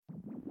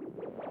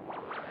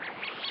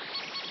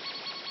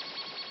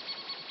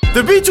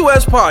The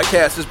B2S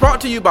podcast is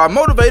brought to you by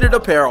Motivated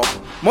Apparel.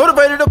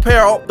 Motivated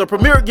Apparel, the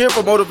premier gear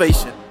for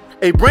motivation.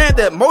 A brand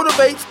that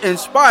motivates,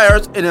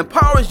 inspires, and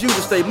empowers you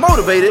to stay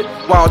motivated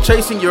while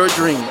chasing your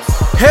dreams.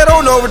 Head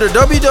on over to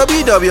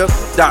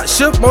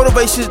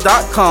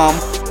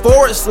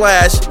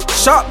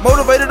www.shiftmotivations.com/shop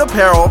Motivated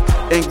Apparel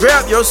and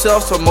grab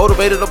yourself some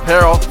Motivated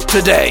Apparel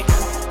today.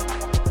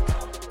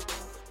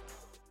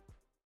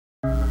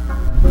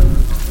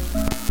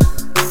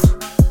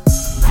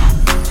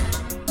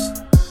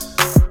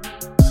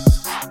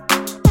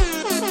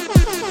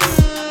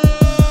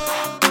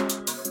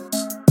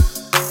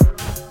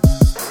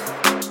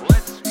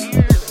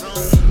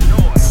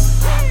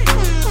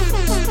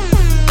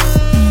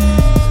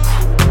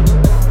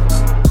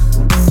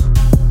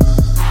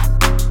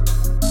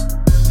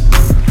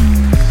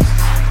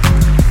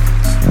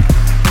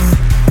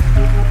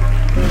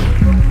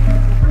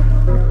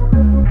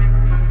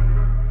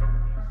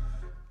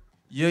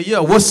 Yeah,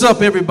 what's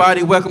up,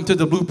 everybody? Welcome to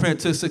the Blueprint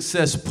to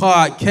Success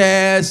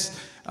podcast.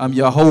 I'm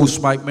your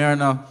host, Mike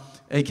Mariner,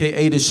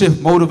 a.k.a. the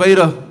Shift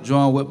Motivator,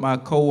 joined with my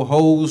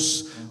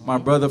co-host, my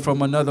brother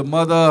from another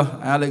mother,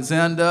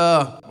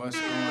 Alexander. What's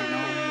going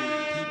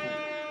on, people?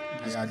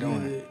 How y'all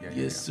doing?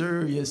 Yes,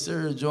 sir.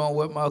 Joined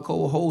with my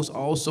co-host,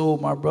 also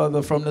my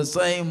brother from the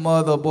same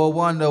mother, Boy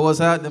Wonder. What's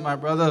happening, my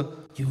brother?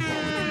 You already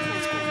know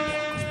what's going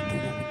down, because we do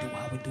what we do,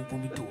 how we do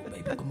when we do it,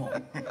 baby. Come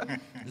on.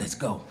 Let's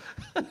go.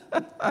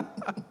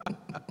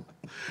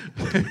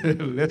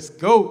 Let's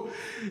go.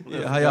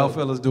 Yeah, how y'all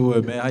fellas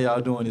doing, man? How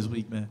y'all doing this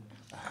week, man?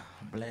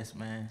 I'm blessed,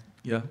 man.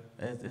 Yeah.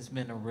 It's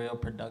been a real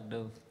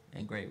productive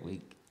and great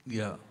week.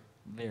 Yeah.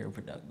 Very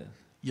productive.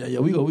 Yeah,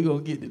 we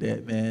gonna get to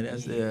that, man.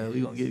 That's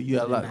we gonna get. You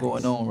got a lot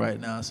going on right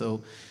now,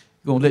 so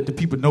we're gonna let the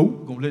people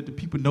know.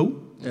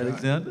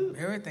 Alexander.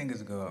 Everything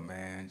is good,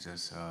 man.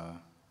 Just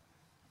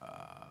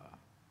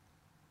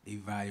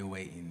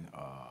evaluating.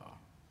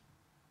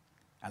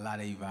 A lot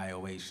of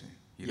evaluation.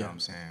 You know what I'm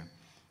saying?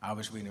 I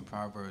was reading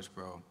Proverbs,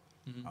 bro.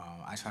 Mm-hmm.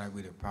 I try to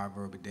read a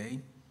proverb a day,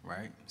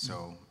 right? Mm-hmm.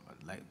 So,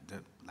 like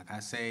I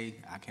say,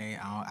 I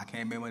can't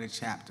remember the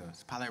chapter.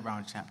 It's probably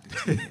around chapter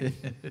 10.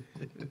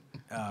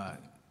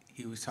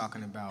 He was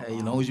talking about. Hey,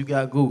 as long as you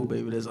got Google,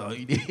 baby, that's all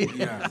you need.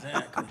 Yeah,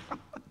 exactly.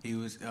 He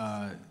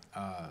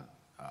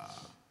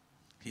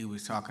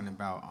was talking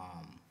about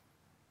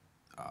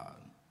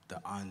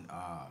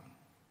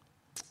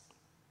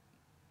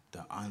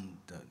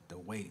the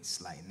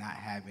weights, like not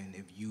having,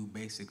 if you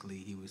basically,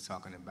 he was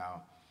talking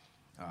about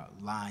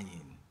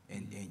lying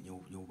and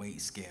your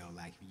weight scale,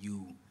 like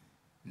you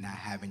not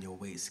having your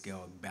weight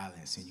scale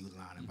balanced and you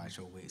lying about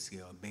your weight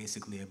scale,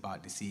 basically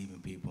about deceiving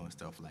people and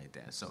stuff like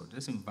that. So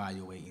just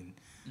evaluating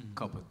a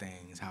couple of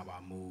things, how I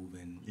move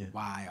and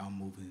why I'm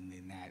moving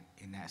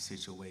in that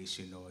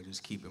situation, or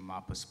just keeping my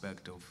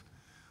perspective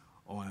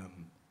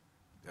on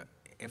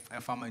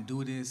if I'm gonna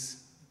do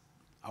this,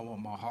 I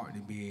want my heart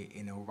to be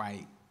in the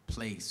right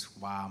place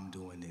while I'm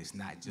doing this,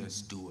 not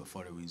just do it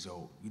for the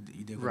result. You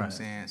dig what I'm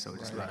saying? So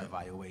just like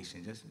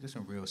evaluation, just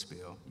some real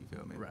spill. You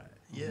feel me? Right.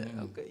 Yeah.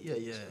 Okay. Yeah.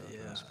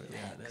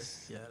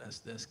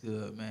 That's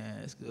good, man.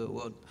 That's good.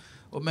 Well,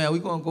 man, we're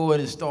gonna go ahead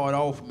and start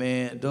off,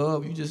 man.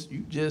 Dub, you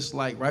just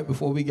like right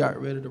before we got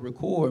ready to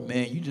record,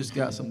 man. You just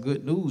got some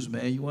good news,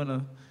 man. You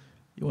wanna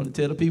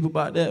tell the people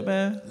about that,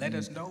 man? Let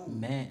us know,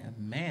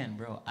 man,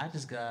 bro. I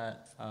just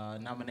got a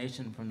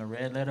nomination from the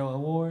Red Letter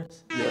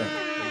Awards. Yeah.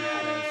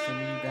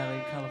 Simi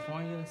Valley,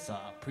 California. So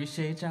I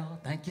appreciate y'all.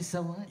 Thank you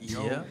so much.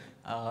 Yeah.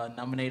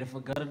 Nominated for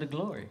Gutter to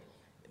Glory.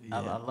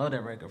 Yeah. I love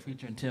that record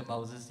featuring Tim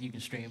Moses. You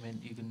can stream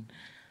it. You can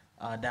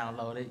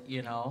download it.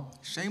 You know.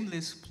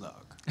 Shameless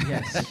plug.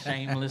 Yes,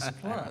 shameless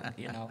plug.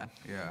 You know.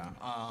 Yeah.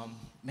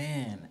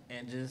 Man,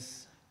 and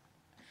just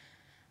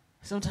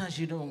sometimes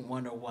you don't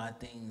wonder why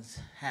things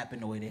happen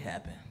the way they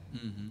happen.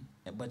 Mm-hmm.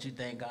 But you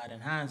thank God in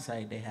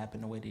hindsight they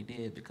happened the way they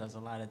did, because a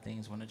lot of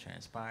things wouldn't have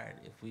transpired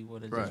if we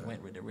would have just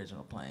went with the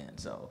original plan.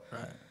 So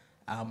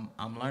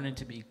I'm learning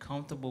to be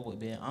comfortable with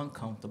being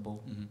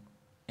uncomfortable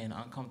in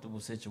uncomfortable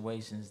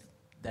situations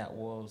that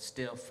will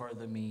still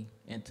further me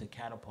into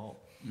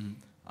catapult.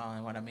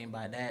 And what I mean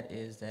by that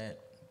is that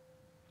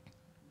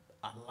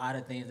a lot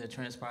of things that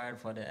transpired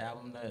for the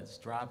album that's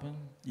dropping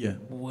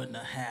wouldn't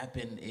have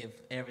happened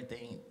if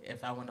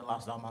I wouldn't have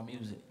lost all my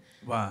music.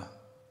 Why?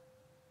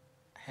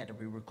 I had to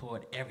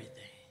re-record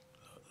everything.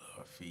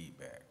 Little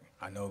feedback.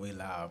 I know we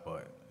loud,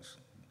 but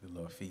a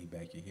little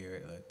feedback. You hear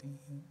it, like, ding.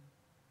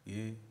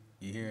 Yeah,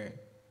 you hear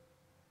it.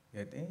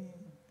 Yeah, ding.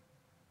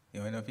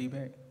 You hear no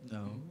feedback?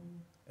 No.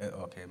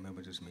 Okay,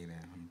 maybe just me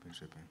then. I'm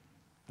tripping.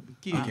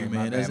 Okay,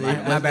 man. That's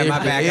my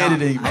bad.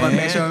 Editing, I'm gonna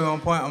make sure we're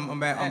on point.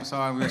 I'm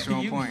sorry, I'm make sure we're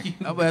on point.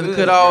 I'm about to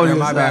cut all this.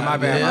 My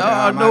bad.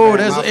 Oh no,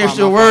 that's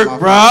extra work,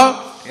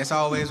 bro. It's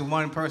always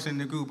one person in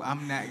the group.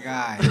 I'm that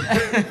guy.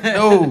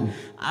 No.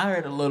 I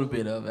heard a little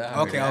bit of it.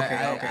 Okay.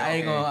 I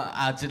ain't gonna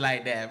out you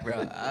like that,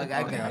 bro. I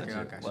got you.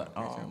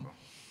 Okay.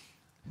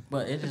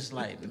 But it's just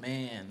like,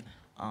 man,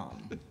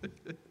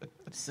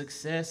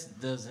 success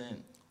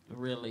doesn't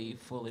really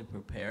fully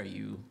prepare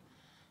you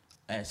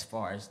as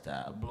far as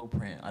the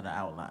blueprint or the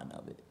outline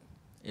of it.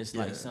 It's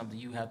Yeah. like something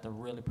you have to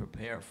really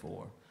prepare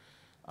for.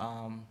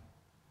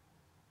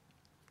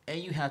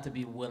 And you have to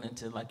be willing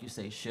to, like you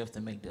say, shift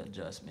and make the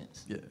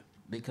adjustments. Yeah.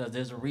 Because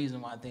there's a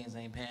reason why things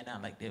ain't panned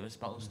out like they were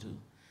supposed to.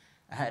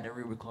 I had to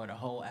re-record a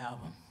whole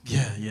album.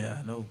 Yeah,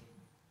 I know.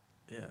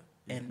 Yeah.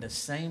 And the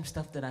same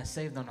stuff that I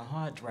saved on a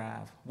hard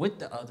drive with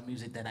the other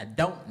music that I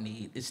don't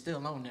need is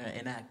still on there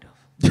inactive.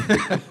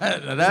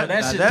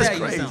 That's tell you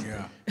crazy. something.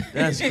 Yeah.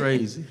 That's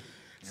crazy.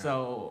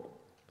 So,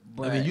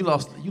 but I mean, you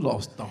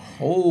lost the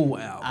whole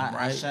album, I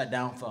right? shut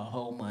down for a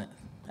whole month.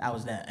 I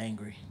was that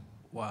angry.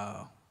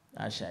 Wow.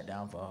 I shut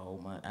down for a whole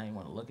month. I didn't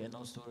want to look at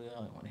no studio.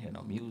 I didn't want to hear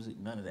no music,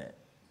 none of that.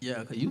 Yeah,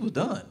 because you was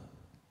done.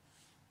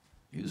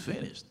 You was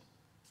finished.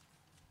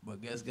 But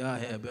guess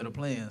God had better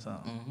plans, huh?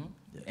 Mm-hmm.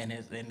 Yeah.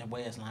 And the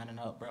way it's lining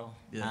up, bro.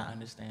 Yeah. I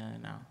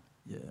understand now.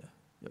 Yeah.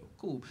 Yo,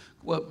 cool.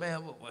 Well,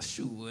 man,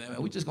 shoot,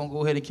 man. We just gonna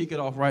go ahead and kick it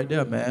off right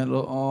there, man.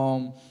 Look,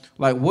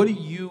 like, what do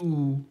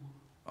you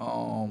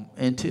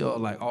entail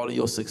like all of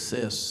your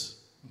success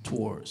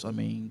towards? I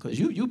mean, because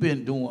you've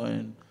been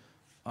doing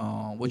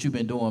what you've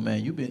been doing,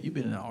 man. You've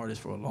been an artist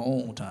for a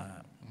long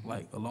time,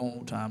 like a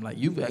long time. Like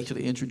you've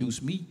actually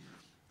introduced me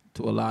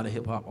to a lot of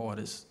hip hop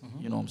artists.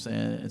 You know what I'm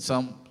saying? And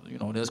some,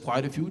 there's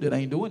quite a few that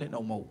ain't doing it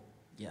no more.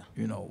 Yeah.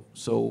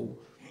 So,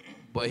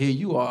 but here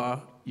you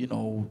are,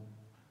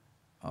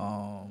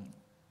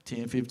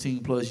 10,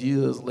 15 plus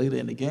years later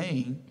in the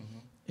game,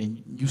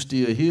 and you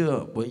still here,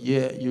 but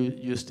yet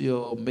you're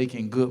still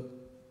making good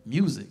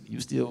music. You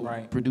still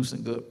Right.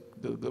 producing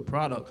good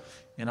product.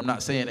 And I'm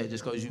not saying that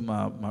just because you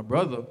my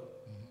brother,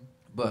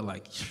 but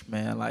like,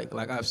 man, like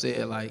I've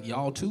said, like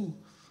y'all too,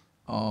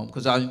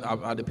 because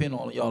I depend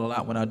on y'all a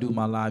lot when I do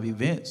my live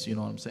events. You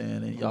know what I'm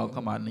saying? And y'all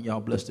come out and y'all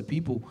bless the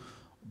people,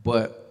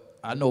 but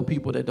I know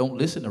people that don't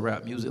listen to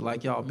rap music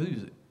like y'all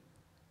music,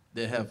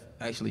 that have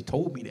actually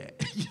told me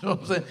that. You know what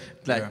I'm saying?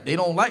 Like they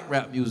don't like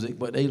rap music,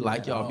 but they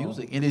like y'all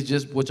music, and it's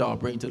just what y'all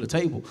bring to the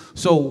table.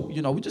 So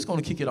we're just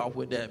gonna kick it off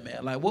with that,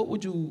 man. Like, what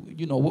would you,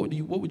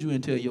 what would you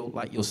entail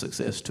your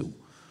success to?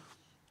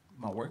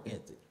 My work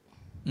ethic.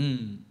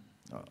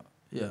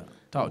 Yeah,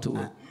 talk to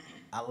it.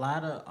 A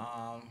lot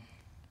of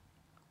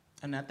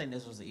and I think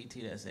this was the ET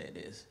that said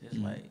this. It's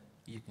like,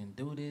 you can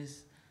do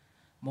this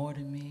more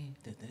than me,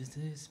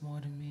 this more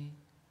than me,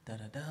 da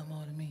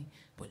more than me,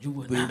 but you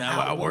would But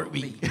not outwork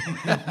me.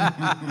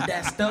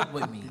 That stuck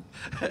with me.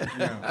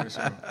 Yeah, for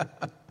sure.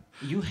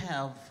 You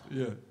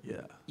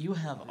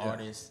have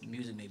artists,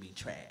 music may be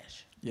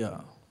trash,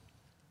 Yeah,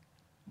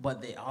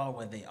 but they are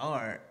what they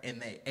are,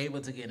 and they're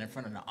able to get in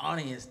front of the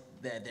audience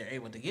that they're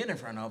able to get in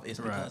front of is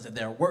because of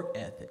their work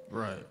ethic.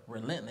 right,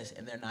 Relentless,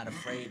 and they're not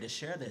afraid to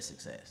share their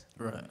success.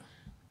 right.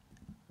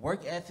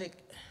 Work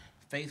ethic,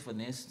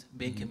 faithfulness,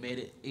 being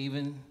committed.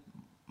 Even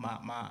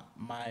my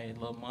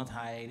little month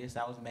hiatus,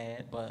 I was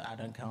mad, but I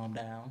done calmed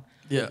down.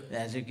 Yeah,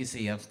 As you can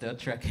see, I'm still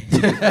trucking.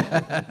 all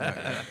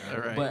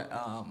right. But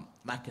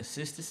my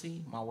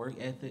consistency, my work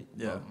ethic,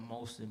 Yeah. but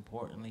most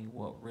importantly,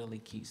 what really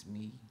keeps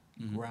me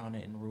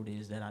grounded and rooted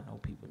is that I know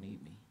people need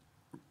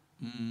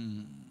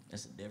me.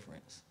 That's the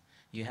difference.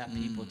 You have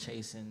people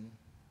chasing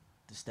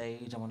the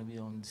stage. I want to be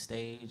on the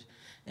stage.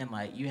 And,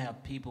 like, you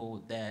have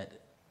people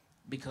that,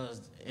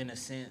 because in a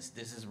sense,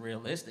 this is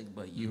realistic,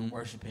 but you're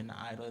worshiping the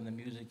idol and the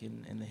music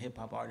and the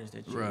hip-hop artists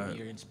that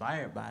you're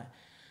inspired by.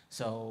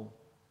 So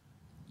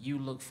you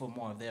look for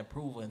more of their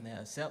approval and their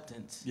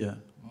acceptance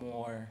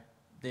more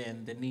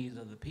than the needs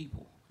of the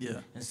people.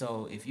 Yeah, And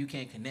so if you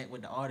can't connect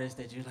with the artist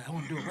that you're like, I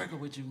want to do a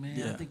record with you, man.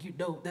 I Yeah. think you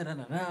dope,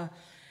 da-da-da-da,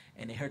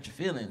 and it hurt your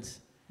feelings,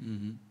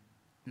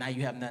 now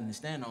you have nothing to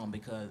stand on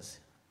because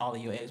all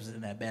of your eggs was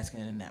in that basket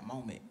in that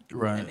moment.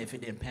 Right. And if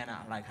it didn't pan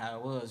out like how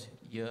it was,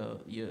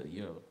 you'll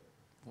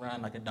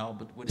run like a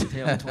dog with his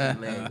tail between his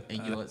legs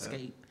and you'll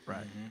escape.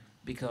 right.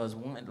 Because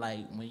when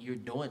you're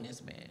doing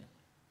this, man,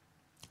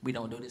 we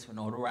don't do this for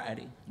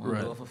notoriety. We don't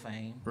Right. do it for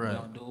fame. Right.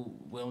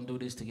 We don't do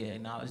this to get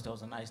acknowledged.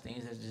 Those are nice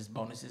things. There's just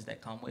bonuses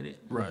that come with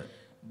it. Right.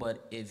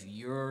 But if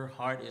your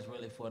heart is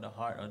really for the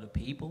heart of the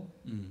people,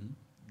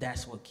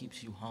 that's what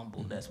keeps you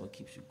humble. That's what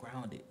keeps you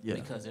grounded. Yeah.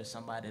 Because there's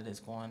somebody that's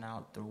going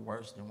out through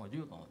worse than what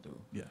you're going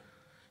through. Yeah,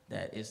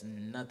 That is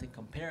nothing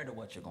compared to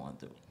what you're going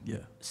through. yeah,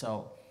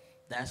 So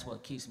that's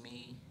what keeps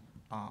me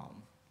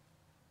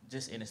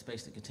just in a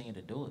space to continue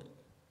to do it.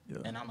 yeah.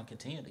 And I'm going to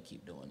continue to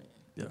keep doing it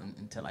Yeah.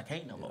 until I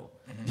can't no more.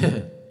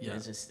 Yeah, yeah.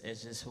 It's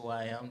just who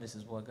I am. This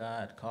is what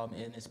God called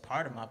me. And it's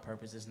part of my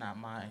purpose. It's not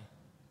my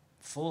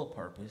full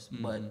purpose,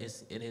 but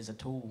it is a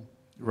tool.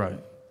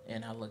 Right.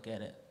 And I look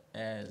at it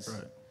as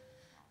Right.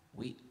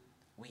 we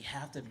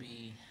have to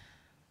be,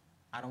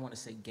 I don't want to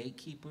say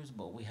gatekeepers,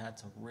 but we have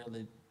to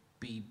really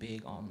be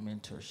big on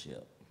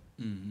mentorship.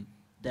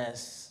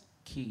 That's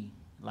key.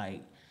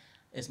 Like,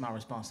 it's my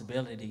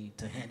responsibility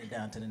to hand it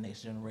down to the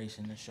next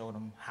generation and show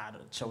them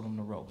show them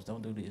the ropes.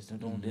 Don't do this,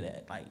 don't do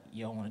that. Like,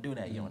 you don't want to do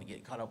that. You don't want to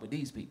get caught up with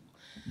these people.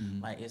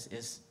 Like,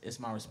 it's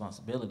my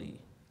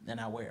responsibility, and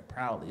I wear it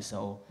proudly.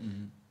 So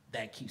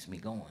that keeps me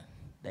going.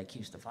 That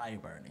keeps the fire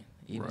burning.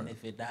 Even Right.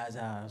 if it dies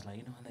out, I was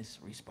like, let's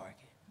respark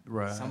it.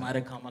 Right.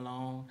 Somebody come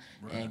along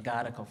and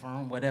gotta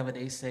confirm whatever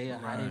they say or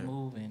how they Right.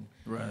 move, and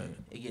Right.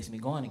 it gets me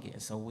going again.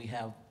 So we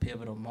have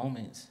pivotal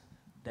moments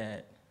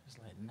that it's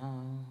like,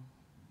 no,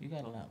 you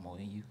got a lot more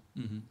in you.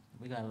 Mm-hmm.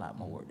 We got a lot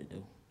more work to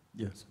do.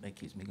 Yeah. So that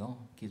keeps me going,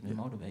 keeps me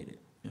motivated.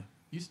 Yeah.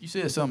 You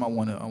said something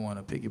I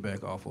wanna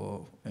piggyback off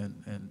of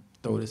and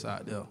throw this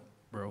out there,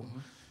 bro. Mm-hmm.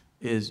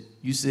 Is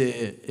you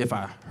said, if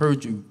I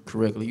heard you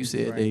correctly, you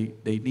said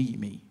Right. they need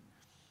me.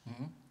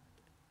 Mm-hmm.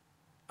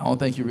 I don't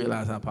think you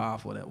realize how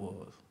powerful that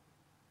was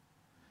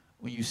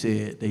when you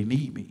said they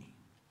need me.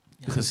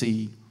 Yeah. Because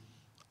see,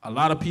 a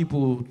lot of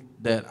people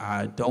that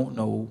I don't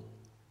know,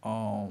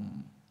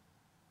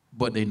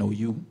 but they know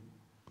you,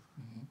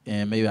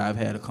 and maybe I've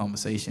had a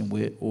conversation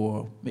with,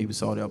 or maybe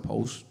saw their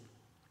post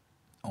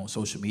on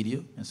social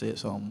media and said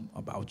something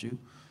about you.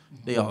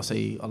 They all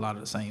say a lot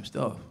of the same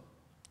stuff.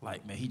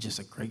 Like, man, he's just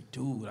a great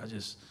dude. I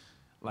just,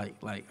 like,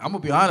 I'm gonna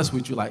be honest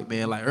with you, like,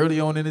 man, like early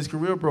on in his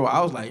career, bro,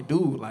 I was like,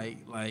 dude, like,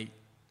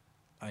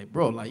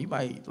 bro, like, you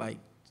might, like,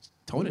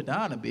 tone it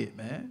down a bit,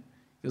 man.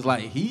 It's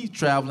like he's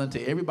traveling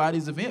to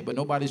everybody's event, but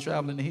nobody's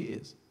traveling to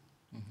his.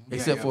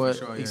 Except for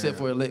a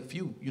select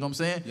few. You know what I'm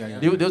saying? Yeah, yeah.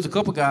 There was a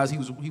couple guys he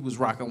was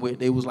rocking with.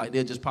 They was like,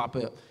 they'll just pop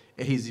up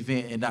at his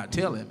event and not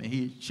tell him, and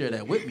he shared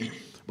that with me.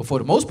 But for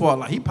the most part,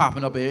 like, he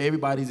popping up at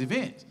everybody's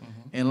events.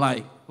 And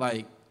like,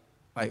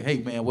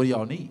 hey, man, what do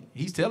y'all need?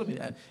 He's telling me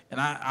that.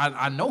 And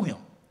I know him.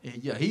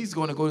 And yeah, he's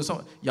going to go to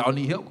some, y'all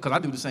need help? Because I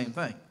do the same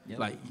thing. Yep.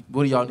 Like,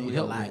 what do y'all need We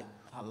help alike,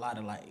 with? a lot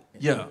alike.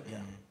 Yeah. Yeah.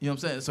 You know what I'm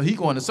saying? So he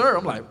going to serve.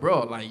 I'm like,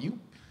 bro, like, you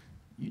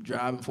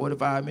driving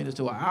 45 minutes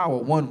to an hour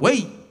one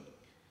way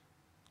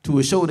to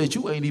a show that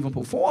you ain't even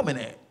performing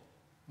at.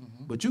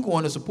 But you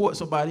going to support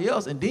somebody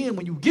else. And then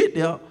when you get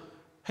there,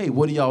 hey,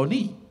 what do y'all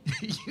need?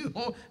 You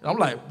know? And I'm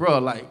like, bro,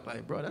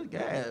 bro, that's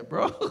gas,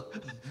 bro.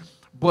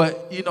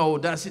 But, you know,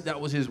 that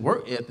was his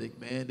work ethic,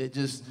 man. That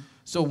just,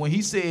 so when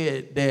he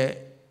said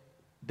that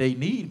they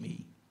need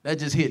me, that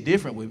just hit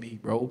different with me,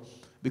 bro.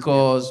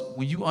 Because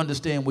when you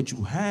understand what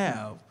you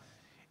have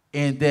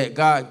and that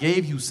God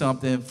gave you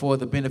something for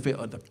the benefit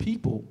of the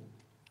people,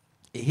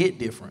 it hit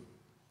different.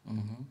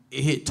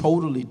 It hit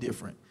totally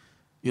different.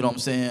 You know what I'm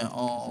saying?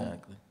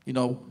 Exactly. You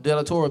know,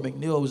 Delatorre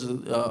McNeil was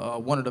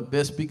one of the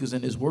best speakers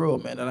in this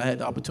world, man, that I had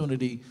the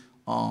opportunity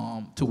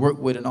to work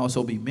with and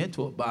also be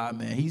mentored by,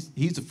 man. He's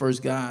the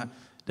first guy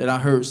that I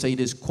heard say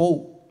this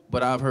quote,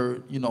 but I've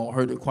heard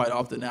it quite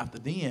often after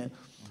then.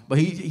 But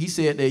he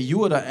said that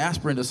you are the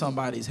aspirin to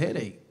somebody's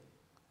headache.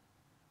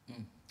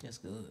 That's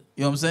good.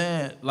 You know what I'm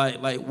saying?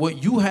 Like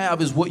what you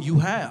have is what you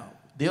have.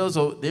 There's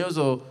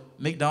a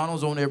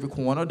McDonald's on every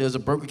corner. There's a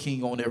Burger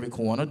King on every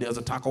corner. There's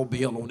a Taco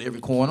Bell on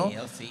every corner.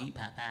 KFC,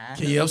 Popeye.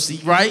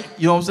 KFC, right?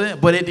 You know what I'm saying?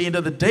 But at the end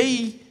of the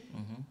day,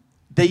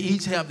 they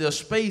each have their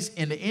space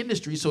in the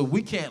industry, so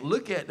we can't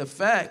look at the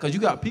fact, because you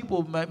got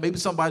people, maybe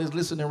somebody's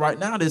listening right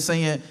now that's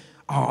saying,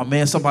 oh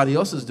man, somebody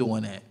else is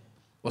doing that,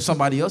 or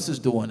somebody else is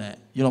doing that.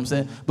 You know what I'm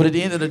saying? But at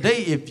the end of the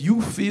day, if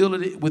you feel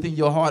it within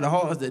your heart of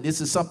hearts that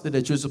this is something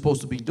that you're supposed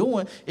to be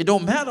doing, it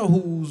don't matter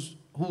who's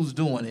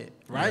doing it,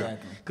 right?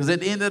 Because at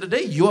the end of the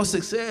day, your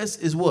success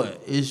is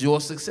what? Is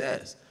your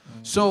success.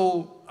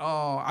 So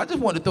I just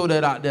want to throw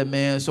that out there,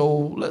 man. So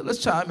let's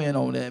chime in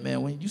on that,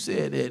 man. When you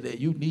said that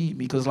you need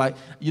me, because, like,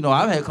 you know,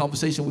 I've had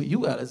conversation with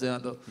you,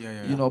 Alexander,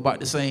 you know, about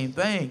the same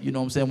thing. You know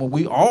what I'm saying? When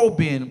we all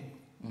been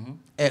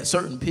at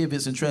certain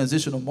pivots and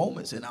transitional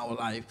moments in our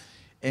life,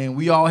 and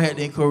we all had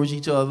to encourage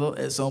each other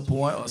at some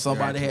point, or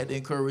somebody had to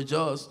encourage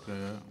us.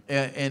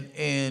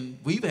 And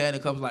we've had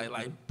it come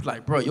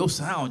like, bro, your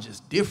sound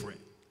just different.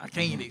 I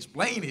can't even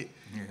explain it.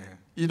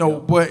 You know,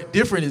 but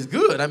different is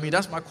good. I mean,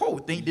 that's my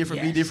quote. Think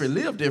different, be different,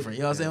 live different.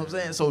 You know what I'm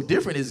saying? So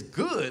different is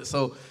good.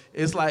 So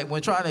it's like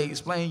when trying to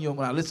explain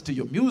when I listen to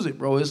your music,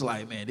 bro, it's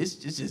like, man, it's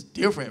just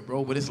different,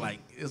 bro. But it's like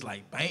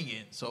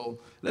banging. So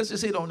let's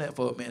just hit on that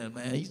for a minute,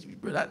 man.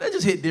 That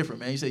just hit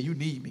different, man. You say you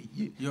need me.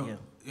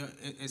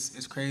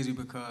 It's crazy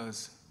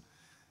because,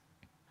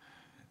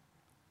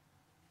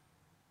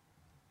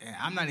 and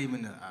I'm not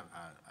even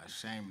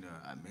ashamed to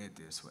admit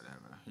this,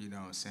 whatever. You know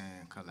what I'm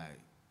saying? Cause like,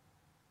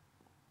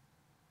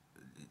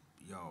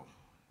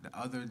 the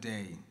other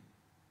day,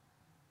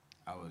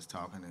 I was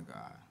talking to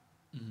God,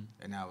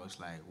 and I was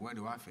like, where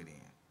do I fit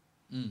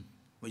in?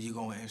 When you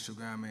go on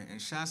Instagram,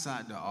 and shouts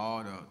out to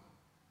all the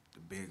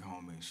big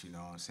homies, you know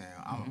what I'm saying?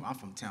 I'm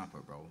from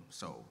Tampa, bro,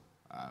 so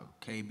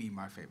KB,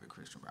 my favorite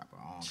Christian rapper.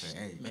 I don't care.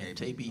 Hey, man,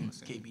 KB, you know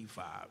KB5,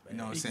 man. You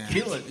know what I'm saying?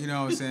 Killing. You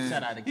know what I'm saying?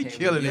 Shout out to KB.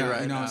 Killing it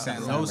right You know now. what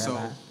I'm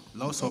saying?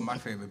 Loso, my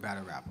favorite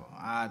battle rapper.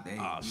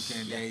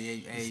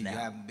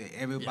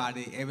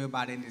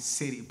 Everybody in the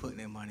city putting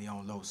their money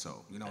on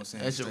Loso. You know what I'm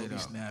saying? That shit Straight be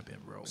up. snapping,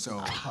 bro. So,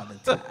 He's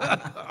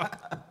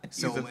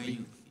a when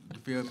you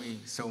feel me?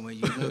 So when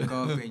you look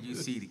up and you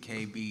see the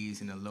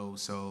KBs and the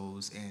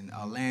Losos and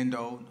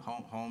Orlando,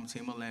 home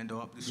team Orlando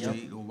up the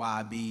street, the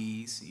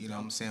YBs, you know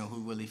what I'm saying,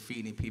 who really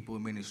feeding people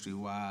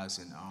ministry-wise,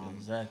 and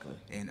Exactly.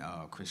 and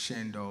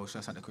Crescendo,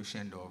 shouts out to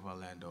Crescendo of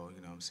Orlando,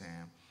 you know what I'm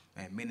saying,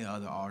 and many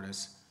other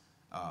artists.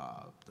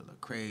 the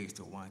Lecrae's,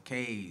 the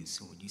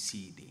 1Ks, when you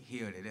see the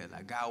here, they're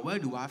like, God, where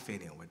do I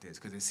fit in with this?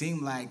 Because it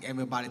seemed like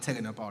everybody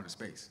taking up all the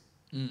space.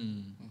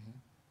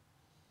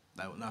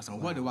 Like, no, so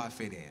where do I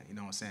fit in? You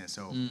know what I'm saying?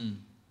 So,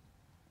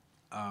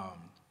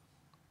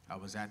 I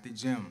was at the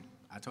gym.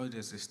 I told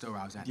you this story.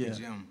 I was at the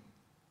gym.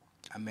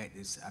 I met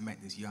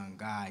this young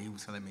guy. He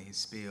was telling me his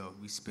spill.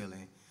 We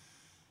spilling,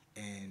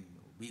 and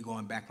we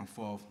going back and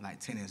forth like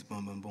tennis,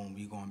 boom, boom, boom.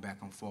 We going back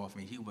and forth,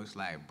 and he was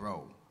like,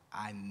 "Bro,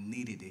 I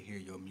needed to hear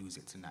your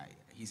music tonight."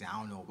 He said, "I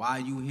don't know why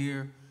you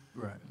here."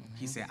 Right.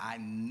 He said, "I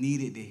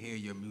needed to hear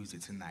your music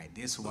tonight.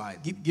 This why."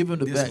 Give him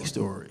the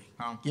backstory.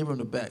 Huh? Give him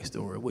the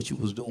backstory. What you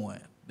was doing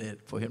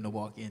that for him to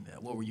walk in there.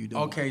 What were you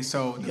doing? Okay,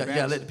 so you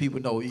gotta let the people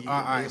know. You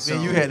so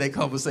had that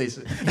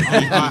conversation. all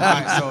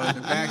right, so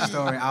the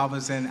backstory, I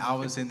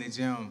was in the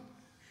gym.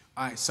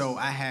 All right, so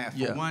I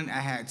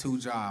had 2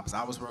 jobs.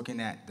 I was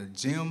working at the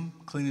gym,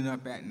 cleaning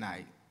up at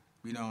night.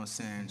 You know what I'm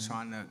saying?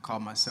 Trying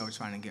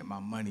to get my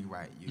money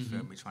right. You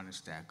feel me? Trying to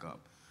stack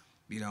up.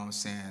 You know what I'm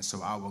saying?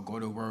 So I would go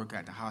to work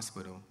at the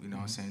hospital, you know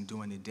what I'm saying,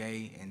 during the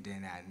day, and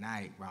then at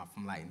night, around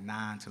from like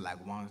 9 to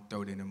like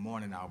 1:30 in the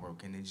morning, I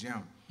work in the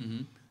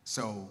gym.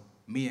 So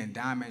me and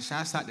Diamond,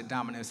 shouts out to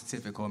Diamond and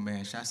Certificate,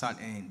 man. Shouts out,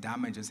 and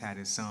Diamond just had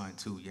his son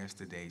too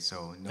yesterday.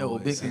 So Noah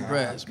big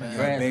congrats, man.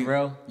 Congrats,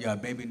 bro. Yeah,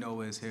 baby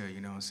Noah is here. You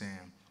know what I'm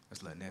saying?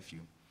 That's little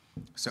nephew.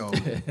 So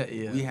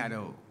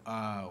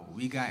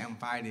we got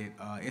invited.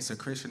 It's a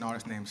Christian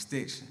artist named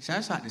Stitch.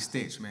 Shouts out to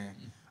Stitch, man.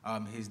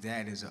 His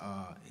dad is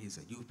he's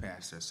a youth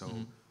pastor. So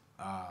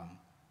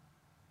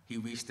he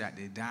reached out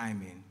to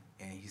Diamond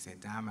and he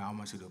said, "Diamond, I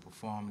want you to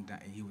perform."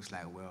 And he was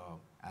like, "Well,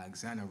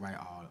 Alexander write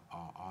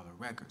all the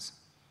records."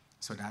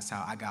 So that's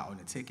how I got on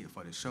the ticket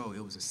for the show.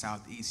 It was a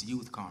Southeast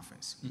Youth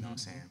Conference, you know what I'm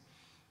saying?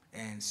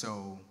 And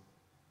so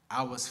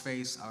I was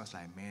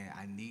like, man,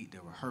 I need to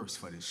rehearse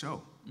for the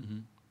show.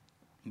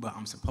 But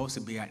I'm supposed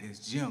to be at this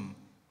gym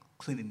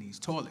cleaning these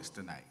toilets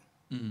tonight.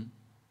 And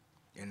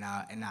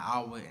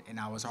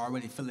I was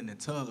already feeling the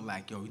tug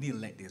like, yo, you need to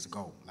let this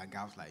go. Like,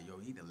 I was like, yo,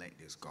 you need to let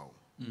this go.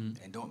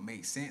 And don't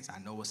make sense. I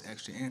know it's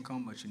extra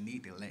income, but you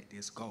need to let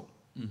this go.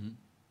 You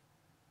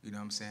know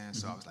what I'm saying?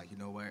 So I was like, you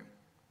know what?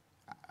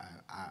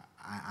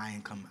 I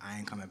ain't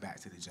coming back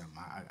to the gym.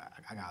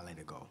 I gotta let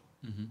it go.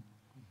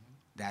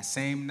 That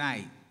same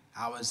night,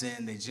 I was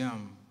in the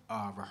gym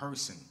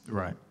rehearsing.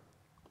 Right.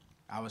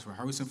 I was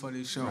rehearsing for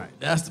this show. Right.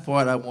 That's the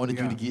part I wanted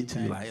you to get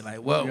to.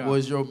 Like what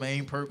was your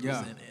main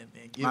purpose?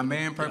 My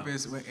main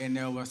purpose in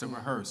there was to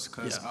rehearse.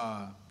 Cause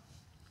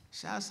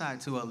shouts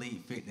out to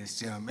Elite Fitness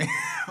Gym, man.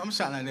 I'm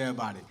shouting out to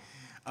everybody.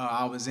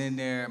 I was in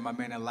there. My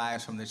man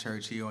Elias from the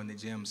church here in the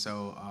gym.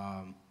 So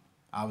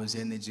I was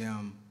in the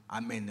gym.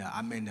 I'm in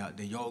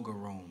the yoga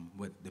room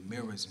with the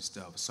mirrors and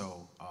stuff.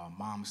 So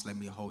moms let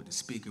me hold the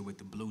speaker with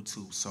the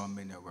Bluetooth. So I'm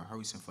in there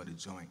rehearsing for the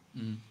joint.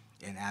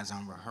 And as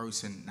I'm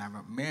rehearsing,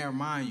 now may I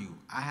remind you,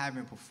 I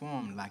haven't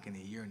performed like in a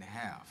year and a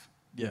half.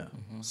 Yeah.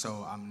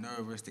 So I'm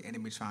nervous. The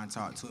enemy trying to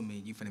talk to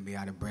me. You finna be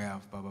out of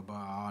breath, blah, blah, blah,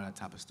 all that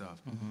type of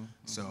stuff.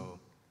 So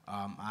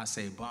I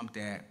say, bump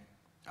that.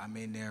 I'm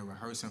in there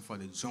rehearsing for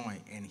the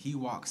joint. And he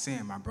walks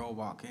in, my bro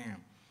walk in.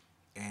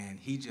 And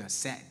he just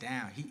sat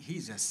down.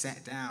 He just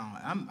sat down.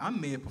 I'm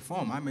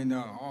mid-perform. I'm in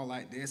there all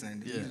like this,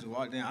 and he just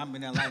walked in. I'm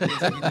in there like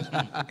this,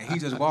 and he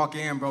just walk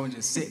in, bro, and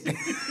just sit down.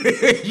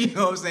 You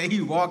know what I'm saying? He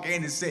walk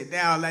in and sit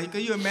down. Like,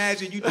 can you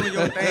imagine you doing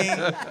your thing,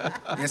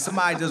 and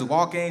somebody just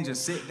walk in,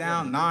 just sit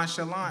down,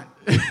 nonchalant?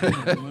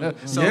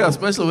 So, yeah,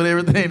 especially with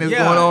everything that's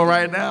going on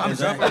right now. I'm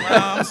jumping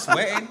around, I'm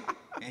sweating,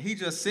 and he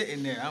just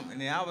sitting there.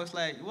 And then I was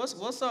like,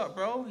 "What's up,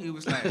 bro?" He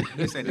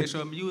said, "This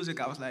your music?"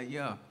 I was like,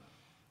 "Yeah."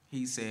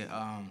 He said,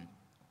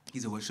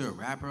 "Was you a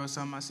rapper or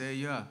something?" I said,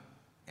 "Yeah."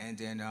 And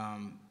then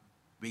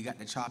we got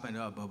to chopping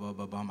up, I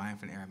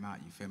ain't finna air him out,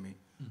 you feel me?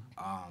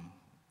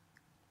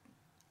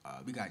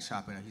 We got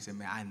chopping up. He said,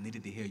 "Man, I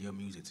needed to hear your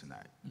music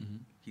tonight."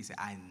 He said,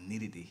 "I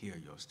needed to hear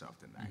your stuff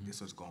tonight. This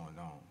was going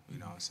on." You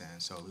know what I'm saying?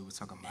 So we was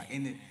talking about,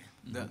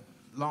 the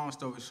long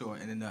story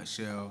short, in a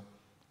nutshell,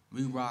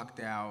 we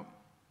rocked out.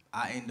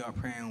 I ended up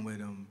praying with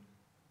him,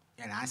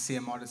 and I see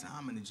him all the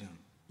time in the gym.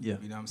 Yeah.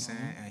 You know what I'm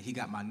saying? And he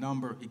got my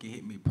number. He can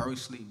hit me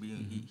personally.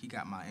 He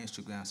got my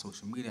Instagram,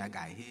 social media. I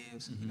got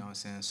his. You know what I'm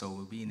saying? So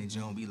we'll be in the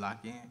gym, we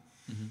lock in.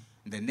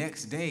 The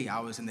next day, I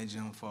was in the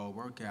gym for a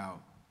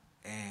workout,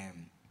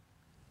 and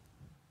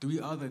 3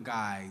 other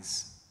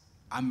guys,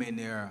 I'm in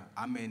there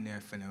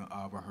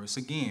finna rehearse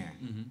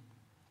again.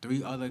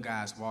 3 other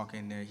guys walk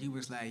in there. He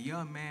was like,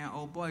 "Yo, man,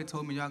 old boy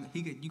told me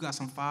you got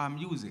some fire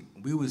music."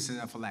 We was sitting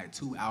there for like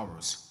 2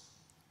 hours.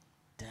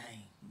 Dang.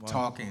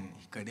 Talking,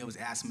 because they was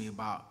asking me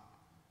about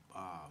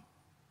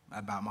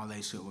my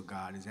relationship with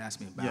God. He's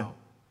asking me about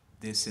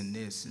this and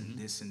this and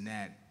this and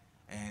that.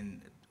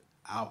 And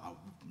you know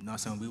what I'm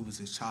saying, we was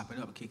just chopping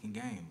up, kicking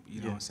game.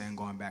 You know what I'm saying,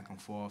 going back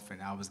and forth.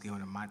 And I was giving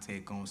them my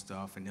take on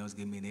stuff, and they was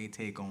giving me their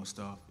take on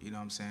stuff. You know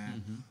what I'm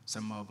saying?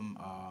 Some of them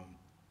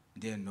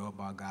didn't know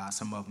about God.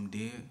 Some of them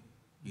did.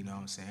 You know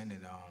what I'm saying?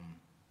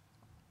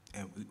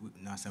 And we you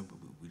know what I'm saying,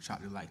 we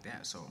chopped it like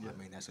that. So, I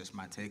mean, that's just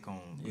my take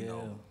on, you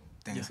know,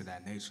 things of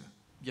that nature.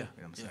 Yeah.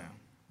 You know what I'm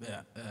saying?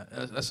 Yeah,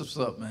 that's what's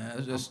up,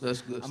 man. That's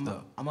good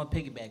stuff. I'm gonna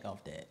piggyback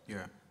off that,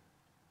 Yeah.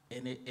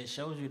 and it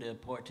shows you the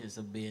importance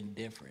of being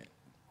different.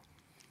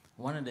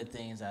 One of the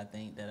things I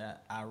think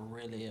that I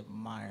really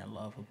admire and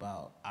love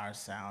about our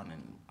sound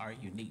and our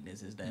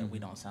uniqueness is that we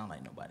don't sound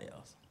like nobody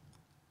else.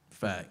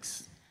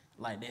 Facts.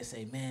 Like they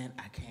say, man,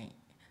 I can't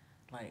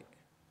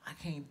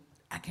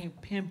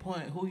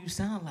pinpoint who you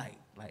sound like.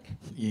 Like,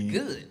 Yeah.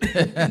 good.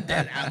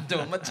 That I'm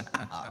doing my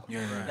job.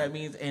 Yeah, right. That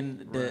means,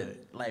 and the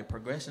like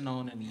progression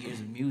on in the years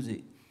of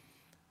music,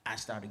 I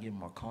started getting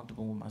more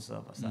comfortable with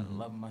myself. I started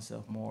loving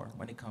myself more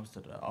when it comes to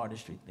the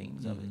artistry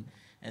things of it.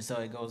 And so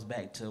it goes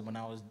back to when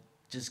I was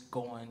just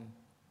going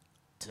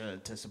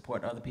to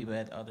support other people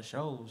at other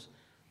shows.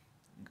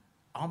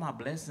 All my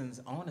blessings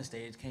on the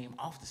stage came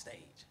off the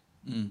stage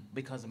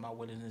because of my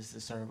willingness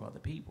to serve other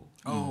people.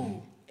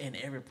 Oh. And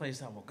every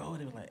place I would go,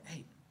 they were like,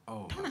 hey,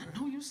 Oh. don't I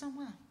know you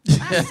somewhere?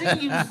 I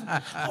seen you.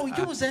 Oh,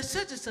 you was at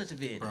such and such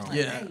event. It's like,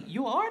 Yeah. hey,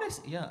 you an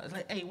artist? Yeah. It's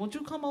like, hey, won't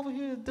you come over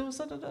here and do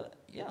such and such?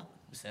 Yeah.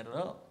 We set it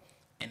up.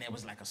 And it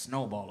was like a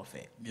snowball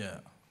effect. Yeah.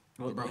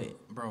 Go Bro, ahead.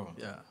 bro,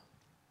 Yeah.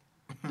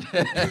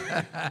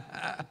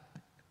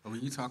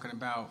 when you talking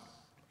about,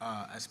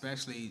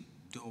 especially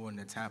doing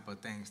the type of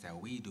things that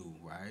we do,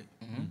 right?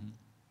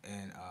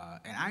 And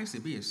I used to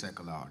be a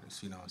secular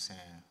artist, you know what I'm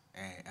saying?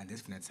 And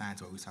this from the time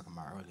to what we were talking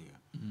about earlier.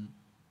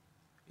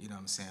 You know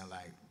what I'm saying?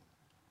 Like,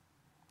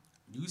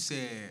 you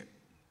said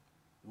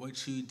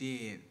what you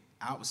did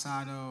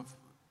outside of,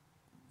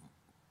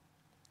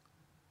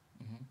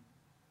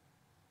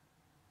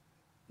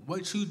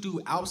 what you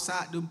do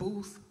outside the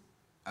booth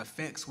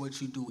affects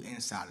what you do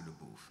inside of the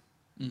booth.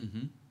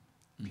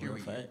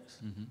 Period. Facts.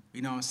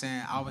 You know what I'm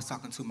saying? I was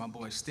talking to my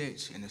boy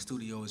Stitch in the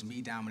studio. It was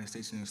me, Diamond, and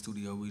Stitch in the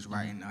studio. We was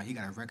writing. He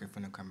got a record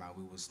finna come out.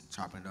 We was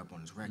chopping it up on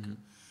his record.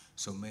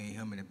 So me and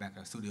him in the back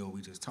of the studio,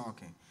 we just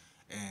talking.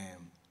 And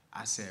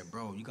I said,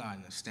 bro, you gotta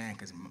understand,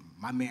 cause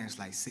my man's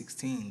like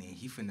 16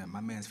 and my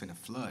man's finna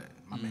flood.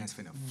 My man's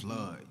finna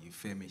flood. You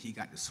feel me? He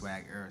got the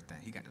swag, everything.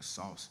 He got the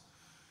sauce.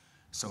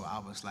 So I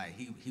was like,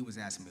 he was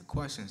asking me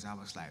questions. I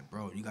was like,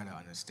 bro, you gotta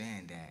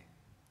understand that.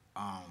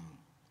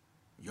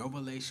 Your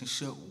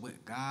relationship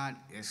with God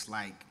is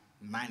like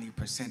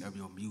 90% of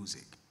your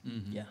music.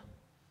 Yeah.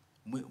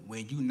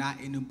 When you not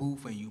in the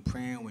booth, when you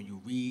praying, when you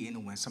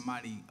reading, when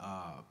somebody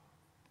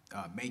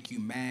make you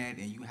mad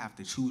and you have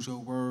to choose your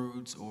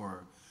words,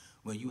 or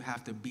when you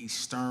have to be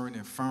stern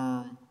and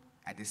firm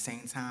at the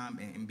same time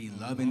and be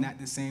loving at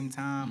the same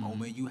time, or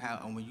when you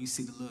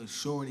see the little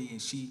shorty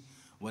and she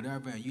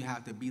whatever, and you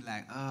have to be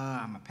like,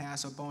 I'm gonna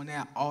pass up on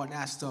that. All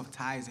that stuff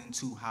ties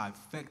into how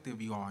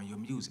effective you are in your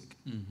music.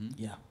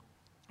 Yeah.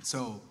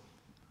 So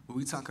when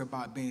we talk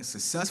about being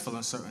successful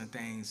in certain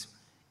things,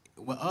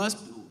 with us,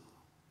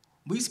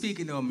 we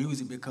speaking of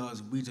music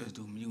because we just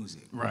do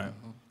music. Right.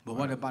 But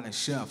what about a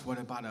chef? What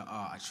about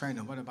a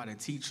trainer? What about a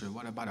teacher?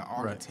 What about an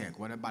architect?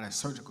 What about a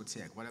surgical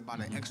tech? What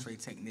about an x-ray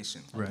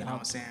technician? Right. You know what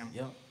I'm saying?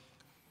 Yep.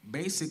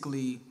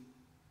 Basically,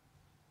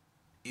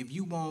 if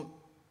you want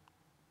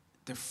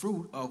the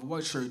fruit of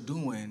what you're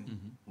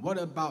doing, what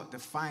about the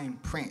fine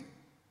print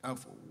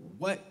of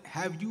what,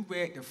 have you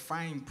read the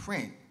fine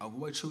print of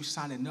what you're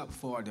signing up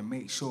for to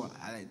make sure,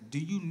 do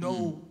you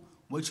know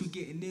what you're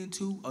getting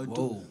into? Or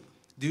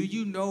do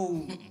you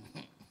know,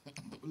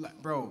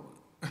 like, bro,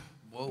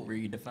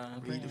 Read the fine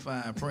print. Read the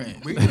fine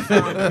print. read the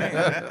fine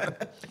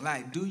print.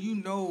 Like, do you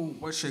know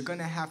what you're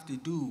gonna have to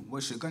do,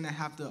 what you're gonna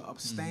have to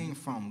abstain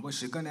from,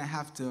 what you're gonna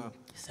have to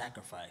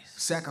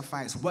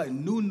sacrifice, what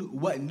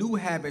new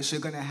habits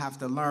you're gonna have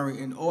to learn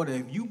in order.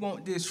 If you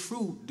want this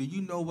fruit, do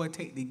you know what it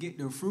take to get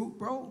the fruit,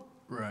 bro?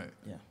 Right.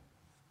 Yeah.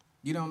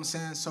 You know what I'm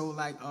saying? So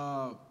like,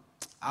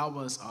 I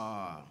was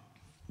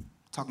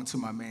talking to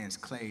my man's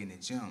Clay in the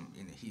gym,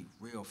 and he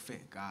real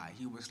fit guy.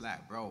 He was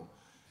like, bro,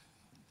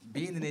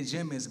 being in the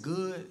gym is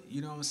good,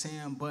 you know what I'm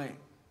saying? But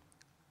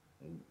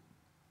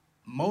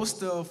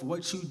most of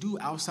what you do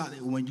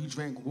outside, when you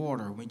drink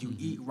water, when you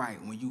eat right,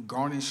 when you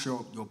garnish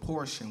your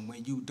portion,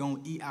 when you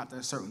don't eat after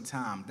a certain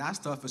time, that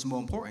stuff is more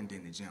important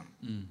than the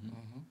gym.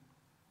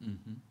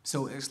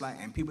 So it's like,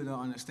 and people don't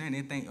understand.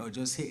 They think, oh,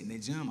 just hitting the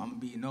gym, I'm gonna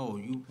be, no,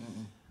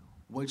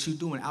 what you're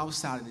doing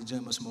outside of the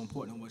gym is more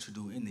important than what you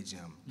do in the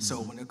gym. So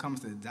when it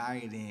comes to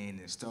dieting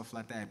and stuff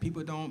like that,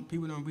 people don't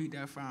read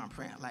that fine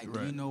print. Like,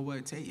 do you know what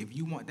it takes? If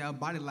you want that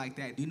body like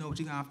that, do you know what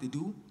you're gonna have to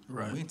do?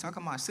 Right. We ain't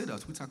talking about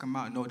sit-ups. We talking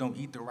about, no, don't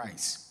eat the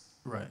rice.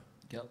 Right.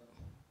 Yep.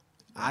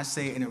 I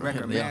say it in the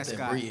record Lay off that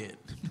mascot. bread.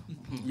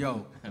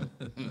 Yo,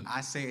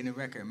 I say it in the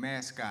record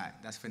mascot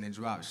that's finna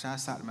drop.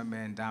 Shouts out to my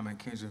man Diamond,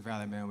 Kendrick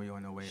Valley, man. We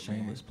on the way,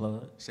 Shameless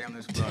plug.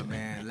 Shameless plug,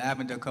 man.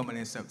 Lavender coming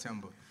in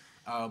September.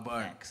 But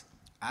Thanks.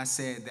 I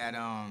said that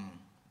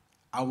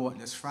I want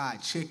this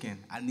fried chicken.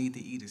 I need to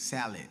eat a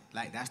salad.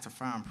 Like, that's the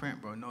fine print,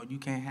 bro. No, you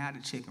can't have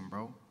the chicken,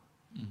 bro.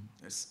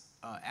 It's,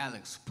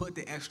 Alex, put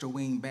the extra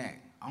wing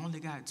back. I only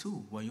got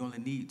 2. Well, you only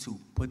need 2.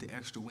 Put the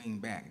extra wing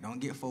back. Don't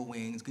get 4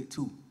 wings, get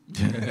 2.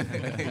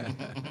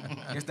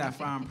 It's that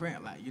fine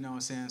print, like, you know what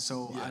I'm saying?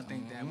 So I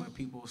think that when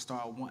people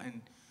start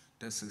wanting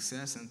the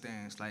success and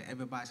things, like,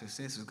 everybody's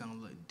success is gonna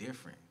look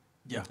different.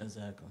 Yeah.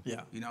 Exactly.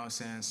 Yeah. You know what I'm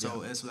saying?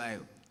 So it's like,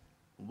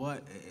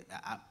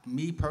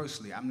 me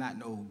personally, I'm not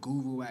no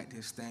guru at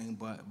this thing,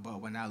 but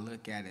when I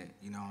look at it,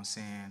 you know what I'm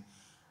saying,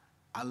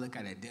 I look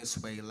at it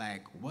this way,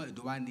 like, what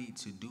do I need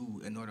to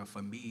do in order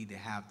for me to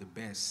have the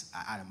best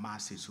out of my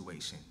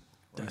situation?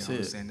 That's you know it.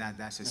 What I'm saying?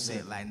 That's just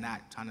it. Like,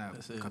 not trying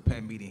to it.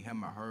 compare me to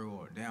him or her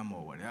or them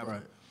or whatever.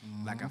 Right.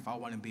 Like, if I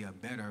want to be a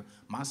better,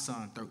 my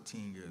son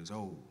 13 years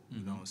old,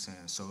 you know what I'm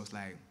saying? So it's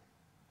like,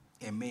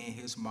 and me and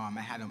his mom,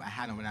 I had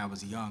him when I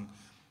was young.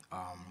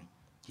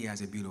 He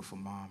has a beautiful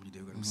mom, you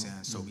dig what I'm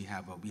saying? So we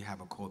have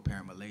a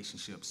co-parent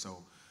relationship.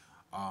 So,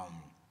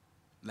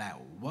 like,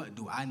 what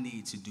do I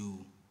need to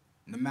do,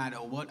 no matter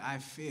what I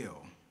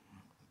feel,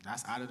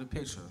 that's out of the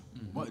picture.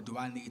 What do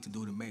I need to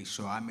do to make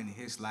sure I'm in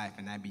his life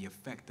and I be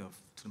effective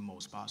to the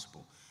most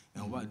possible?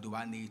 And what do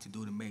I need to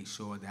do to make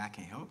sure that I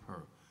can help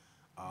her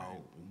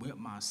with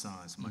my son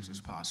as much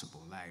as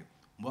possible? Like,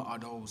 what are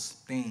those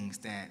things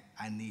that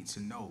I need to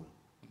know?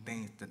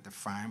 Things that the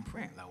fine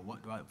print. Like,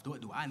 what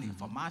do I need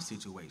for my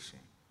situation?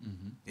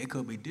 It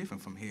could be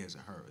different from his or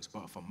hers,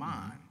 but for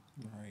mine,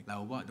 like,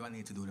 what do I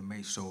need to do to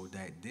make sure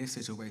that this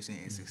situation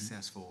is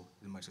successful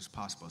as much as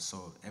possible?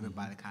 So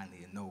everybody kind of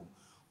need to know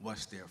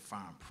what's their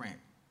fine print.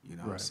 You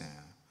know what I'm saying?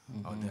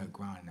 Or their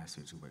grind in that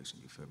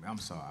situation. You feel me? I'm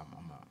sorry. I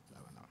don't know.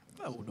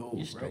 Oh, no,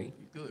 You bro. straight.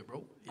 You good,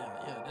 bro. Yeah,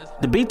 that's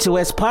The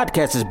B2S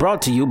podcast is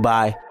brought to you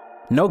by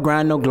No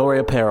Grind, No Glory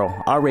Apparel,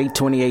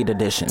 R828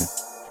 edition.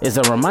 It's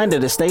a reminder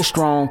to stay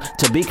strong,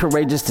 to be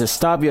courageous, to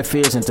stop your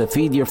fears, and to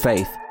feed your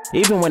faith.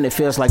 Even when it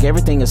feels like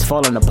everything is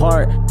falling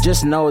apart,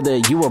 just know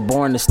that you were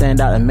born to stand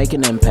out and make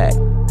an impact.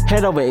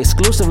 Head over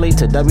exclusively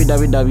to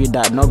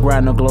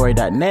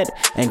www.nogrindnoglory.net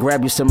and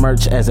grab you some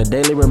merch as a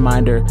daily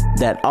reminder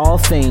that all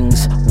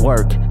things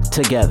work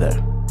together.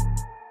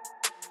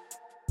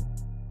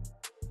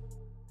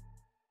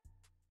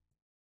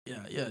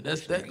 Yeah,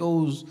 that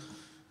goes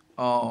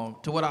to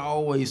what I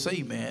always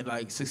say, man.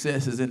 Like,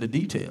 success is in the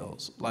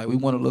details. Like, we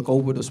want to look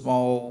over the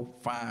small,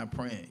 fine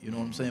print. You know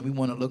what I'm saying? We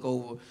want to look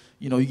over,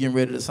 you know, you getting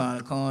ready to sign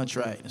a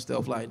contract and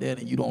stuff like that,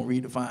 and you don't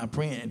read the fine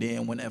print. And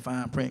then when that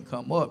fine print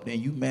come up, then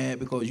you mad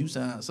because you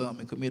signed something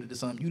and committed to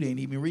something you didn't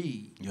even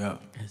read. Yeah.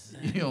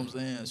 You know what I'm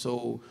saying?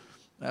 So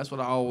that's what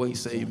I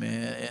always say,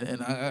 man.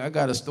 And I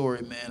got a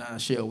story, man, I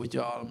share with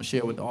y'all. I'm going to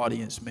share with the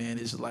audience, man.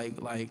 It's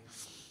like,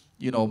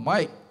 you know,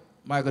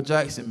 Michael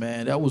Jackson,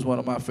 man, that was one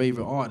of my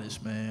favorite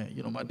artists, man.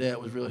 You know, my dad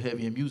was real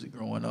heavy in music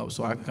growing up,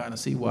 so I can kind of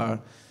see why,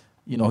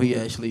 you know, he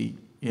actually,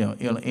 you know,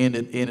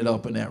 ended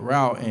up in that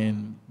route.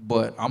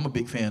 But I'm a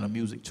big fan of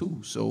music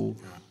too, so,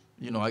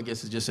 you know, I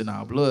guess it's just in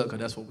our blood because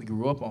that's what we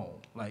grew up on.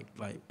 Like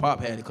Pop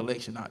had a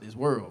collection out this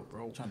world,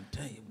 bro. I'm trying to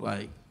tell you, boy.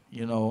 Like,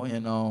 you know,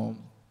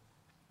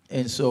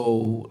 and so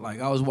like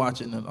I was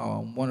watching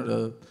one of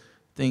the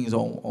things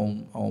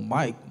on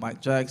Mike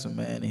Jackson,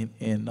 man,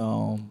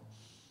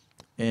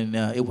 and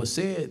it was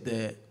said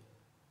that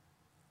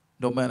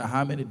no matter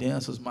how many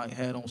dancers Mike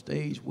had on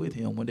stage with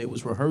him when they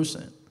was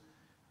rehearsing,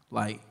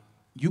 like,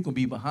 you can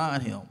be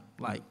behind him,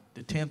 like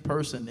the 10th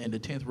person in the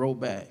 10th row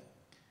back,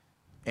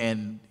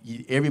 and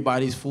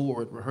everybody's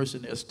forward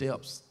rehearsing their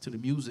steps to the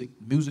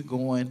music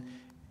going,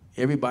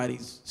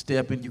 everybody's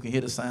stepping, you can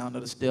hear the sound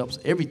of the steps,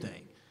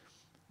 everything.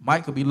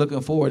 Mike could be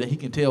looking forward and he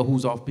can tell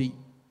who's off beat.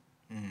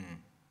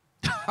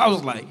 I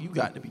was like, you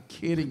got to be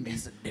kidding me.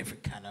 It's a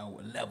different kind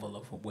of level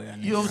of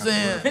awareness. You know what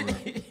I'm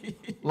saying?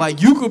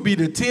 Like, you could be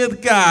the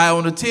 10th guy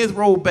on the 10th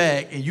row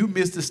back and you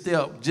missed a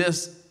step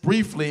just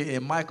briefly,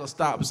 and Michael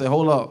stop and say,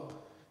 hold up.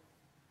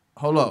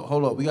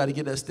 We got to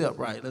get that step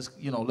right. Let's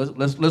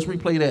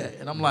replay that.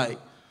 And I'm like,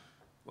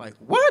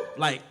 what?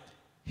 Like,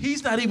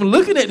 he's not even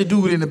looking at the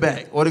dude in the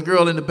back or the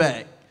girl in the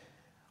back.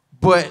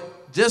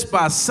 But just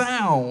by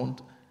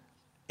sound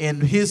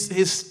and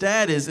his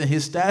status and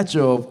his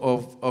stature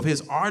of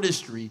his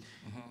artistry,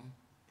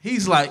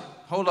 he's like,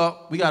 hold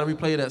up, we got to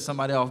replay that,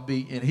 somebody off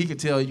beat, and he can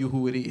tell you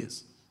who it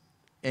is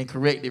and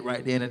correct it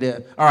right then and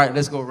there. All right,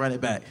 let's go run it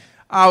back.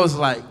 I was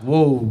like,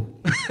 whoa.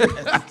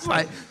 I was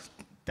like,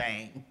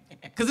 Dang.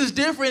 because it's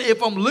different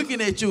if I'm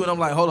looking at you and I'm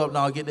like, hold up,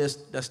 now get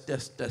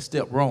that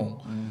step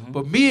wrong.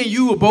 But me and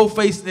you are both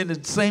facing in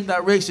the same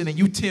direction and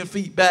you 10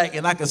 feet back,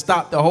 and I can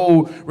stop the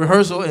whole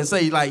rehearsal and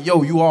say, like,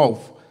 yo, you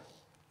off.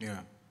 Yeah.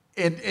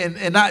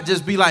 And not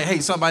just be like, hey,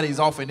 somebody's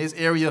off in this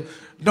area.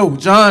 No,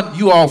 John,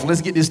 you off.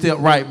 Let's get this step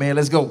right, man.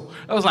 Let's go.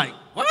 I was like,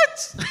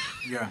 what?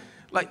 Yeah.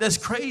 Like, that's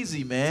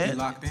crazy, man. You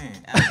locked in.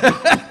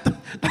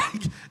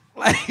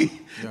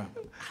 Yeah.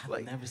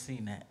 I've never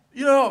seen that.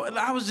 You know, and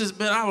I was just,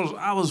 man,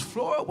 I was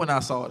floored when I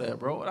saw that,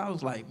 bro. And I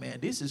was like, man,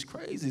 this is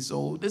crazy.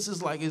 So this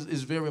is like, it's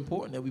very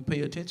important that we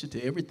pay attention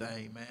to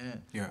everything,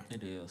 man. Yeah.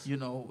 It is. You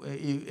know,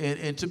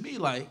 and to me,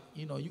 like,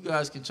 you know, you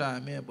guys can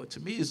chime in, but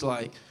to me, it's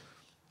like,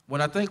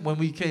 when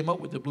we came up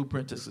with the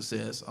Blueprint to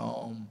Success,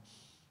 all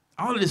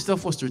of this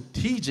stuff was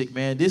strategic,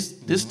 man.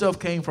 This stuff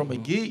came from a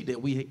gig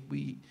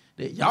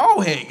that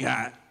y'all had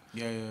got.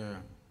 Yeah.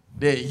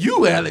 That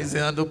you,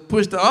 Alexander,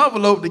 pushed the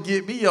envelope to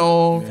get me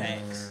on.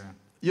 Thanks.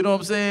 You know what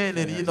I'm saying?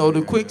 And, you know,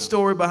 the quick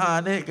story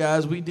behind that,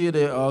 guys, we did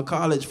a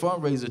college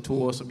fundraiser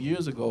tour some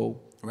years ago.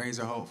 Raise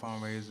a Hope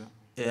fundraiser.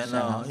 And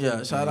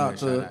Yeah, shout out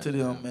shout to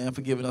them, man,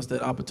 for giving us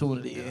that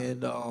opportunity.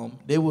 And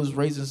they was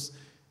raising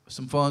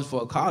some funds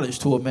for a college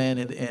tour, man,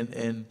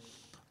 and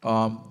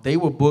they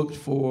were booked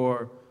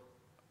for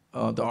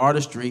the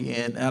artistry.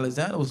 And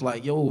Alexander was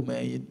like, "Yo,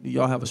 man,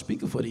 y'all have a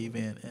speaker for the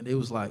event?" And they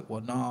was like,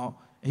 "Well, no."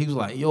 And he was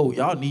like, "Yo,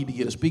 y'all need to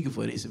get a speaker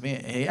for this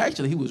event."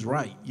 And he was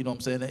right. You know what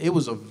I'm saying? It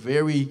was a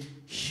very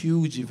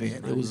huge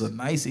event. It was a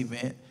nice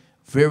event,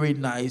 very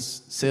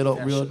nice, set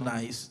up real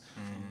nice.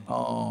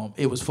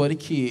 It was for the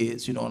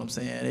kids, you know what I'm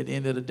saying? At the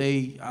end of the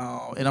day,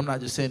 and I'm not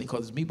just saying it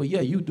because it's me, but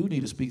yeah, you do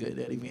need a speaker at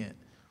that event.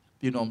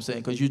 You know what I'm saying?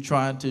 Because you're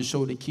trying to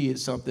show the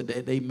kids something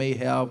that they may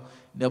have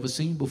never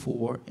seen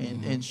before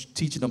and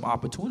teaching them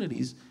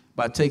opportunities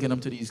by taking them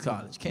to these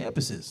college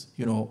campuses,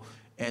 you know.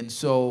 And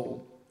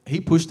so he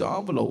pushed the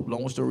envelope.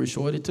 Long story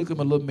short, it took him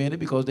a little minute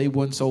because they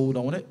wasn't sold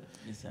on it.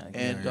 Exactly.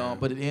 And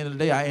but at the end of the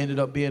day, I ended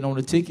up being on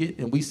the ticket,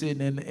 and we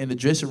sitting in the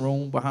dressing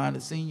room behind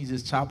the scenes,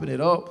 just chopping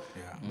it up,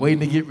 waiting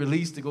to get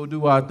released to go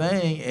do our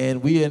thing.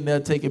 And we in there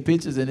taking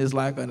pictures, and it's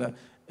like an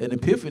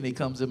epiphany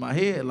comes in my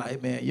head,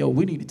 like, man, yo,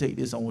 we need to take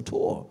this on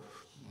tour.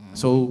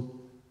 So,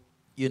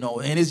 you know,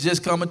 and it's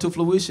just coming to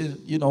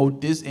fruition, you know,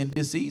 this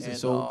season. And,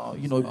 so,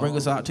 you know, bring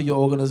us out to your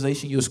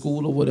organization, your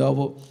school, or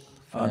whatever.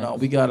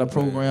 We got a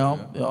program,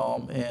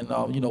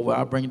 and you know, where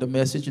I bring the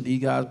message, and these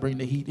guys bring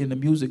the heat in the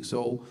music.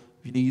 So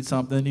if you need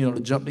something, you know, to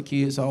jump the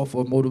kids off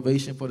or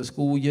motivation for the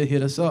school year,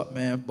 hit us up,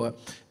 man. But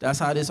that's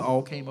how this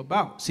all came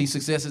about. See,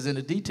 success is in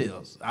the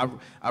details.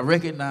 I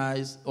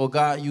recognize, or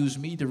God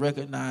used me to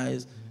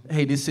recognize,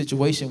 hey, this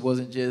situation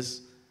wasn't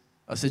just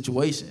a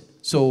situation.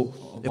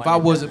 So if I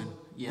wasn't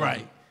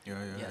right, you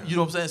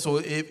know what I'm saying.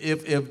 So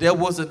if there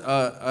wasn't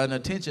an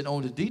attention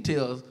on the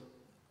details,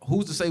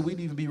 who's to say we'd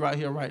even be right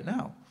here right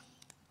now?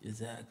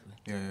 Exactly.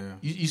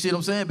 You see what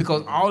I'm saying?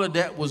 Because all of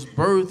that was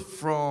birthed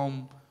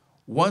from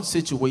one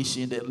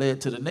situation that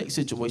led to the next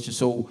situation.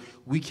 So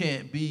we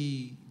can't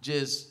be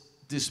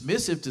just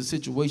dismissive to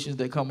situations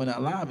that come in our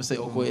life and say,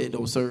 "Oh, well, it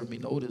don't serve me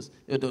notice.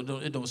 It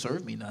don't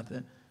serve me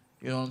nothing."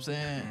 You know what I'm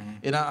saying?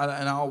 And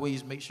I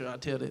always make sure I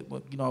tell that,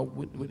 you know,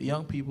 with the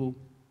young people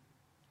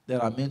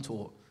that I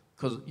mentor,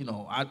 because you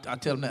know I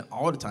tell them that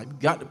all the time. You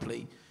got to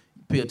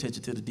pay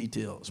attention to the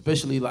details,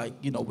 especially like,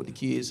 you know, with the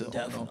kids.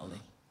 Definitely.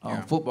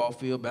 Football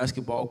field,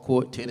 basketball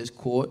court, tennis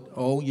court,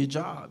 on your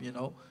job, you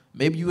know.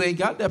 Maybe you ain't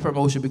got that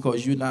promotion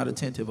because you're not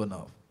attentive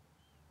enough.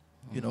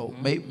 You know,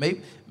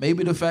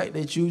 maybe the fact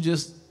that you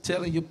just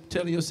telling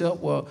yourself,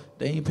 well,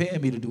 they ain't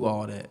paying me to do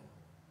all that.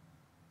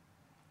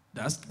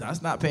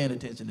 That's not paying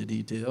attention to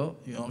detail.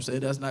 You know what I'm saying?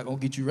 That's not gonna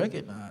get you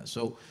recognized.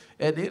 So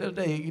at the end of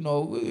the day, you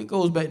know, it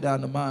goes back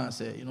down to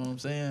mindset. You know what I'm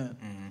saying?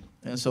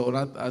 And so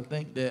I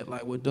think that,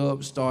 like what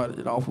Dub started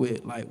it off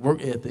with, like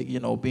work ethic, you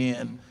know,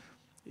 being,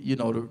 you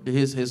know,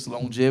 his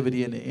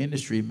longevity in the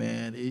industry,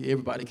 man.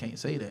 Everybody can't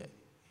say that.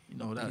 You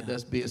know,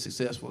 that's being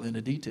successful in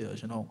the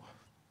details. You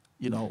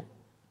know.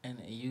 And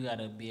you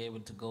gotta be able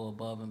to go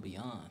above and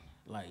beyond.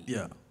 Like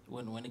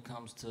when it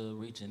comes to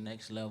reaching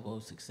next level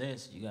of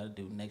success, you gotta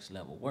do next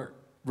level work.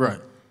 Right.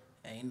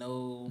 Ain't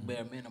no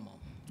bare minimum.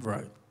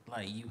 Right.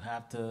 Like you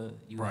have to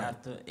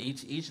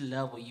each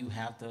level you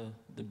have to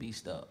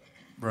beast up.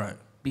 Right.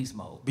 Beast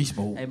mode. Beast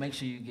mode. Hey, make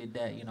sure you get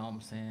that, you know what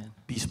I'm saying?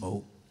 Beast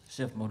mode.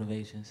 Shift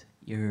motivations.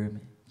 You heard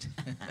me.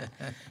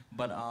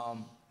 But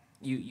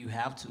you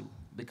have to,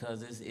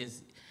 because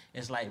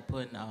it's like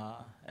putting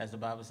as the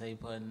Bible say,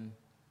 putting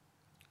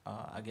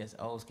I guess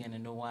old skin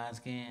in new wine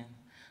skin.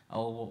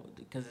 Oh,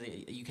 because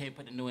you can't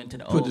put the new into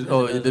the old.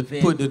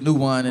 Put the new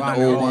wine in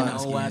the old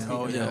wine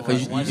skin. Yeah,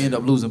 because you end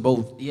up losing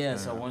both. Yeah,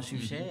 so once you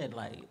shed,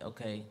 like,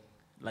 okay,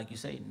 like you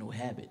say, new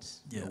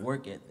habits, new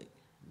work ethic,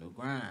 new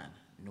grind,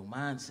 new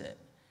mindset,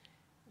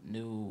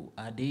 new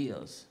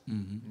ideas,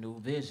 new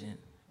vision.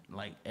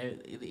 Like,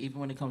 even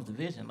when it comes to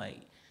vision,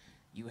 like,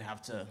 you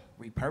have to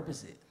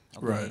repurpose it.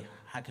 Okay, right.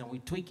 How can we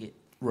tweak it?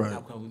 Right. How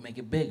can we make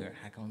it bigger?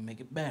 How can we make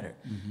it better?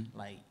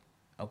 Like,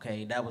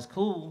 okay, that was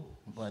cool,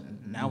 but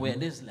now we're at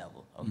this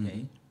level.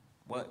 Okay,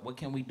 what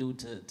can we do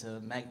to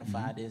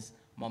magnify this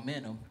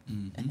momentum?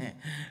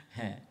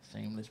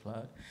 Shameless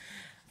plug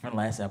from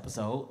last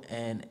episode,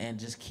 and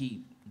just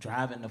keep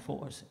driving the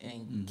force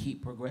and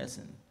keep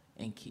progressing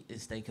and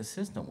stay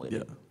consistent with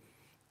it.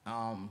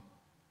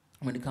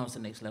 When it comes to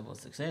next level of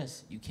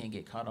success, you can't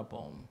get caught up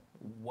on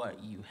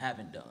what you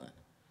haven't done.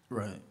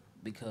 Right.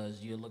 Because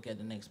you look at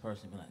the next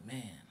person and be like,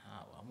 man,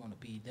 I want to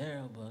be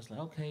there, but it's like,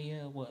 okay,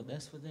 yeah, well,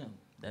 that's for them.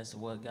 That's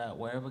what God,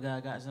 wherever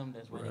God got them,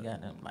 that's where He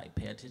got them. Like,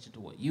 pay attention to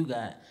what you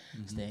got,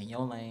 stay in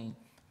your lane,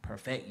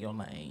 perfect your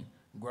lane,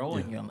 grow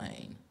in your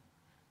lane,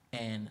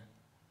 and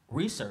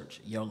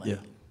research your lane.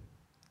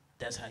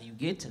 That's how you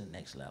get to the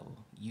next level.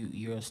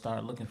 You'll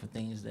start looking for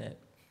things that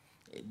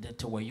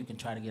to where you can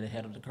try to get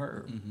ahead of the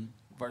curve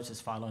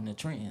versus following the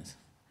trends.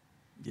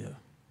 You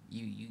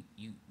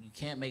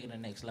can't make it the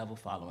next level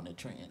following the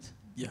trends.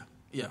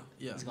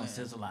 It's gonna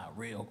sizzle out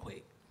real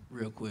quick.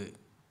 Real quick.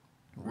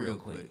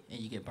 And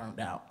you get burnt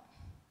out.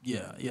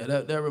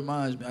 That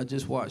reminds me. I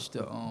just watched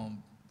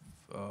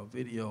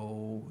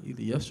video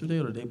either yesterday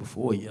or the day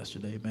before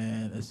yesterday,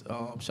 man. It's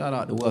shout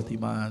out to Wealthy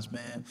Minds,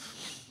 man.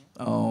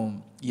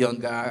 Young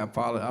guy,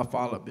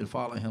 been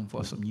following him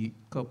for some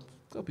couple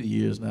of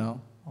years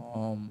now.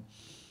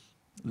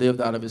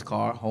 Lived out of his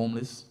car,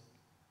 homeless,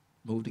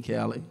 moved to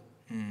Cali.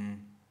 You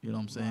know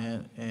what I'm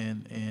saying?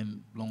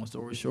 And long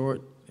story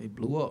short, it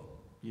blew up.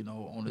 You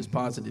know, on this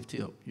positive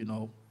tip. You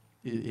know,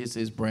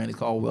 his brand is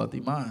called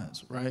Wealthy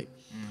Minds, right?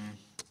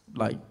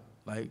 Like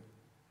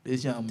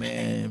this young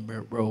man,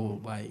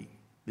 bro, like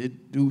this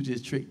dude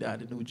just tricked out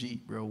the new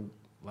Jeep, bro.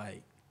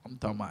 Like I'm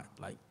talking about,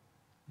 like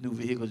new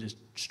vehicle just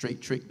straight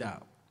tricked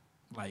out.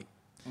 Like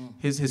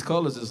his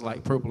colors is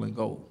like purple and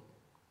gold,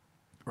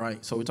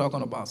 right? So we're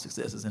talking about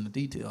successes in the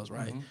details,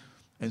 right?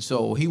 And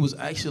so he was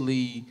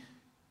actually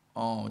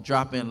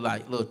dropping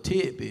like little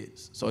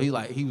tidbits. So he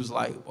was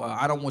like, well,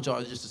 I don't want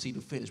y'all just to see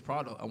the finished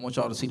product. I want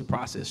y'all to see the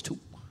process too.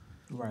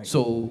 Right.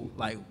 So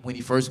like when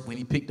he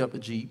picked up the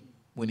Jeep,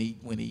 when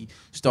he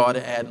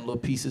started adding little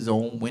pieces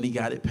on, when he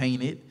got it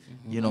painted,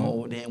 you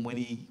know, then when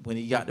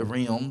he got the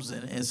rims,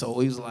 and so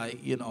he was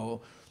like, you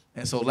know,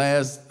 and so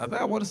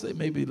I want to say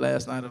maybe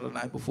last night or the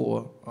night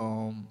before,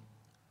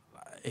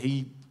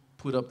 he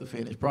put up the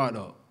finished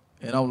product,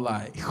 and I'm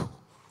like,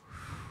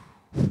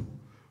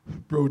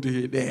 bro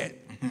did that.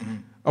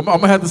 I'm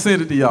gonna have to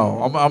send it to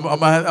y'all. I'm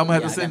gonna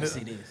have to send it.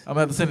 I'm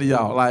gonna have to send it to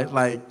y'all. Like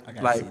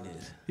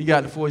he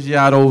got the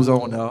Forgiatos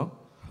on there.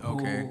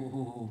 Okay.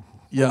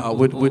 Yeah,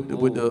 with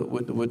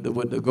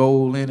the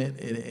gold in it,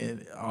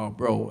 and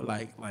bro,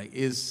 like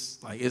it's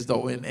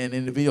though, and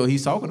in the video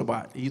he's talking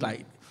about, he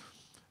like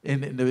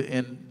in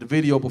the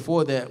video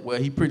before that where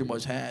he pretty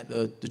much had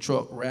the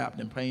truck wrapped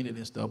and painted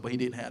and stuff, but he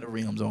didn't have the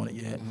rims on it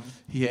yet.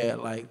 He had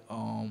like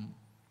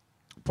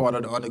part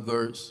of the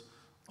undergirds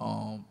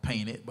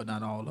painted, but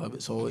not all of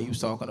it. So he was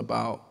talking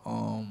about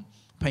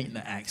painting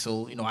the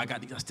axle. You know, I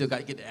still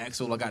got to get the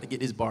axle. I got to get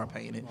this bar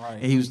painted. Right.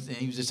 And he was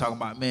just talking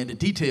about, man, the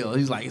details.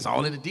 He's like, it's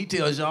all in the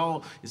details,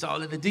 y'all. It's all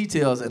in the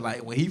details. And like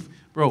I'm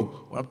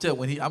gonna have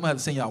to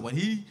send y'all when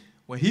he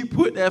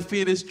put that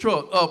finished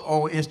truck up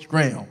on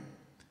Instagram,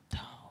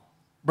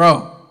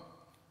 bro.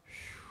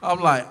 I'm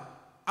like,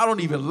 I don't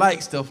even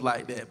like stuff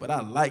like that, but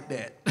I like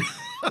that.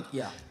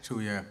 Yeah.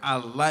 True. Yeah. I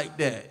like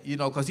that, you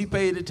know, because he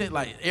paid attention.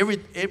 Like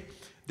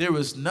there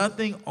was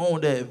nothing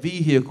on that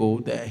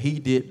vehicle that he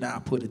did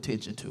not put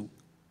attention to.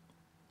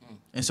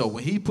 And so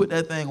when he put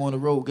that thing on the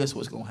road, guess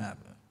what's gonna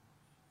happen?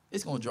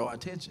 It's gonna draw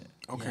attention.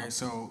 Okay,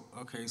 so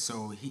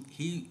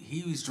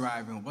he was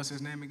driving. What's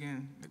his name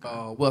again?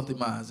 Wealthy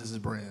Minds is his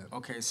brand.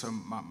 Okay, so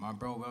my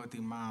bro Wealthy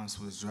Minds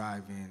was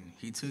driving.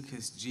 He took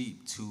his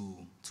Jeep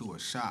to a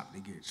shop to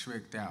get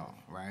tricked out,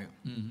 right?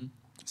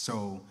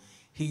 So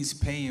he's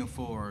paying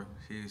for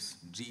his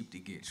Jeep to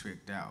get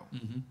tricked out.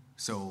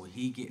 So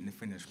he getting the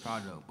finished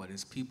product, but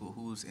it's people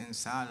who's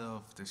inside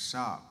of the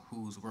shop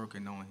who's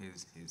working on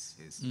his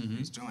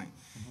joint,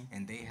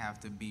 and they have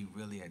to be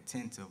really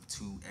attentive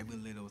to every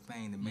little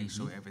thing to make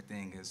sure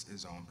everything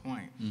is on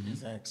point.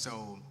 Exactly.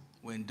 So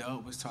when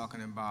Doug was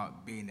talking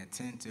about being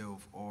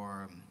attentive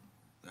or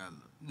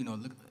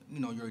look,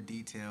 your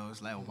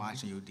details, like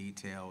watching your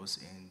details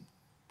and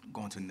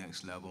going to the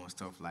next level and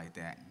stuff like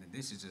that. And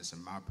this is just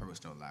in my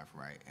personal life,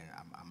 right? And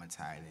I'm gonna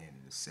tie it in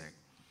a sec.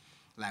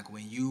 Like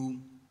when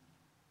you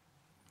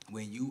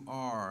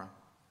are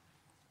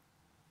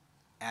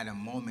at a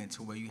moment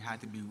to where you have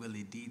to be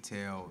really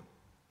detailed,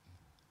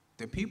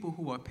 the people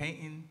who are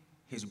painting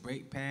his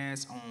brake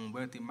pads on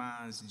Wealthy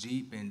Minds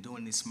Jeep and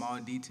doing this small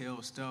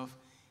detail stuff,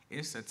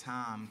 it's a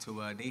time to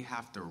where they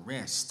have to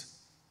rest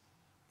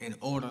in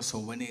order so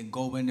when they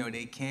go in there,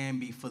 they can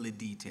be fully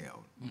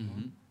detailed.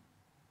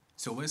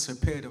 So it's a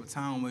period of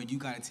time where you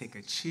gotta take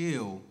a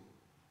chill.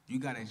 You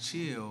gotta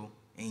chill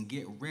and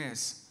get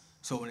rest.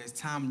 So when it's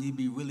time you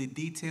be really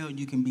detailed,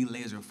 you can be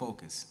laser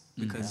focused.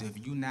 Because if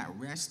you're not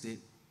rested,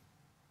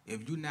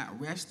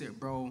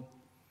 bro,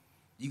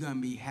 you're gonna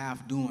be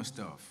half doing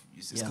stuff.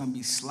 It's gonna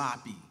be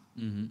sloppy.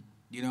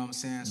 You know what I'm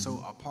saying?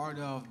 So a part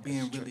of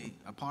being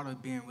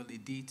really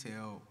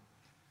detailed,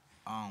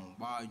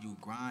 while you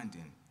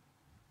grinding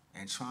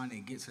and trying to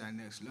get to that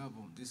next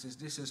level. This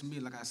is me.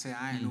 Like I said,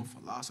 I ain't no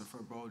philosopher,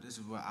 bro. This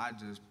is what I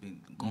just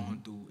been going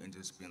through and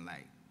just been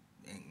like,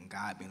 and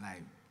God been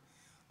like,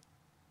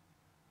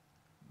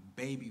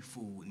 baby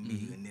food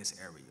me in this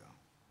area.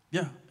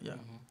 Yeah.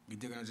 You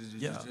dig what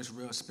just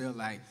real spill.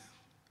 Like,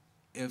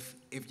 if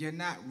you're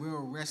not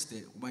real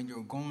rested when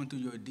you're going through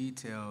your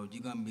detail,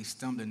 you're gonna be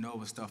stumbling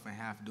over stuff and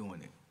half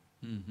doing it.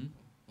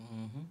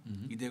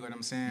 You dig what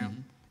I'm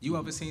saying? You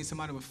ever seen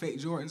somebody with fake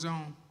Jordans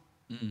on?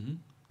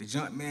 The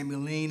jump man be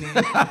leaning.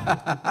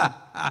 The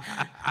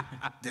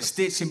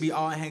stitching be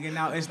all hanging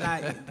out. It's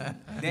not,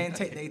 they didn't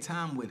take their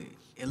time with it.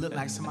 It looked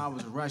like somebody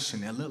was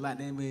rushing. It looked like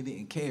they really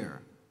didn't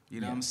care.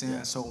 You know what I'm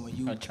saying? So when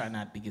you... I try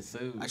not to get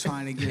sued. I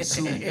trying to get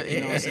sued.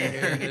 You know what I'm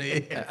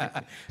saying?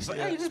 So,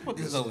 hey, just put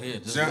this over here.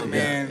 Just jump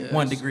man.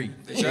 1 degree.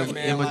 The jump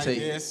man like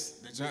this.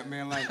 The jump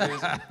man like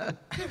this.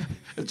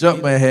 The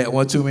jump man had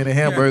one too many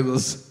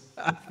hamburgers.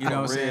 You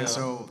know what I'm saying?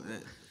 So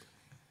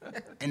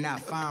in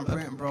that fine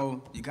print,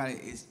 bro, you got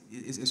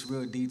it's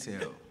real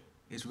detailed.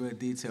 It's real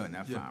detailed in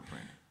that fine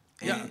print.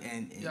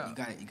 And you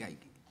got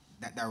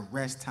that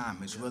rest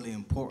time is really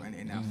important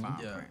in that fine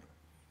print.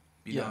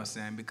 You know what I'm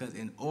saying? Because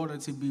in order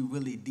to be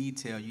really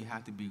detailed, you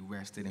have to be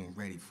rested and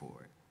ready for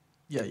it.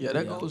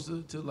 That goes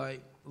to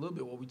like a little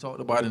bit what we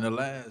talked about in the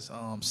last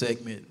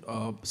segment,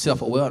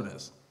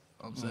 self-awareness.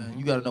 I'm saying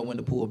you got to know when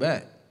to pull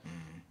back.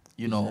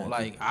 You know,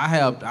 like I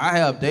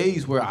have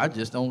days where I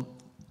just don't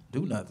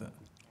do nothing.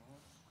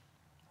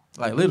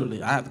 Like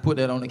literally, I have to put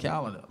that on the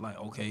calendar. Like,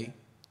 okay,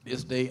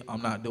 this day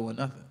I'm not doing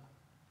nothing,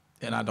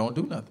 and I don't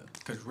do nothing.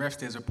 Because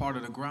rest is a part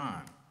of the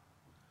grind.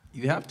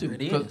 You have to.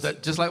 It is.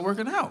 Just like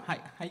working out. How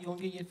you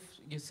gonna get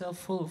yourself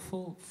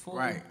full?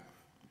 Right.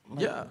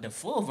 The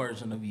full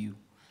version of you.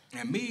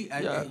 And me,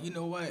 you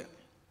know what?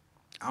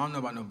 I don't know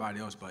about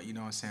nobody else, but you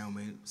know what I'm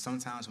saying?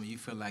 Sometimes when you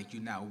feel like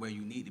you're not where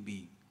you need to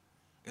be,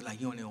 it's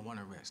like you don't even want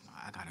to rest. No,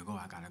 I gotta go.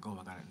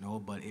 No,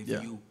 but if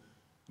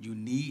you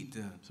need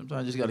to.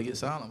 Sometimes you just gotta get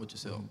silent with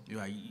yourself.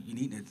 You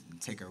need to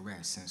take a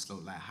rest and slow.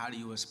 Like, how do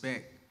you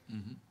expect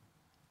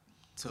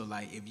to,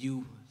 like, if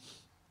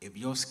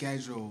your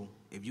schedule,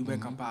 if you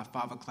wake up at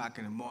 5 o'clock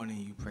in the morning,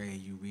 you pray,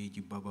 you read,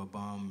 you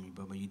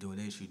you doing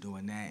this, you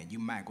doing that, and you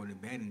might go to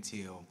bed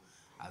until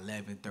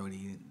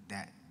 11:30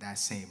 that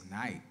same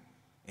night,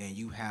 and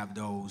you have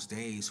those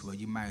days where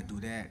you might do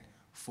that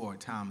 4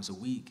 times a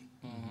week,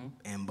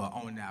 but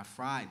on that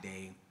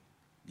Friday,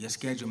 your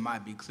schedule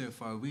might be clear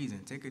for a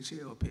reason. Take a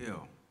chill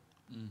pill,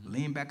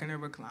 lean back in the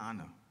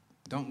recliner,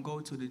 don't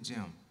go to the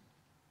gym,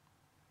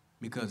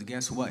 because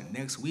guess what?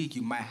 Next week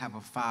you might have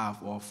a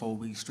 5 or 4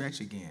 week stretch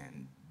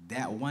again.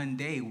 That one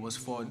day was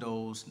for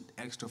those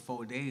extra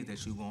 4 days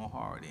that you're going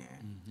hard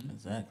in.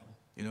 Exactly.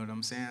 You know what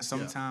I'm saying?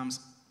 Sometimes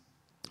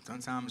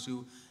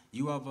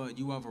you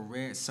ever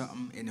read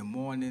something in the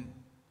morning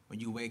when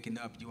you waking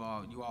up, you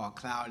all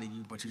cloudy,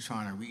 but you're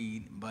trying to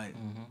read, but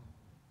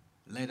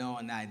later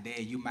on that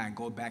day you might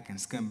go back and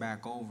skim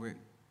back over it,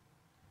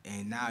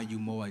 and now you're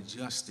more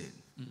adjusted.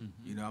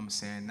 You know what I'm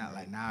saying? Not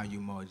like now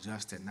you're more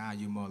adjusted. Now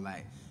you're more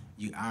like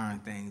you iron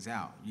things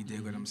out. You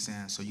dig what I'm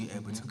saying? So you're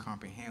able to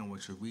comprehend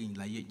what you're reading.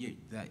 Like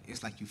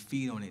it's like you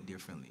feed on it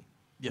differently.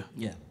 Yeah.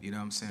 You know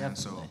what I'm saying?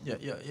 Definitely. So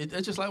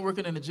It's just like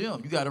working in the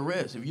gym. You got to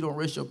rest. If you don't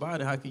rest your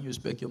body, how can you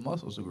expect your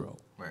muscles to grow?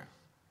 right.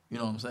 You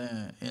know what I'm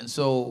saying? And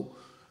so,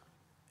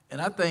 and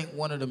I think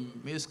one of the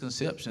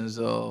misconceptions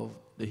of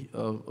the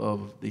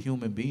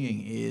human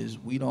being is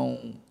we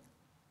don't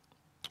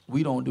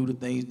do the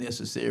things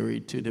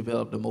necessary to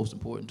develop the most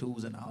important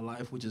tools in our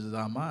life, which is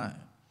our mind.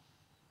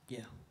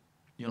 Yeah.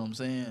 You know what I'm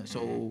saying?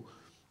 So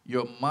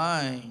your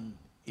mind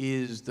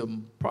is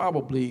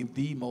probably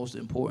the most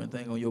important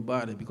thing on your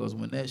body, because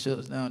when that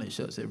shuts down, it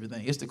shuts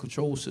everything. It's the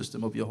control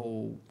system of your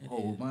whole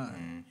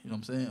mind. You know what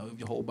I'm saying? Of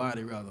your whole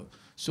body, rather.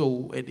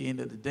 So at the end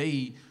of the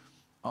day,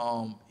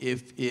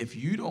 if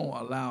you don't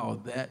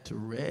allow that to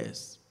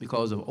rest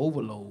because of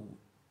overload,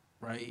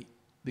 right?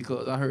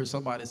 Because I heard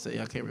somebody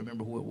say, I can't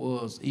remember who it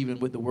was, even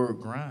with the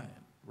word grind,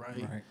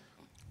 right?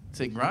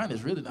 Say grind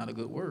is really not a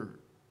good word.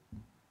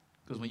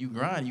 Because when you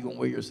grind, you're going to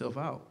wear yourself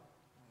out.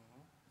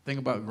 Think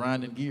about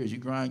grinding gears. You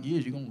grind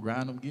gears, you're going to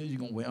grind them gears, you're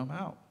going to wear them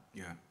out.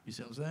 Yeah. You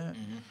see what I'm saying?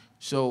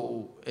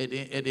 So at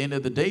the end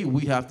of the day,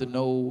 we have to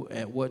know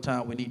at what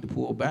time we need to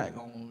pull back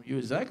on. You're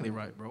exactly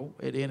right, bro.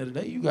 At the end of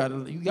the day, you got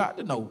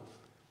to know.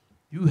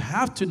 You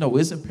have to know.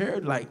 It's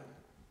imperative, like,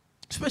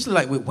 especially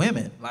like with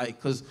women,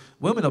 like, because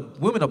women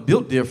are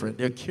built different.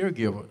 They're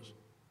caregivers,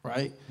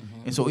 right?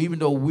 And so even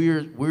though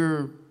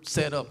we're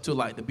set up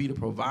to be the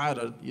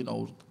provider, you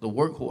know, the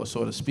workhorse,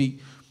 so to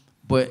speak,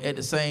 but at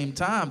the same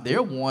time,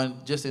 they're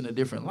one just in a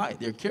different light.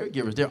 They're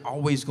caregivers. They're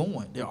always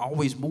going. They're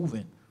always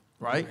moving,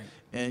 right?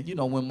 And you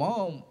know, when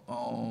mom,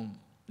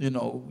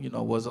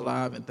 was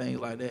alive and things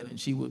like that, and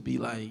she would be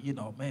like, you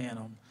know,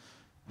 man,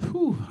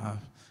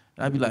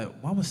 I'd be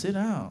like, Mama, sit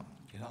down.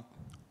 Yep.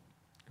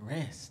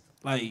 Rest.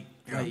 No,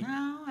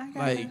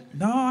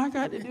 I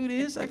got to do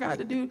this. I got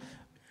to do.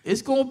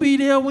 It's gonna be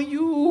there when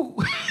you.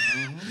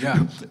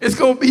 It's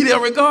gonna be there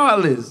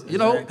regardless. You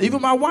know,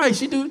 even my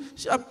wife,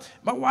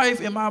 my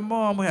wife and my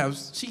mom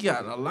she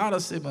got a lot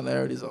of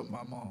similarities of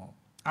my mom.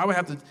 I would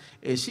have to,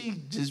 and she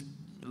just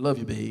love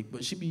you, babe,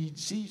 but she be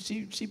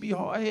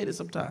hard headed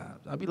sometimes.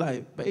 I'd be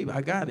like, babe,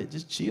 I got it,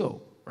 just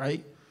chill,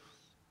 right?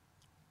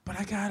 But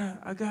I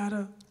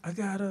gotta.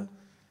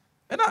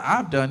 And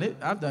I've done it.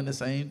 I've done the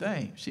same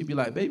thing. She'd be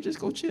like, babe, just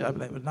go chill. I'd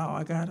be like, but no,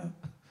 I gotta.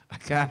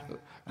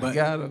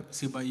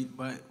 See, but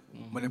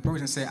when a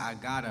person say I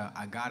gotta,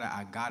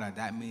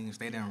 that means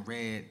they done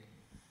read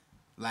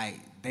the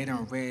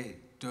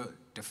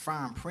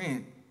fine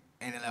print,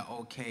 and they're like,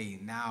 okay,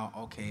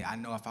 I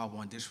know if I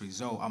want this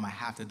result, I'm gonna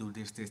have to do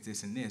this,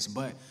 and this.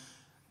 But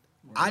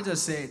I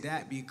just said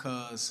that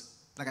because,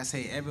 like I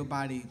say,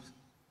 everybody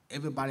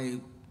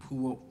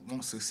who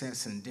wants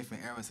success in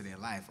different areas of their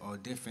life or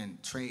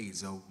different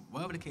trades or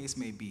whatever the case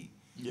may be.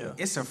 Yeah.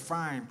 It's a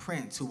fine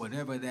print to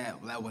whatever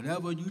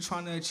you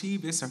trying to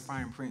achieve, it's a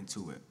fine print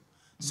to it.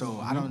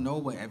 So I don't know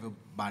what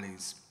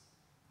everybody's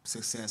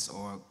success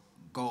or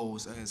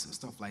goals and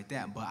stuff like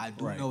that. But I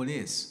do Right. know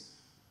this.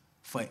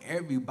 For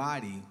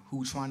everybody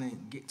who's trying to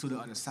get to the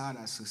other side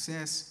of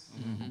success,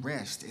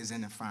 rest is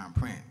in the fine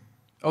print.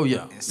 Oh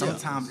yeah. And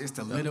sometimes it's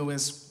the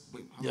littlest.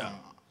 Wait, hold Yeah. on.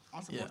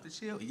 I'm supposed to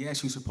chill?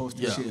 Yes, you're supposed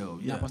to Yeah. chill.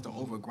 You're Yeah. not supposed to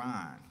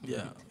overgrind.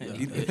 Yeah. Yeah.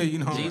 You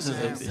know what I'm Jesus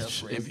saying?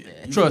 himself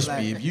rested. Trust Like-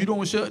 me, if you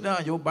don't shut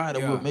down, your body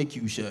Yeah. will make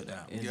you shut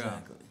down.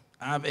 Exactly.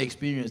 I've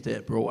experienced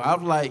that, bro.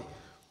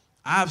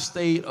 I've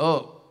stayed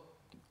up,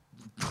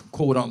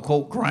 quote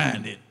unquote,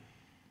 grinding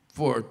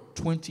for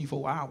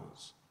 24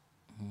 hours.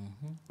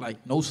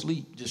 Like no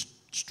sleep, just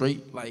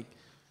straight. Like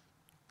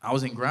I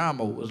was in grind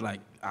mode. It was like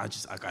I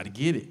got to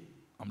get it.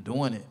 I'm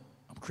doing it.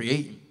 I'm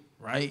creating,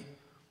 right?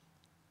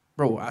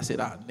 Bro, I said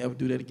I'd never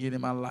do that again in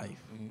my life.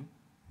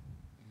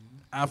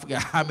 I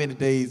forgot how many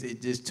days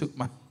it just took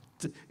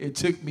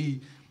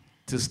me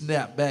to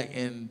snap back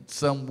in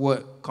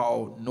somewhat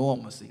called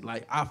normalcy.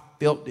 Like I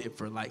felt it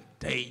for like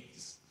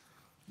days.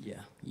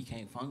 Yeah, you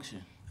can't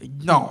function.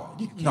 No,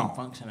 You can't no,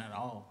 function at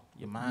all.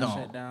 Your mind No.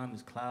 shut down.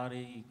 It's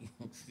cloudy.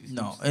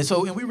 no.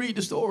 And we read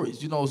the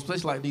stories,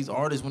 especially like these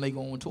artists when they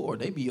go on tour,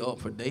 they be up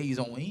for days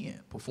on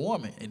end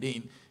performing, and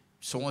then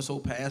so and so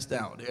passed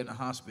out. They're in the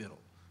hospital.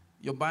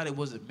 Your body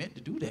wasn't meant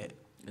to do that.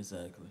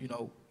 Exactly.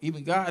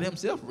 Even God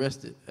Himself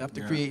rested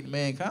after Yeah. creating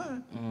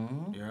mankind.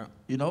 Yeah.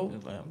 It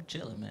was like, I'm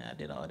chilling, man. I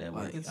did all that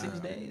work in 6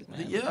 days,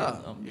 man.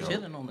 Yeah. I'm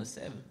chilling on the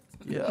 7th.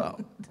 Yeah.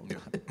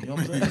 You know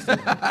what I'm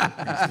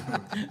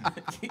saying?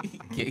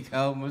 Kick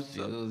out my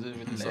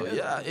shoes. So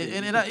yeah,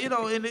 and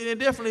and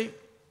definitely,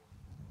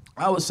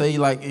 I would say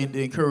like and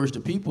to encourage the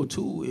people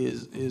too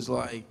is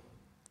like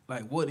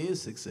what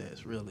is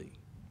success really?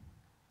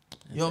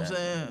 You know what I'm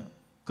saying?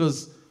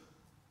 Because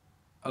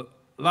a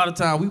lot of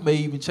times we may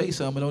even chase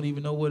something and don't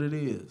even know what it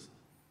is.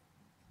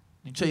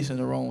 You're chasing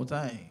the wrong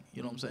thing.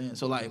 You know what I'm saying?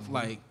 So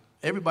like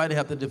everybody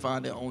have to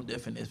define their own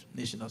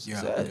definition of Yeah.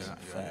 success. Yeah.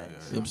 You know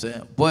what I'm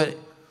saying? But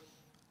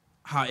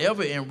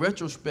however, in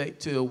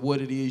retrospect to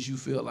what it is you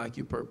feel like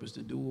your purpose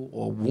to do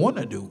or want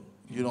to do,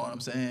 you know what I'm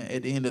saying,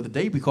 at the end of the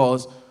day,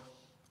 because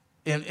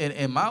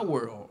in my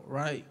world,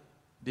 right,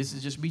 this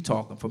is just me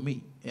talking for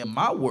me. In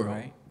my world,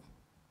 Right.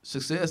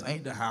 success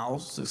ain't the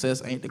house,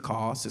 success ain't the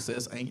car,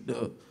 success ain't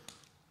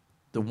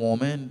the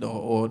woman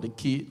or the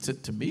kid.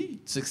 To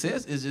me,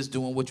 success is just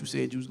doing what you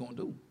said you was going to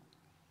do.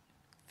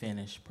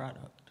 Finished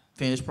product.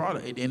 Finished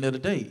product at the end of the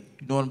day.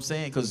 You know what I'm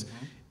saying? Because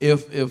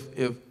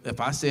if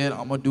I said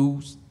I'm gonna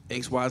do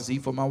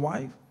XYZ for my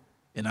wife,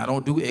 and I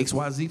don't do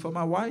XYZ for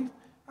my wife,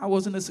 I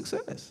wasn't a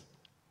success.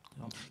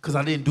 Because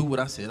I didn't do what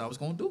I said I was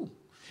gonna do.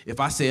 If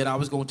I said I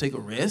was gonna take a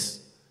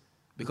rest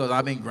because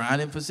I've been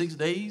grinding for 6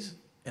 days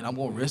and I'm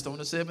gonna rest on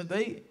the 7th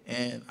day,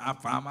 and I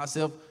find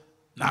myself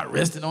not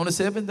resting on the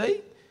 7th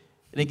day,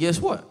 then guess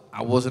what?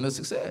 I wasn't a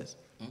success.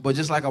 But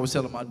just like I was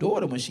telling my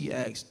daughter when she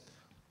asked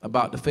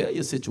about the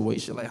failure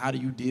situation, like how do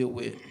you deal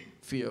with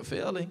fear of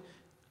failing?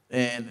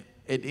 And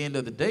at the end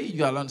of the day, you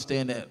gotta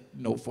understand that,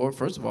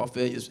 first of all,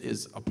 failure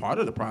is a part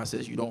of the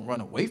process. You don't run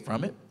away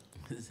from it.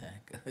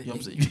 Exactly. You know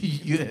what I'm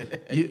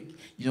saying?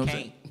 You know what I'm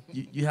saying?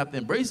 You have to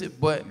embrace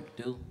it, but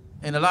Do.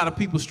 and a lot of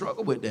people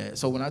struggle with that.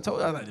 So when I told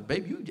her, I was like,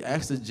 baby, you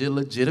asked a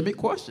legitimate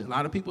question. A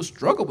lot of people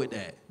struggle with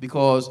that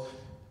because,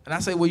 and I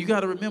say, well, you got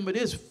to remember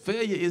this: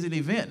 failure is an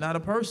event, not a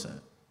person.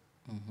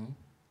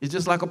 It's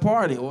just like a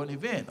party or an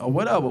event or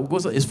whatever.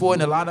 It's for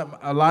a lot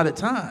of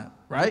time,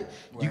 right?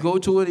 You go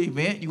to an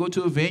event, you go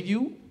to a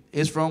venue.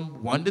 It's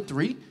from 1 to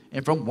 3,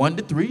 and from 1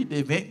 to 3, the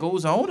event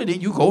goes on, and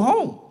then you go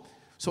home.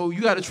 So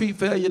you got to treat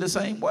failure the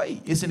same way.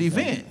 It's an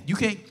event. You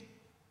can't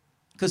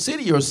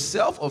consider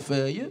yourself a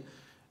failure.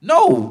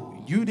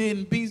 No, you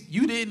didn't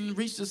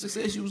reach the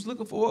success you was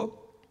looking for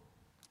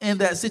in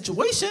that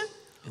situation.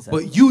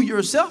 Exactly. But you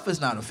yourself is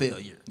not a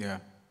failure. Yeah.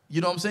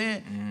 You know what I'm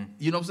saying?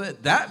 You know what I'm saying?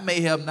 That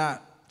may have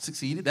not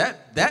succeeded.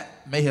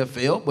 That may have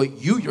failed, but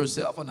you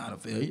yourself are not a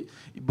failure.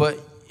 But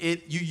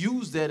you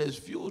use that as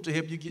fuel to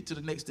help you get to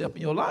the next step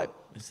in your life.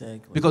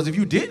 Exactly. Because if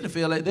you didn't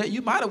fail at that,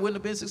 you might have wouldn't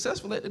have been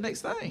successful at the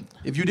next thing.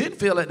 If you didn't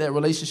fail at that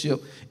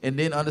relationship and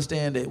then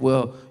understand that,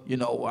 well,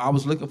 I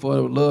was looking for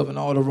love in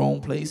all the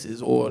wrong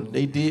places, or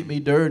they did me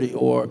dirty,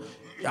 or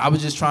I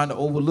was just trying to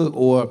overlook,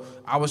 or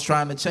I was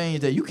trying to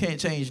change that. You can't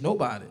change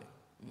nobody.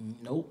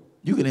 Nope.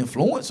 You can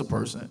influence a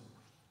person.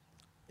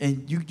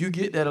 And you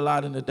get that a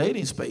lot in the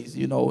dating space,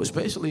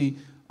 especially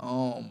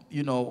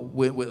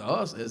with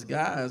us as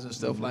guys and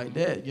stuff like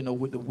that,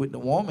 with the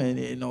woman,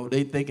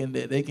 they thinking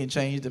that they can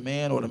change the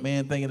man, or the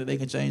man thinking that they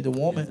can change the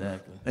woman.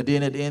 Exactly. And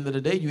then at the end of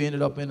the day, you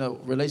ended up in a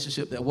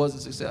relationship that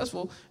wasn't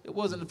successful. It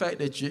wasn't the fact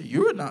that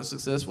you're not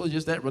successful,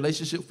 just that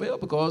relationship failed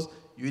because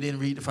you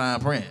didn't read the fine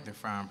print. The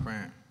fine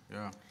print.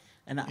 Yeah.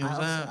 And You know what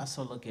I'm I saying?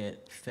 also look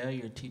at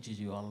failure teaches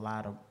you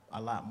a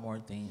lot more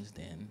things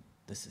than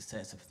the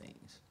success of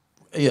things.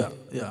 Yeah,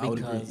 I would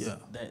agree. Because Yeah.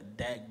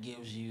 that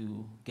gives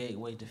you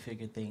gateway to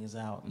figure things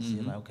out and see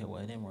like, okay,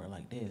 well, it didn't work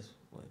like this.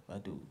 What if I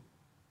do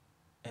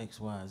X,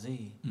 Y,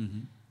 Z?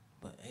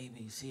 But A,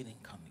 B, C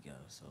didn't come together.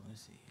 So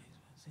let's see.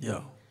 X, Y, Z.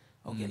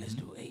 Yeah. Okay, let's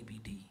do A, B,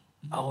 D.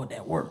 Oh,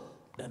 that worked.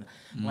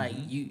 Like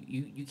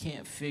you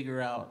can't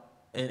figure out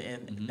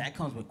and that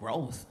comes with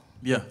growth.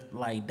 Yeah.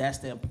 Like, that's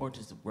the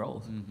importance of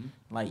growth.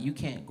 Like, you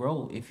can't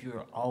grow if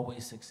you're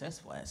always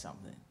successful at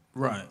something.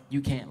 Right.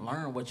 You can't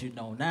learn what you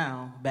know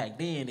now back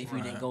then if you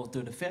Right. didn't go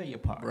through the failure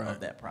part Right. of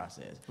that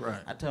process.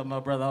 Right. I tell my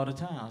brother all the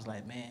time, I was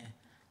like, man,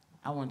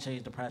 I wouldn't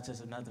change the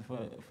process of nothing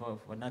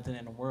for nothing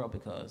in the world,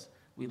 because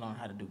we learn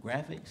how to do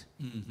graphics,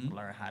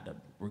 learn how to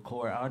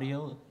record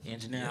audio,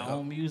 engineer our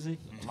own music,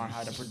 learn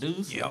how to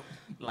produce. Yep.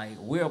 Like,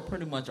 we're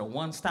pretty much a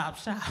one-stop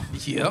shop.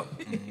 Yep.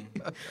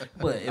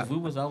 But if we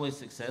was always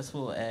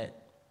successful at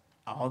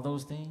all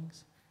those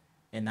things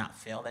and not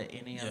fail at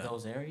any of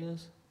those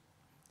areas,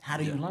 how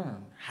do you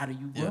learn? How do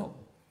you grow?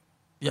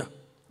 Yeah.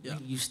 Yeah.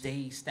 You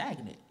stay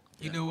stagnant.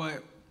 You know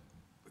what?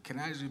 Can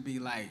I just be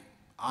like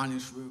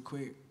honest real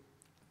quick?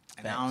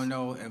 And Facts. I don't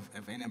know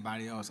if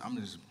anybody else. I'm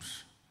just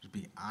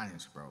be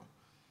honest, bro.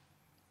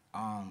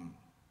 I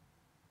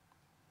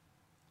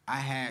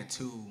had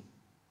to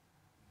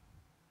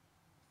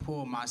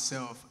pull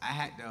myself. I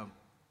had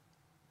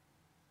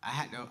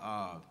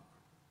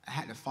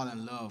to fall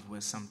in love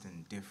with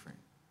something different,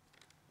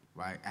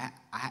 right? I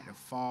had to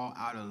fall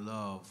out of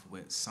love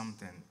with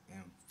something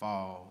and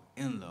fall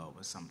in love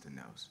with something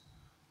else.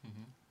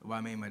 What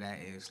I mean by that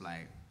is,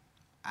 like,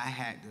 I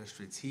had to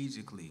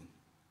strategically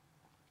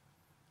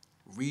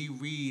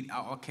reread.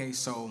 Okay,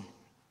 so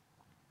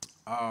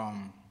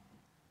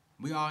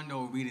we all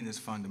know reading is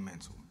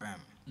fundamental. Bam.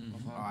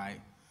 All right.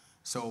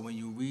 So when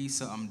you read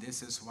something,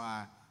 this is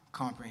why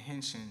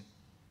comprehension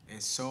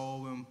is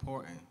so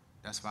important.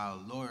 That's why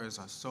lawyers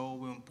are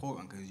so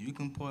important, because you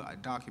can put a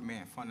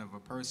document in front of a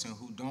person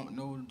who don't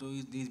know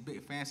these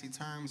big fancy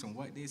terms and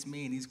what this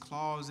means, these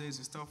clauses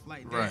and stuff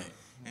like that, Right.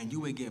 and you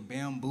would get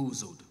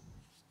bamboozled.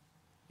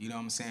 You know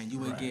what I'm saying? You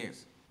would get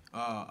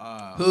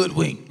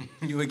Hoodwink.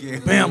 you would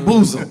get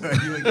Bamboozled.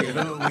 you would get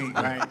hoodwinked,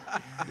 right?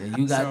 Yeah,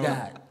 you got So-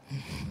 God.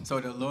 So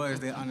the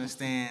lawyers, they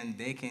understand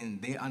the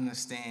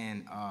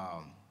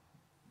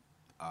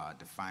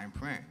fine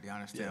print. They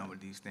understand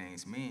what these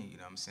things mean. You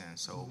know what I'm saying?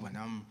 So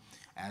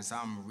as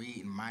I'm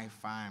reading my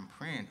fine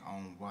print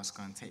on what's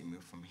gonna take me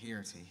from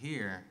here to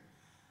here,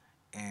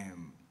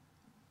 and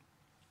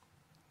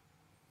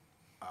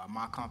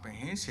my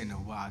comprehension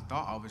of what I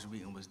thought I was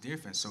reading was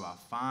different. So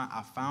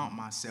I found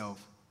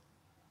myself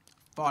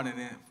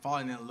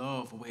falling in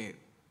love with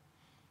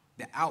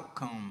the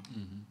outcome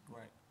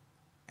Right.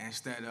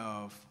 instead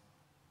of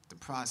the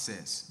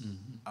process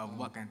of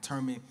what can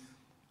determine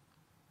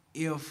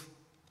if.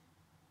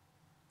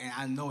 And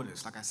I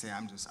noticed, like I said,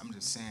 I'm just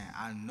saying,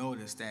 I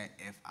noticed that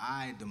if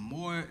the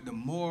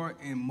more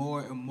and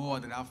more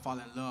that I fall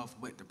in love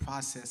with the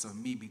process of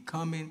me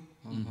becoming,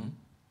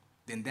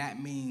 then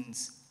that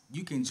means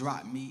you can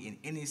drop me in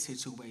any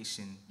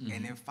situation,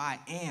 and if I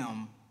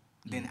am,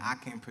 then I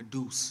can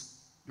produce.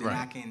 Then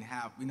I Right. can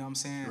have, you know what I'm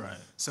saying? Right.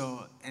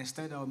 So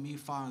instead of me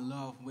falling in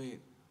love with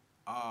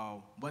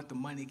what the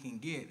money can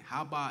get,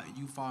 how about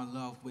you fall in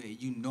love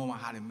with you knowing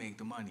how to make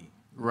the money?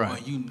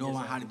 Right. Or you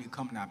knowing how to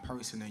become that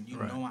person, and you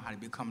Right. knowing how to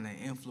become an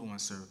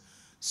influencer.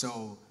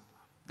 So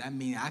that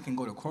means I can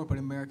go to corporate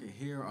America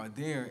here or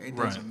there. It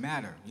doesn't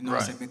matter. You know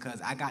what I'm Right. saying?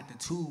 Because I got the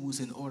tools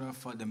in order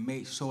to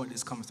make sure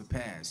this comes to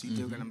pass. You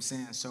dig what I'm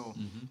saying? So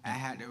I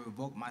had to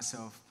revoke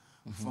myself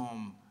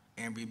from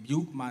and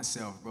rebuke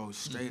myself, bro,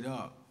 straight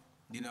up.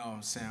 You know what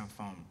I'm saying?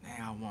 From,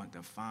 man, I want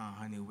the fine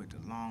honey with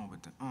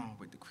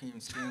the cream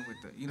skin with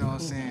the, you know what I'm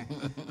saying?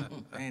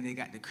 And they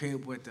got the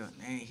crib with the,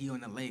 man, he on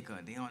the lake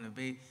or they on the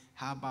bay.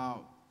 How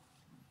about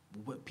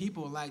what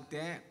people like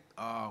that,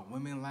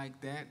 women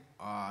like that,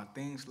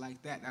 things like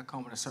that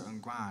come with a certain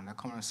grind, that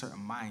come with a certain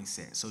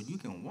mindset. So you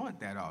can want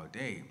that all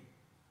day,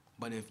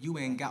 but if you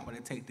ain't got what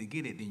it takes to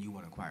get it, then you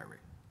won't acquire it.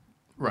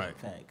 Right.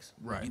 Facts.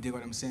 Right. You dig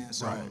what I'm saying?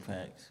 So, Right.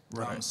 Facts.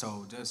 Right.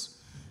 So just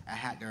I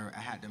had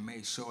to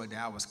make sure that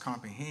I was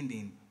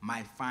comprehending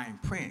my fine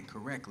print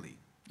correctly.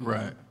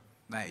 Right.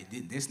 Like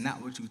this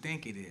not what you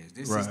think it is.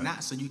 This Right. is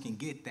not so you can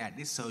get that.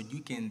 This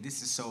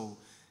is so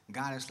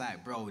God is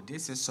like, bro,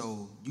 this is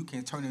so you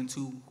can turn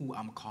into who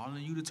I'm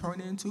calling you to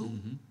turn into.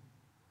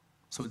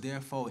 So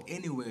therefore,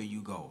 anywhere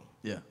you go,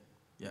 Yeah.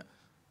 Yeah.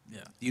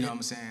 Yeah. you know what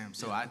I'm saying?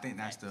 So I think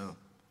that's the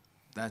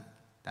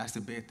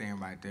big thing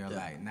right there.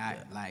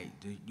 Yeah. Like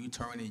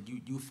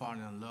you falling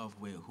in love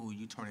with who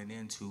you turning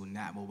into,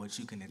 not with what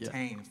you can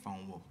attain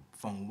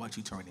from what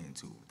you turn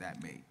into.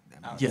 That makes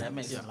That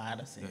makes a lot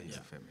of sense. you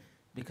feel me?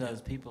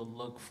 Because people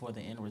look for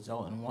the end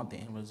result and want the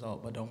end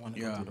result, but don't want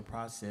to go Yeah. through the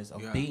process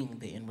of Yeah. being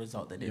the end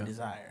result that they Yeah.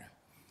 desire.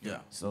 Yeah.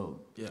 So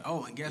Yeah.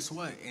 Oh, and guess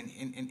what? And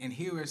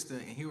here is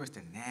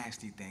the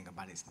nasty thing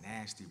about it. It's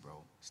nasty,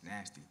 bro. It's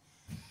nasty.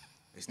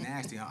 It's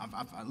nasty.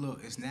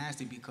 Look, it's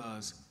nasty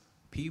because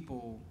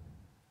people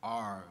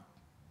are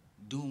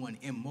doing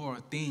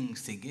immoral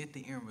things to get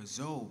the end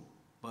result,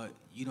 but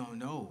you don't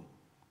know.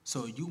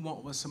 So you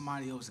want what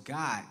somebody else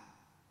got,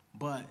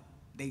 but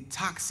they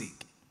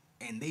toxic,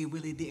 and they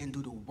really didn't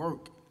do the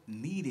work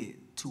needed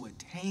to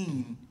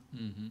attain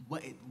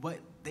what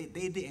they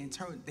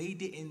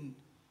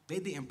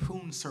didn't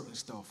prune certain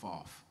stuff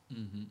off.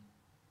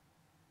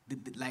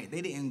 Like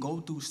they didn't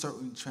go through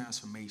certain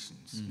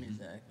transformations.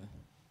 exactly.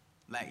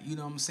 Like, you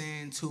know what I'm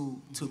saying?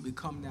 To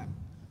become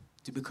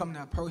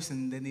that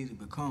person they need to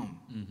become.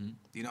 Mm-hmm.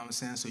 You know what I'm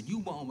saying? So you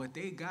want what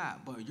they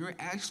got, but you're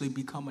actually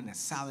becoming a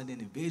solid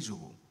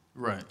individual.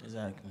 Right.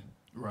 Exactly.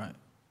 Right.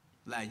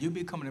 Like, you're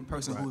becoming a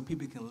person who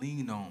people can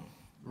lean on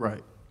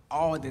Right.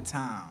 all the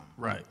time.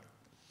 Right.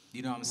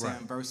 You know what I'm saying?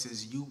 Right.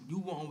 Versus you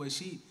want what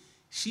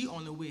she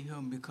only with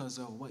him because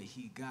of what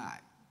he got.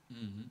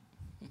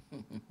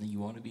 You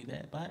want to be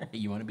that buyer?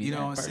 You want to be You that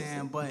know what I'm person?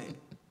 saying? But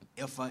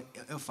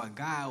if a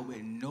guy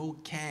with no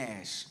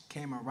cash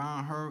came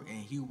around her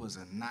and he was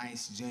a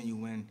nice,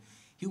 genuine,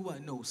 he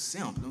wasn't no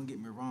simp. Don't get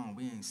me wrong.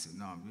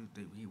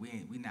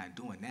 We not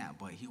doing that.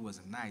 But he was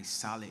a nice,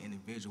 solid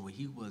individual.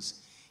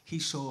 He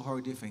showed her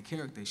different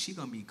character. She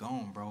gonna be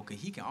gone, bro. Cause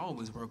he can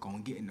always work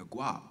on getting the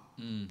guap.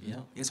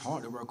 Yeah. It's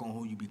hard to work on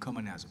who you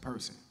becoming as a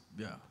person.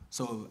 Yeah.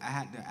 So I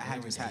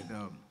had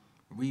to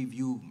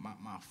review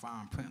my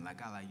fine print.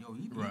 Like, I like, yo,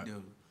 you need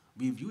to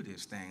review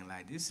this thing.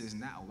 Like, this is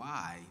not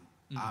why.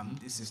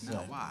 This is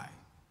not why.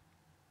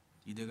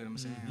 You dig what I'm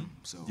saying?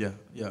 So Yeah.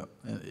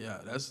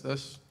 That's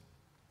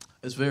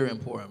it's very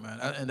important, man.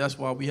 And that's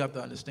why we have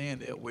to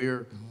understand that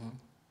we're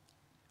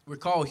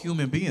called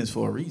human beings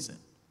for a reason.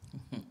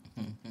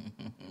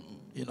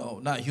 You know,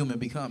 not human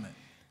becoming.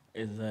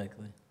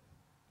 Exactly.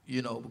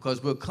 You know,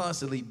 because we're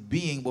constantly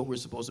being what we're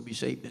supposed to be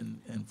shaped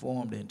and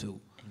formed into.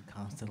 And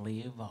constantly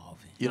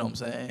evolving. You know what I'm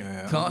saying?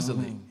 Yeah.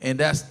 Constantly.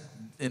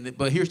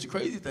 But here's the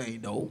crazy thing,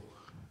 though.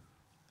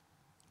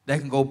 That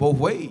can go both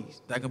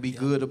ways. That can be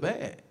good or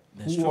bad.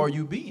 That's Who true. are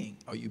you being?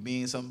 Are you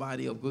being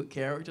somebody of good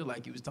character,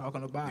 like you was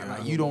talking about? Yeah.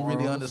 Like, you don't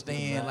really Morals,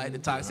 understand like the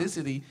values.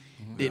 toxicity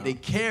that they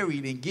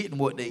carried in getting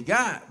what they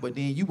got, but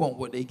then you want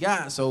what they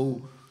got.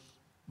 So,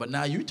 but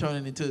now you're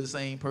turning into the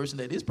same person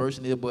that this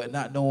person is, but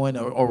not knowing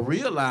or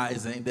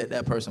realizing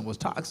that person was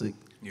toxic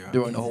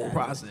during the whole Exactly.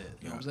 process.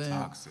 You know what I'm saying?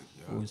 Toxic.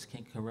 Yeah. Fools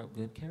can corrupt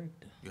good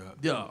character. Yeah.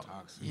 Yeah.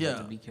 Toxic. You have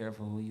Yeah. to be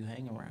careful who you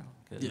hang around.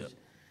 'Cause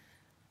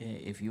Yeah.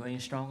 if you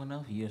ain't strong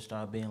enough, you'll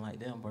start being like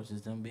them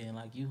versus them being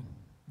like you.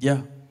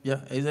 Yeah.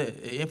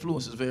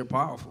 Influence is very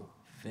powerful.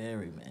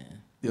 Very,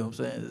 man. You know what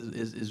I'm saying?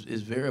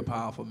 It's very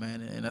powerful,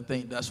 man. And I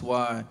think that's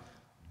why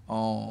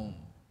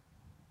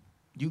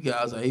you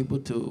guys are able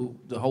to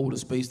hold the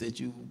space that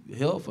you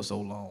held for so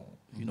long.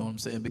 You know what I'm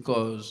saying?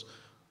 Because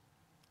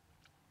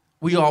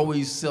we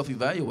always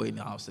self-evaluating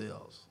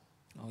ourselves.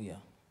 Oh, yeah.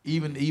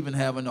 Even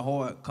having the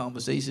hard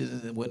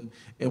conversations and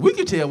we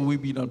can tell when we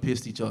be done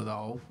pissed each other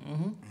off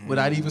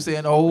without even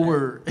saying the whole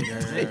word.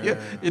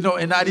 You know,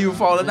 and not even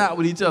falling out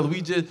with each other.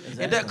 We just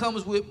and that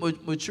comes with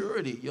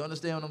maturity. You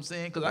understand what I'm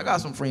saying? Because I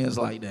got some friends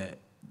like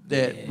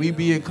that we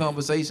be in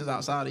conversations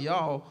outside of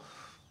y'all,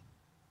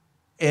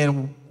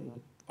 and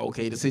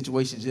okay, the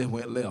situation just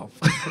went left.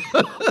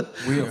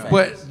 Real fast.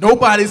 But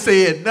nobody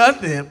said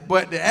nothing.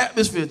 But the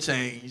atmosphere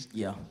changed.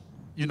 Yeah.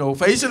 You know,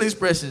 facial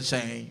expressions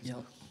changed. Yep.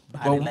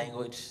 But- Body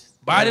language.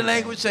 Body everything.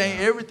 language change,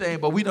 everything,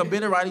 but we done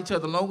been around each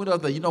other long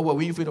enough that, you know what,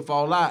 we ain't finna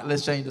fall out,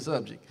 let's change the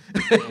subject.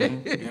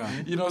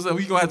 You know what I'm saying?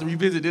 We gonna have to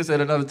revisit this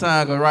at another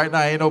time, because right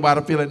now ain't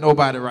nobody feeling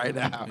nobody right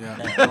now.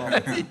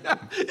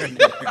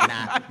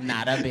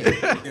 Not a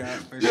bit. Yeah,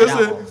 for You know what I'm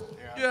No. saying?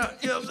 Yeah,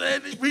 you know what I'm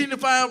saying? Just reading the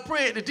fine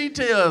print, the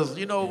details,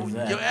 you know,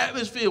 Exactly. your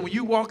atmosphere, when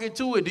you walk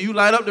into it, do you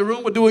light up the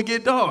room or do it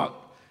get dark?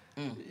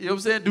 You know what I'm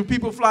saying? Do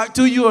people flock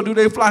to you or do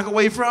they flock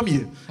away from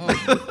you? Preach, You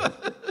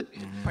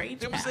know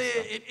what I'm pastor.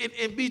 saying?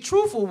 And be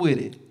truthful with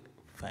it.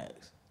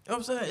 Facts. You know what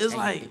I'm saying? It's And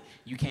like,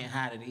 you can't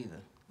hide it either.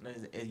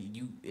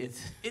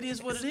 it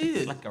is what it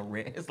It's is. like a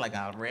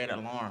red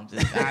alarm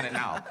just shining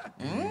off.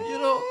 You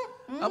know,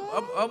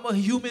 I'm a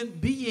human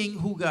being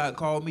who God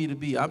called me to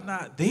be. I'm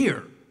not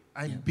there.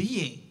 I'm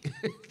being.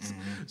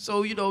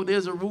 So, you know,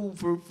 there's a room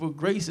for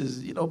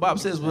graces. You know, Bob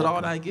says, with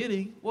all thy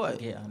getting, what?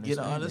 Get Get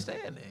an understanding.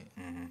 understanding.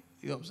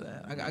 You know what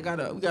I'm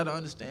saying? We gotta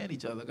understand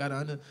each other. I gotta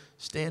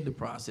understand the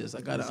process.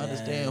 I gotta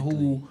understand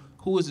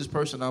who is this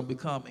person I'm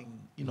becoming.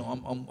 You know,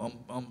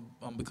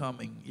 I'm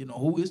becoming. You know,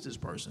 who is this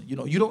person? You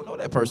know, you don't know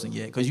that person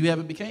yet because you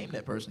haven't became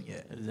that person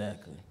yet.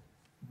 Exactly.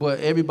 But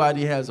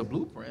everybody has a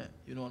blueprint,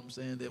 you know what I'm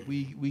saying, that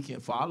we can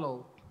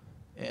follow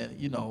and,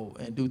 you know,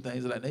 and do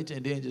things of that nature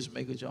and then just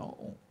make it your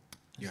own,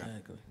 Yeah.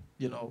 Exactly.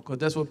 you know, because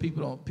that's what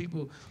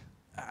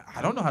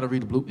I don't know how to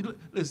read the blueprint.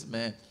 Listen,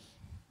 man,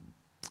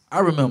 I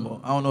remember,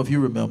 I don't know if you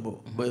remember,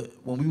 but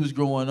when we was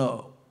growing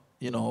up,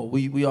 you know,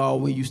 we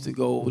used to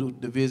go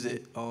to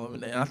visit,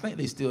 and I think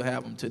they still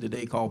have them to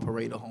today, called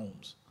Parade of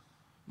Homes.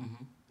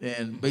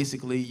 And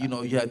basically, you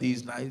know, you had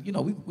these nice, you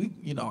know, we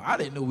you know, I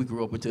didn't know we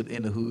grew up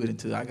in the hood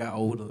until I got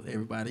older.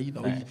 Everybody, you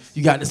know, Facts.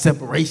 you got the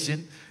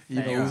separation,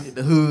 you know, Facts.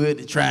 the hood,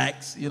 the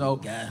tracks, you know.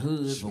 Got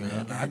hoods, but we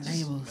Man, got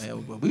neighbors.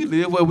 but we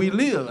live where we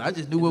live. I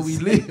just knew where we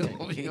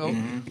live, you know.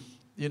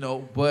 You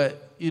know,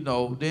 but you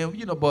know, then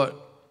you know, but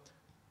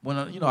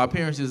when you know our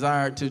parents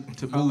desired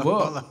to move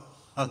up.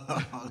 Hold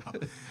on.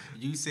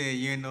 You said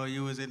you didn't know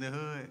you was in the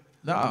hood?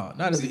 No,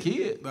 not as a See,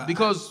 kid, but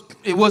because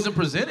it wasn't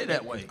presented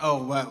that way.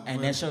 Oh, well.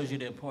 And that shows you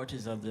the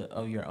importance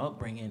of your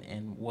upbringing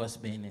and what's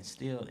being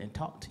instilled and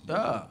taught to you.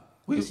 Yeah,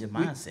 It's your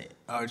mindset.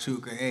 Oh, true.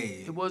 'Cause,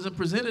 hey. it wasn't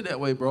presented that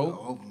way, bro.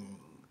 Oh,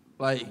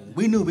 Like,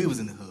 We knew we was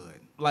in the hood.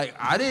 like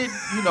I didn't,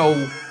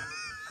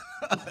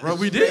 bro,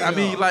 we did. I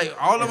mean, like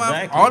all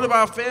Exactly. of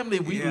our family,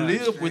 we Yeah,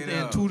 lived straight within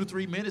up. 2 to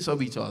 3 minutes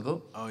of each other.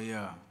 Oh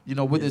yeah.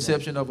 With the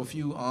exception of a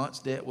few aunts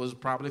that was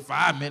probably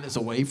 5 minutes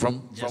away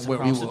from Just where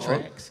we across were. the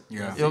tracks.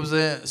 Yeah. You know what I'm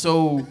saying?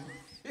 So,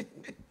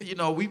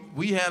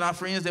 we had our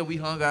friends that we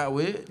hung out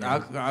with.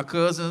 Our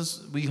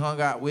cousins we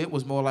hung out with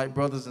was more like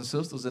brothers and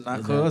sisters and not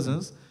Exactly.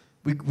 cousins.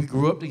 We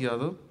grew up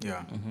together.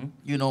 Yeah.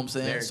 You know what I'm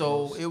saying? Very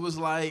So close. it was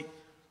like,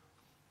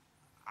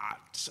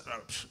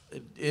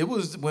 it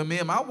was when me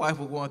and my wife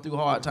were going through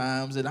hard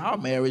times in our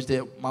marriage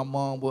that my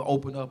mom would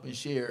open up and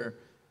share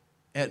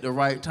at the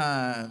right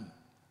time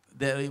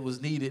that it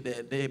was needed.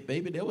 That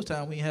baby, there was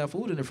time we didn't have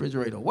food in the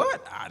refrigerator.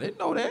 What? I didn't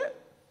know that.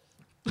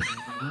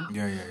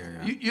 Yeah.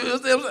 You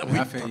understand what I'm saying?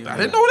 I feel you. I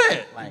didn't know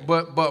that. Like-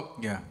 But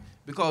Yeah.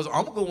 because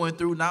I'm going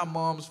through now,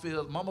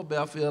 Mama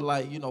Bear feel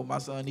like, my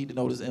son need to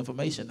know this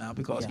information now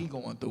because he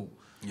going through.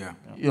 Yeah.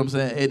 You know what I'm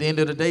saying? At the end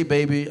of the day,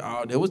 baby,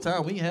 there was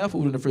time we didn't have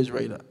food in the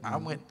refrigerator. I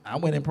went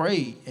and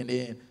prayed, and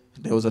then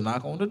there was a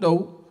knock on the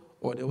door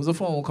or there was a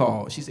phone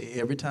call. She said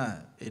every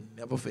time. It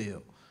never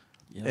failed.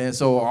 Yep. And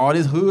so all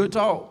this hood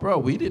talk, bro,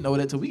 we didn't know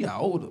that till we got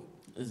older.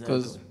 Because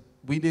Exactly.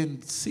 we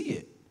didn't see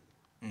it.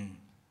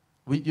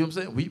 You know what I'm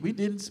saying? We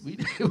didn't.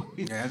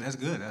 Yeah, that's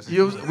good. That's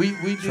You know,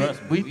 we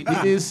Trust me, we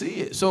didn't see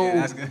it. So Yeah,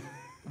 that's good.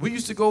 we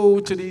used to go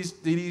to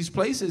these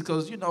places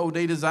because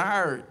they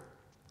desired.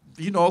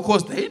 Of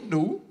course they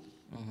knew,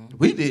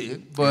 we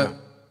did, but Yeah.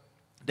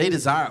 they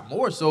desired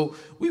more. So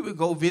we would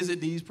go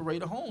visit these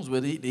parade homes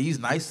with these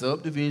nice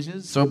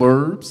subdivisions,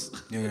 suburbs.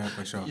 Yeah,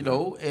 for sure.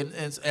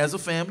 And as a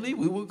family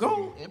we would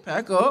go and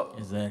pack up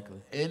Exactly.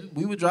 and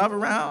we would drive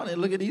around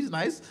and look at these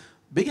nice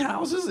big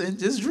houses and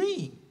just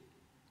dream.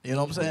 You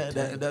know what I'm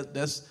saying?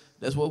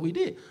 That's what we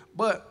did.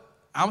 But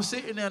I'm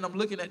sitting there and I'm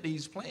looking at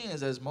these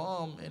plans as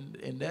mom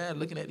and dad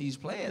looking at these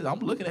plans. I'm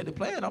looking at the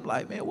plan. I'm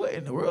like, man, what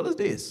in the world is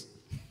this?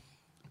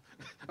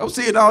 I'm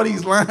seeing all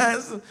these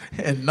lines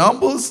and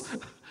numbers,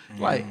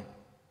 like,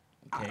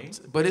 Okay.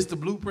 but it's the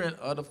blueprint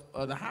of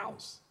the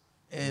house.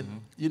 And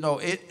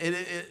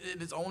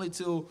it's only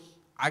till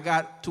I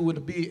got to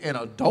be an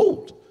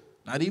adult,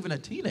 not even a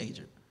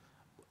teenager.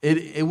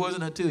 It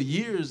wasn't until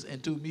years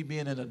into me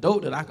being an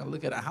adult that I can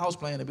look at a house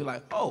plan and be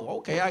like, oh,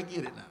 okay, I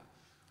get it now.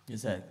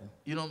 Exactly.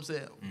 You know what I'm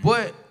saying?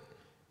 But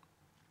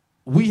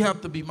we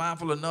have to be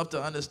mindful enough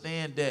to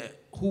understand that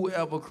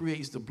whoever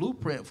creates the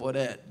blueprint for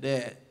that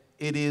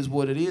it is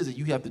what it is, and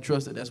you have to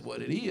trust that that's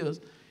what it is.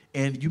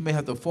 And you may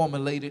have to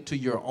formulate it to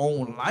your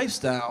own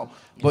lifestyle,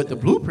 but the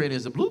blueprint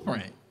is a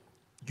blueprint.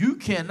 You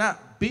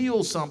cannot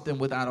build something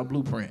without a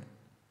blueprint.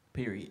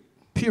 Period.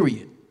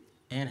 Period.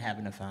 And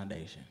having a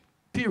foundation.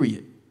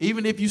 Period.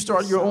 Even if you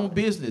start your own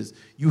business,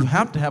 you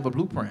have to have a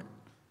blueprint.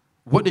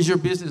 What does your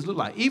business look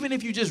like? Even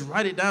if you just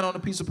write it down on a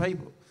piece of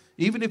paper,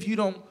 even if you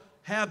don't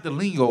have the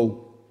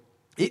lingo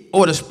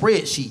or the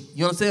spreadsheet,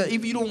 you know what I'm saying?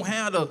 If you don't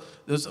have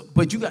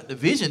but you got the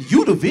vision,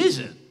 you the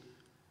vision.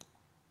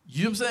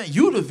 You know what I'm saying?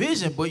 You the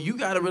vision, but you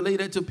got to relate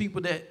that to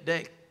people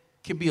that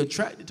can be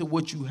attracted to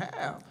what you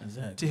have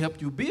to help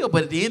you build.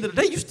 But at the end of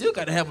the day, you still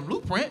got to have a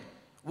blueprint.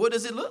 What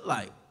does it look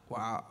like?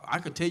 Well, I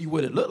could tell you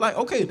what it looked like.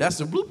 Okay, that's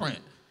the blueprint.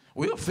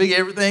 We'll figure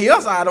everything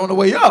else out on the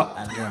way up.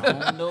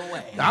 On the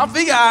way. I'll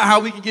figure out how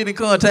we can get in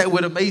contact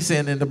with a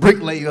mason and the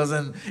bricklayers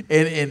and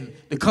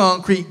the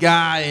concrete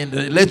guy and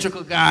the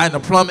electrical guy and the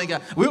plumbing guy.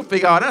 We'll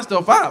figure all that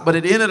stuff out. But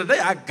at the end of the day,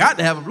 I got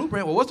to have a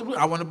blueprint. Well, what's the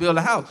blueprint? I want to build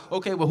a house.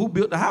 Okay, well, who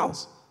built the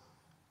house?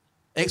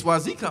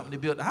 XYZ company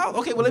built the house.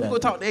 Okay, well, let me go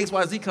talk to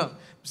XYZ company.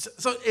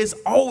 So it's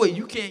always,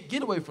 you can't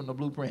get away from the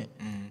blueprint.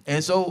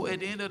 And so at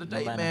the end of the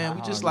day, matter man, how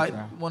we just hard you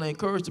like try. want to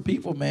encourage the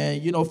people,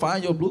 man,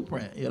 find your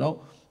blueprint,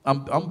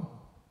 I'm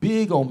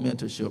big on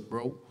mentorship,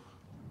 bro.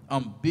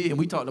 I'm big, and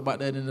we talked about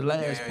that in the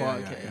last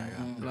podcast.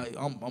 Yeah. Like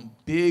I'm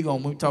big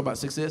on when we talk about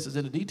successes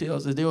in the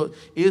details.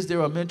 Is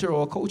there a mentor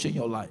or a coach in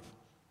your life?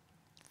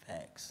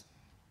 Facts.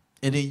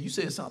 And then you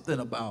said something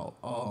about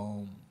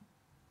when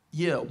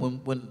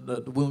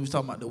we was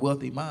talking about the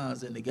wealthy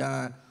minds and the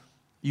guy,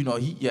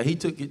 he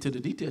took it to the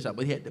detail shop,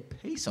 but he had to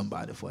pay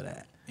somebody for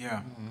that.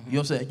 Yeah. You know what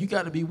I'm saying? You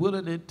got to be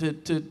willing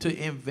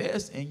to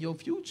invest in your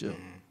future.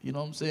 You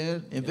know what I'm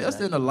saying?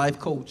 Invest in a life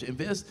coach.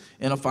 Invest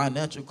in a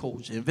financial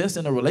coach. Invest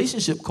in a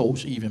relationship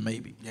coach, even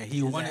maybe. Yeah,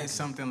 he wanted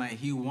something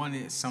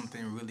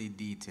really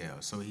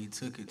detailed. So he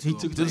took it to He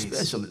took it to the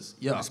specialist.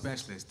 Yeah.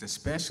 The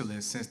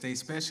specialist, since they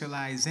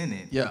specialize in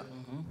it, Yeah.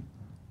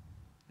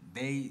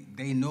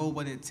 they know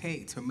what it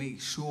takes to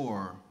make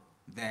sure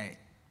that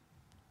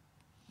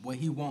what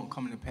he won't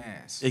come to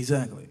pass.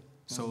 Exactly.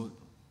 So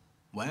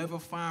whatever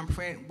fine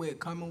print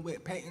coming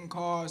with painting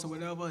cards or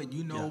whatever,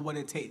 what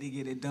it takes to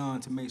get it done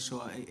to make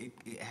sure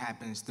it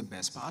happens the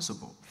best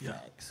possible.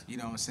 Facts. You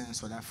know what I'm saying?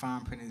 So that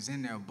fine print is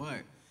in there, but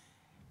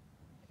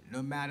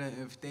no matter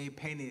if they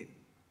painted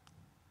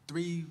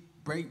 3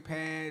 brake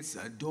pads,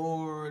 a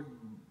door,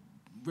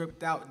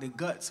 ripped out the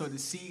guts or the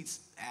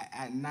seats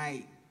at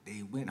night,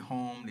 they went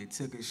home, they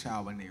took a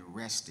shower, and they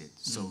rested.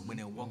 So when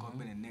they wake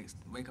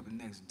up the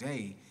next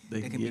day,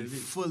 they can be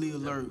fully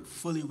alert,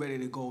 fully ready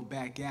to go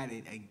back at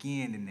it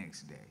again the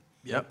next day.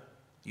 Yep.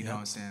 You know what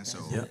I'm saying? So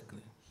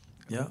Exactly.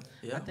 Yeah.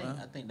 Yeah.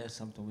 I think that's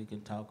something we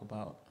can talk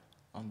about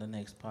on the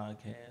next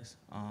podcast.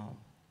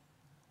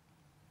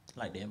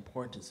 Like the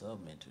importance of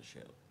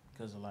mentorship,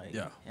 because like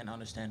and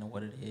understanding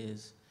what it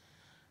is,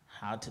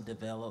 how to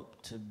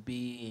develop to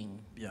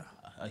being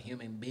a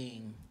human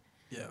being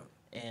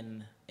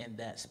in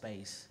that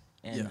space,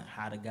 and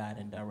how to guide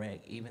and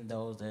direct even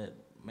those that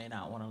may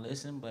not want to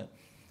listen. But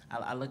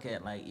I look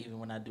at, like, even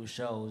when I do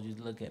shows, you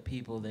look at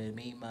people that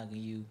mean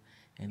mugging you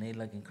and they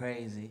looking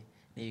crazy.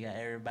 Then you got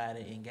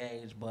everybody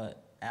engaged,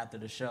 but after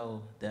the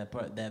show, that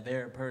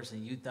very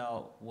person you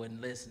thought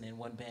wasn't listening,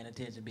 wasn't paying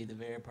attention, be the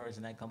very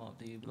person that come up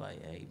to you, be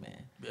like, "Hey,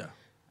 man,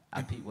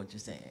 I peep what you're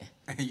saying."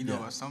 You know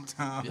what?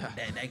 Sometimes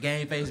that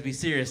game face be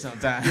serious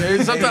sometimes.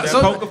 Yeah, sometimes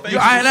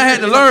I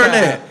had to learn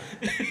that.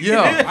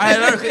 Yeah, I had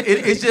to learn.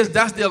 It's just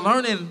that's their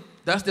learning.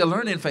 That's their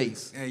learning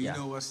phase. And you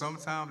know what?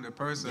 Sometimes the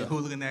person who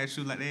looking at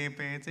you like they ain't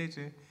paying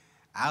attention,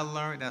 I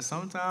learned that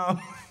sometimes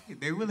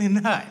they really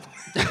not.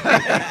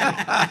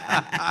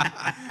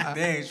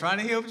 They ain't trying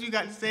to hear what you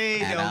got to say.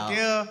 They don't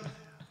care.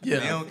 Yeah.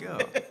 They don't care.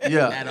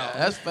 Yeah,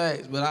 that's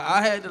facts. But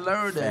I had to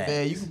learn that,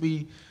 man. You can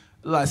be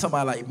like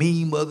somebody like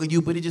me mugging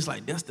you, but it's just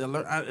like that's the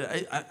learn.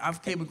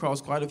 I've came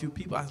across quite a few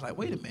people. I was like,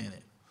 wait a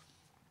minute.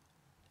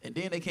 And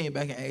then they came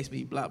back and asked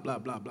me blah, blah,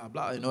 blah, blah,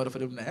 blah. In order for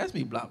them to ask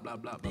me blah, blah,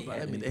 blah, blah, blah.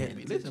 I mean, they had to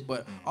be listening.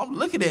 But I'm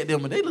looking at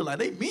them and they look like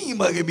they mean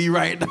mugging me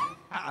right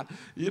now.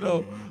 You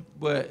know?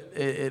 But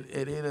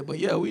but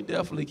yeah, we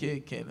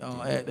definitely can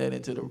add that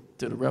into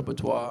the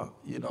repertoire,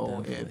 you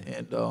know.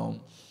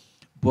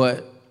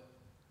 But,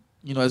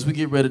 you know, as we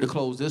get ready to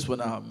close this one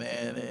out,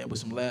 man, and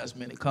with some last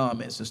minute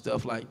comments and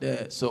stuff like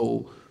that.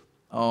 So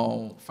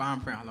Fine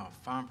print, hold on.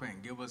 Fine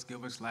print. Give us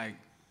like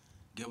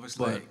give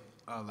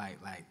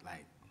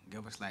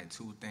us like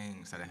 2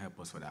 things that'll help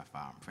us with our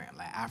fine print.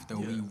 Like after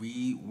we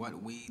read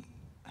what we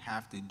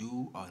have to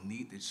do or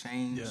need to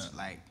change,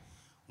 like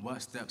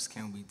what steps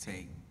can we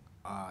take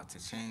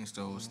to change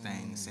those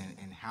things,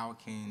 and how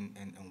can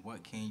and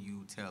what can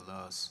you tell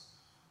us?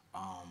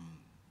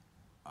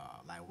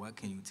 Like what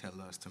can you tell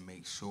us to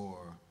make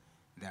sure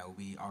that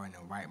we are in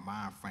the right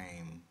mind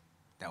frame,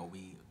 that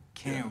we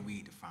can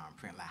read the fine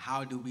print? Like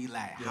how do we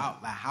how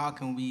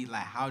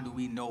do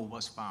we know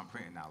what's fine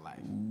print in our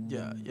life?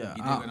 Yeah. You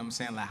know what I'm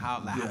saying? Like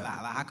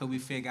how can we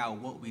figure out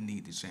what we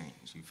need to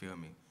change? You feel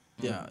me?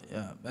 Yeah,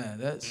 man.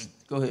 That's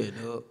go ahead,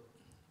 Doug.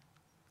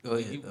 Go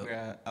ahead, Doug.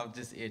 I'm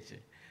just itching.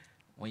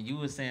 When you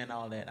were saying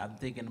all that, I'm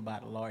thinking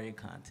about lawyer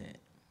content.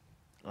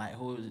 Like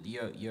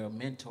your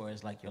mentor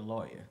is like your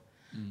lawyer.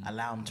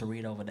 Allow him to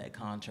read over that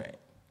contract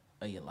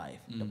of your life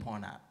to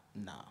point out,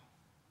 no,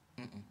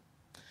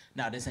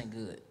 this ain't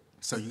good.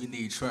 So you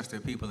need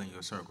trusted people in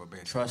your circle,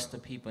 basically. Trust the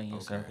people in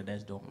your circle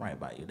that's doing right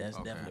by you. That's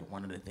definitely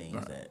one of the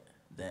things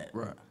that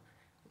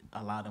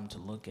allow them to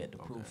look at the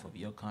proof of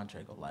your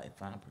contract of life.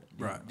 Fine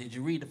print. Did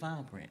you read the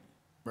fine print?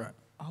 Right.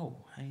 Oh,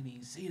 I didn't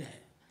even see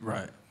that.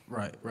 Right.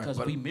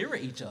 Because we mirror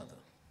each other.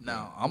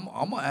 Now, I'm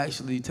gonna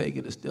actually take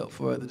it a step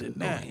further than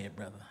that. Go ahead,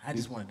 brother. I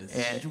just wanted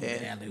to shoot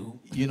the alley-oop.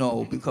 You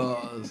know,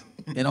 because,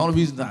 and the only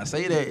reason I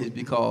say that is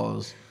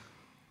because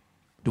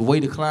the way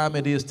the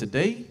climate is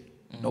today,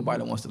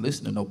 nobody wants to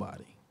listen to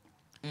nobody.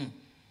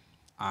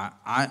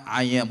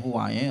 I am who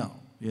I am.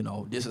 You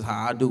know, this is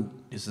how I do.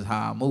 This is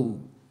how I move.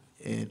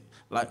 And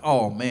like,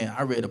 oh man,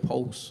 I read a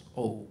post.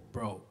 Oh,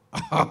 bro,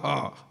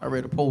 I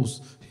read a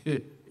post.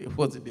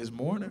 Was it this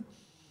morning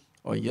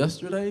or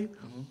yesterday?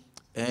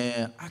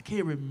 And I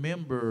can't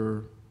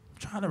remember. I'm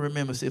trying to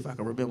remember, see if I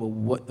can remember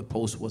what the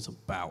post was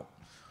about.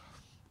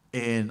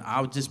 And I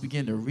would just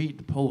begin to read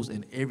the post,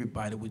 and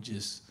everybody was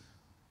just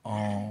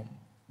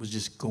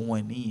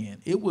going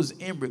in. It was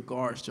in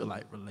regards to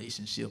like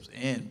relationships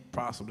and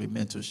possibly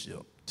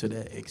mentorship to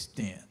that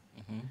extent.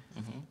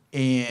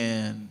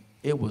 And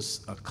it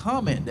was a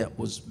comment that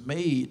was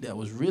made that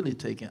was really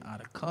taken out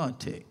of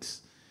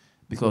context,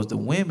 because the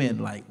women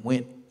like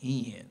went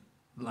in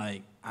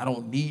like, I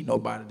don't need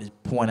nobody to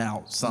point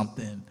out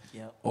something,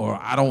 or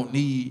I don't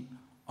need,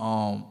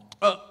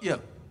 it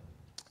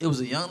was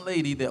a young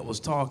lady that was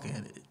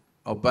talking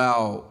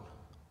about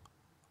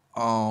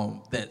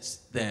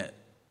that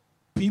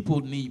people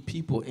need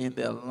people in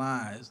their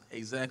lives,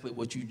 exactly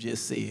what you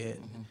just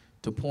said,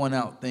 to point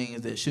out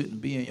things that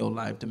shouldn't be in your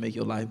life to make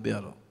your life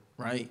better,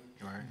 right?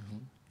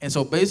 And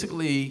so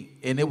basically,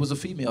 and it was a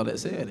female that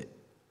said it,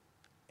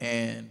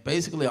 and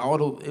basically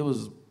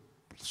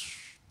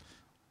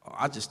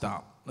I just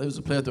stopped. There was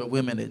a plethora of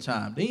women that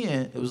chimed in.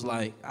 It was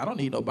like, I don't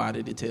need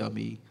nobody to tell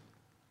me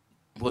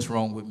what's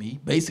wrong with me.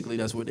 Basically,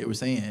 that's what they were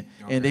saying.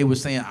 And they were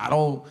saying,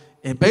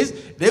 and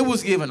they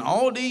was giving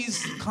all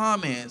these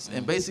comments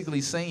and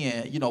basically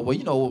saying,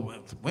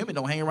 women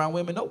don't hang around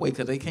women no way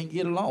because they can't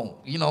get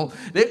along.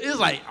 It's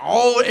like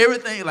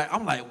everything. Like,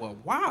 I'm like, well,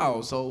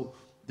 wow. So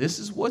this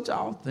is what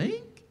y'all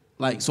think?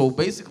 Like, so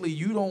basically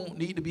you don't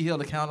need to be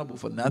held accountable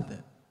for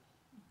nothing.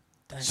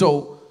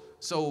 So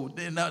So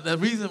then the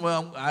reason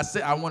why I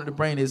said I wanted to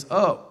bring this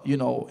up, you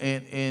know,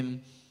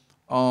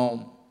 I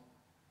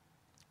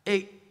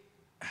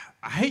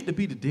hate to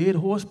be the dead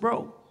horse,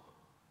 bro.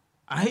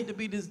 I hate to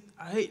be this.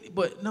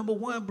 But number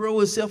one, bro,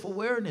 is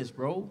self-awareness,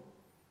 bro.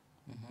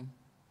 Mm-hmm.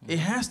 It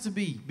has to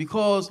be,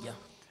 because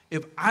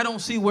if I don't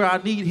see where I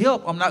need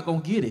help, I'm not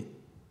gonna get it.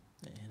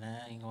 And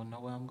I ain't gonna know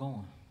where I'm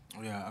going.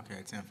 Yeah,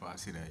 okay, 10-4, I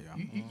see that,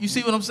 yeah. You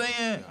see what I'm saying?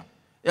 Yeah.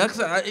 Yeah, like I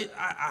said,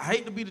 I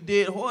hate to be the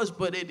dead horse,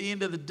 but at the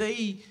end of the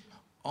day,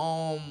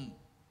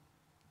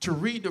 to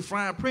read the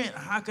fine print,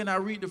 how can I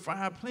read the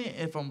fine print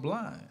if I'm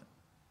blind?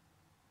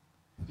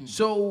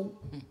 So,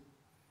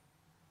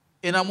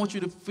 and I want you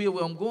to feel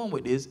where I'm going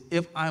with this.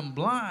 If I'm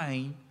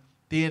blind,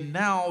 then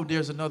now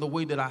there's another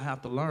way that I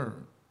have to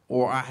learn,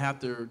 or I have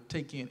to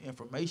take in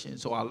information,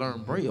 so I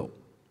learn Braille.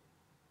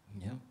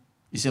 Yeah.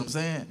 You see what I'm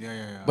saying?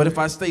 Yeah. But if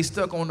I stay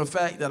stuck on the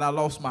fact that I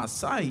lost my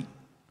sight,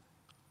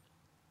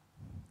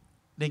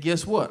 then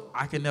guess what?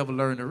 I can never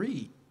learn to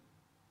read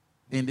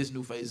in this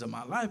new phase of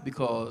my life,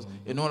 because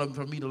in order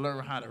for me to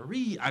learn how to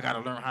read, I got to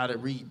learn how to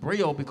read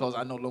Braille, because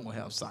I no longer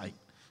have sight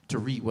to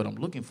read what I'm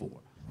looking for.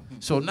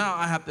 So now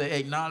I have to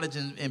acknowledge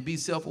and be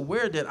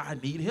self-aware that I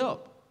need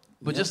help.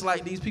 But just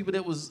like these people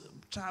that was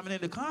chiming in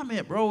the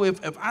comment, bro,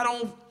 if I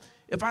don't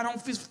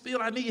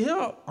feel I need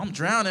help, I'm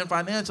drowning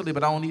financially,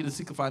 but I don't need to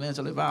seek a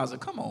financial advisor.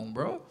 Come on,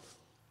 bro.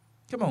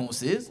 Come on,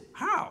 sis.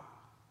 How?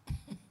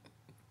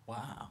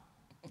 Wow.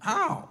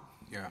 How?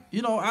 Yeah.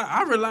 You know,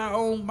 I rely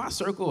on my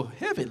circle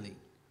heavily.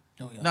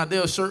 Oh, yeah. Now,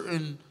 there are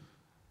certain,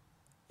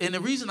 and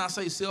the reason I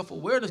say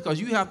self-awareness, because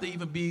you have to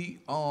even be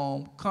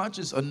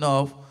conscious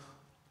enough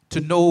to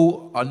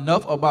know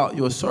enough about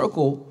your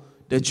circle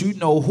that you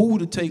know who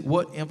to take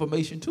what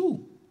information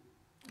to.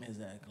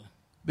 Exactly.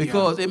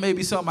 Because it may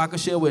be something I can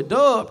share with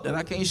Dub that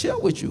I can't share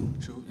with you.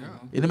 True, yeah.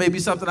 And it may be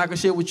something I can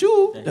share with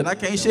you that I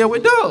can't share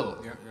with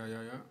Dub. Yeah.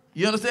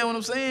 You understand what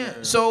I'm saying?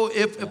 Yeah. So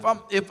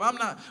if I'm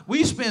not,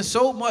 we spend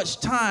so much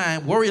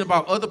time worrying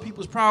about other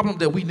people's problems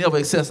that we never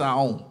access our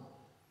own.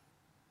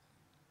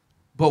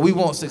 But we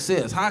want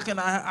success. How can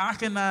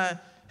I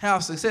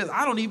have success?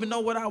 I don't even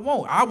know what I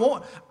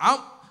want.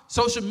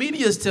 Social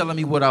media is telling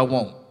me what I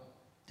want.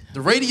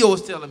 The radio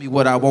is telling me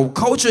what I want.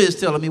 Culture is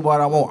telling me what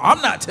I want.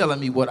 I'm not telling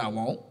me what I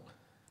want.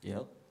 Yep. You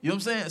know what I'm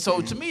saying?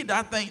 So to me,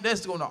 I think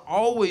that's going to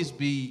always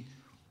be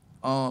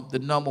the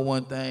number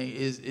one thing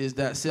is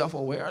that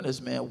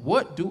self-awareness, man.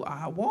 What do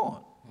I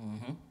want?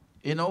 Mm-hmm.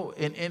 You know,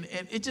 and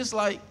it's just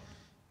like,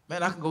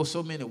 man, I can go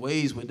so many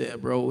ways with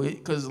that, bro.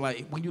 Because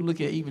like when you look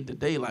at even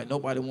today, like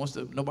everybody wants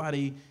the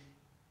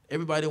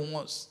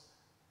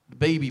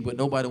baby, but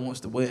nobody wants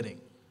the wedding.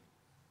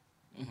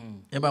 Mm-hmm.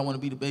 Everybody want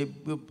to be the baby.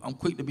 I'm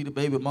quick to be the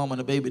baby mama and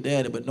the baby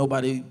daddy, but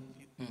nobody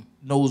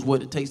knows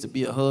what it takes to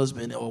be a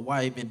husband or a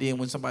wife. And then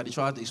when somebody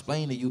tries to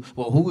explain to you,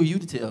 well, who are you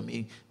to tell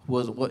me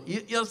what?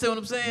 You understand what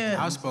I'm saying?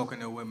 I've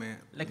spoken to women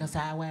Looking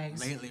sideways.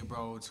 lately,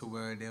 bro, to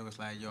where they was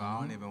like, yo, I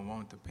don't even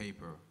want the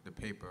paper.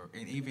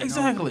 And even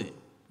Exactly.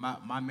 though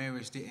my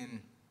marriage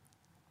didn't.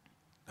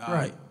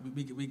 Right.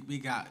 We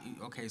got,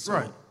 okay, so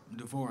Right.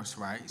 divorce,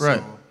 right?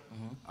 Right. So,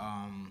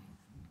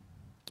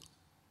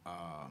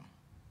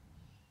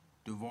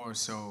 divorce,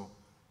 so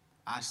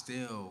I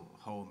still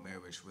hold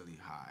marriage really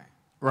high.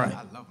 Right.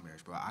 I love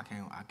marriage, bro.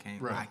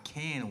 Right. I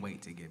can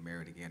wait to get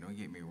married again. Don't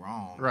get me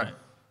wrong. Right.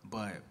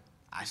 But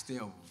I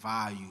still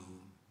value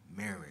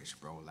marriage,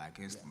 bro. Like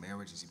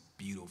marriage is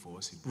beautiful.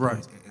 It's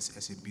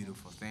a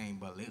beautiful thing.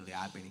 But lately,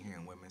 I've been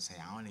hearing women say,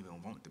 "I don't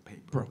even want the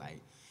paper. Bro.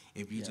 Like,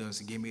 if you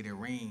just give me the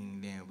ring,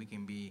 then we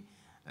can be."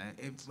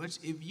 If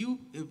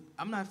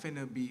I'm not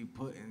finna be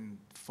putting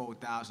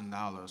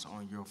 $4,000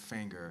 on your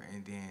finger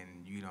and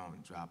then you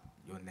don't drop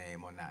your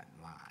name on that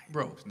line,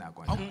 Bro. it's not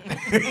going to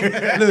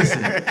happen.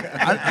 Listen,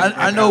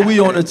 I know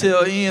we on the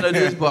tail end of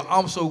this, but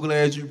I'm so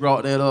glad you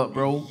brought that up,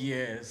 bro.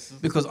 Yes.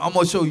 Because I'm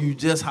going to show you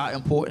just how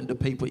important the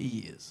paper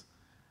is.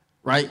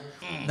 Right?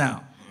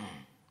 Now,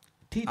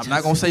 I'm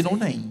not going to say no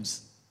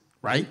names,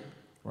 right?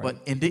 But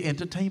in the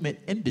entertainment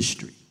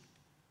industry,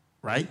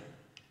 right?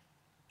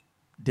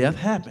 Death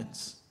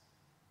happens,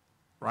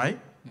 right?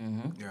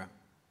 Mm-hmm. Yeah.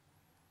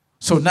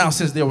 So now,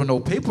 since there were no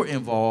paper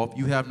involved,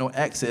 you have no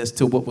access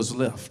to what was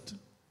left.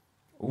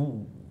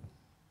 Ooh.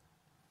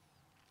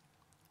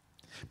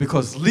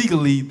 Because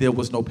legally, there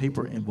was no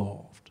paper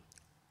involved.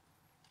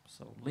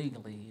 So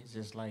legally, it's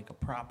just like a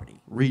property.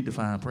 Read the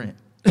fine print.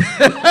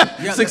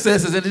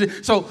 Success is in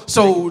it.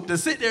 So to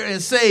sit there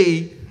and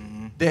say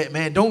that,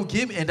 man, don't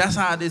give me, and that's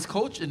how this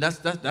culture, and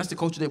that's the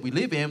culture that we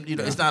live in. You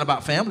know, it's not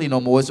about family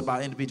no more. It's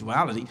about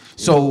individuality.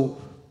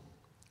 So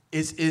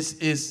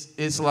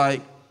it's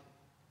like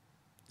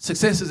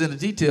success is in the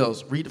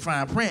details. Read the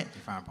fine print.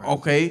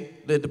 Okay,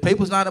 the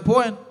paper's not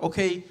important.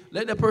 Okay,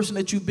 let that person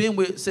that you've been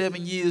with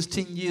 7 years,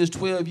 10 years,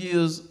 12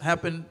 years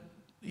happen.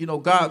 You know,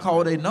 God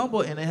called a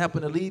number, and they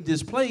happen to leave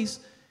this place.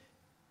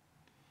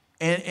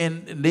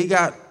 And they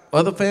got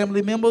other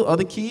family members,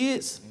 other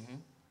kids,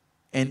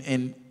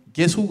 and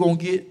guess who gonna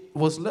get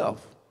what's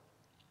left?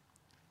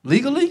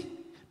 Legally,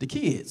 the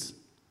kids.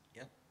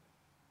 Yep.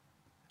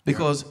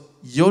 Because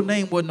your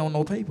name wasn't on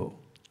no paper.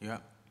 Yeah.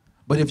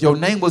 But if your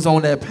name was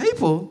on that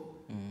paper,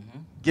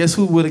 guess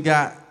who would have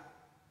got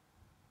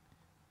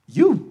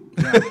you?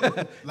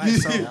 Yeah. Like, you,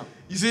 so,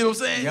 you see what I'm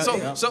saying? Yeah, so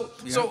yeah, so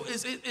yeah. so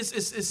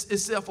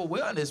it's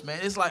self-awareness, man.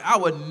 It's like I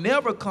would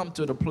never come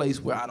to the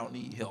place where I don't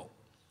need help.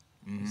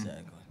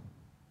 Exactly.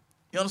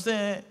 You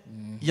understand?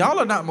 Y'all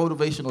are not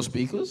motivational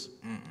speakers,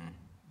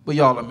 but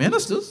y'all are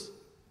ministers.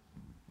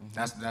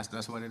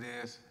 that's what it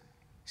is.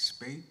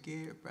 Speak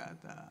it,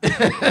 brother.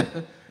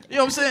 You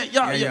know what I'm saying?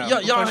 Y'all, Yeah,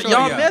 y'all, for sure,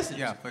 y'all yeah. message.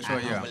 Yeah, for sure, I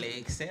yeah. humbly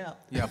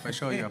accept. Yeah, for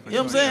sure, yeah, for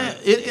You know sure. what I'm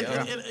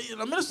saying?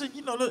 Yeah. A minister,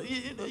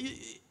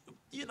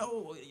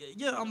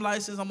 yeah, I'm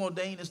licensed, I'm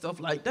ordained and stuff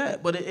like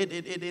that. But at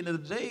the end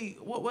of the day,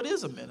 what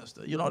is a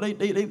minister? You know,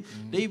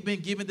 they've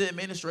been given the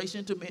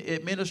administration to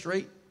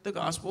administrate the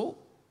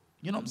gospel.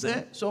 You know what I'm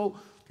saying? So,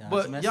 God's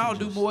but y'all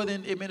do messengers. more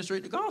than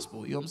administrate the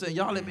gospel. You know what I'm saying?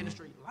 Y'all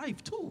administrate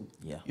life too.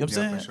 Yeah. You know what I'm Yeah,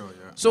 saying? for sure,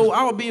 yeah. So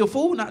I would be a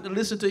fool not to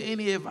listen to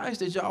any advice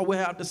that y'all would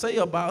have to say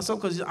about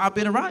something because I've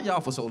been around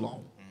y'all for so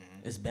long.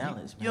 It's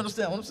balanced, man. You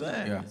understand what I'm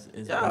saying? Yeah.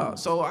 It's Yeah.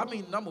 balanced. So I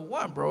mean, number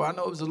one, bro. I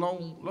know it was a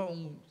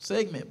long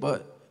segment,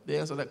 but to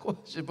answer that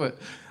question, but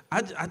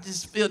I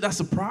just feel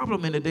that's a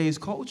problem in today's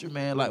culture,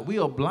 man. Like we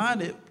are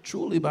blinded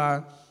truly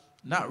by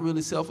not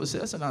really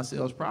self-assessing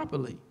ourselves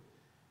properly.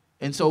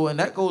 And so, and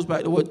that goes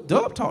back to what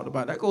Dub talked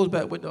about. That goes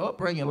back with the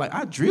upbringing. Like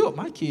I drilled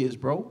my kids,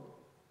 bro.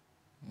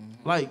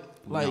 Like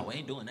No, we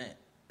ain't doing that.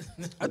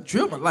 I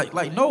drilled my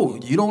like no,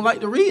 you don't like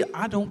to read.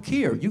 I don't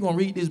care. You're gonna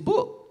read this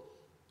book.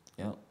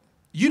 Yep.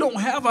 You don't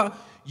have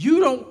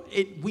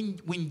when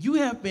you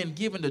have been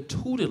given the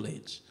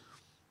tutelage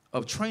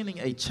of training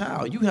a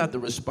child, you have the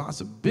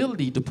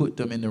responsibility to put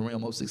them in the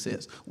realm of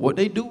success. What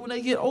they do when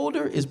they get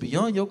older is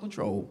beyond your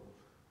control.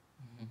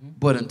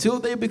 But until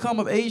they become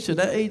of age to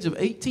that age of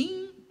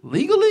 18,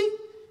 legally,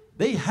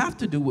 they have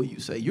to do what you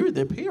say. You're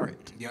their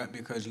parent. Yeah,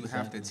 because you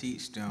have to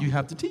teach them. You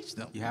have to teach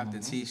them. You have to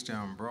teach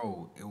them,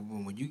 bro.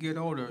 When you get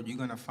older, you're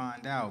gonna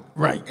find out.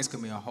 Right. It's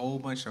gonna be a whole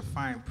bunch of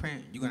fine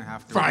print. You're gonna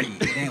have to Right.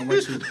 read. It ain't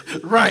what you.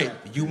 Right.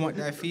 You want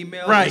that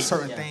female. Right. There's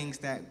certain Yeah. things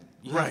that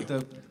you Right.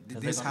 have to.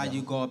 This they how gonna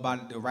you know. go about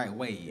it the right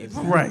way. If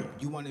Right.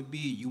 You want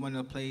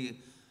to play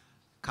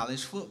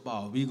college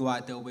football. We go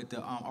out there with the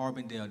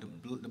Arbondale,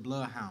 the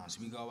Bloodhounds.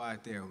 We go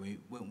out there.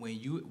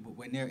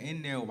 When they're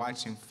in there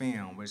watching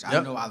film, which I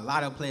Yep. know a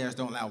lot of players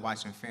don't like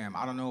watching film.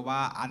 I don't know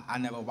why. I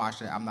never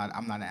watched it. I'm not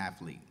an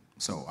athlete,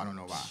 so I don't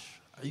know why.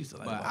 I used to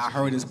like But watching I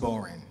heard it's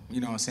boring.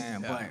 You know what I'm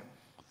saying? Yeah. But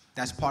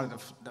that's part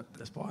of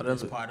That's part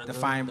of it. Part of the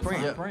fine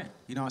print. fine print.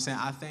 You know what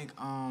I'm saying?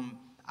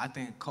 I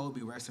think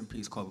Kobe, rest in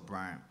peace, Kobe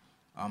Bryant.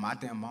 I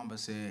think Mamba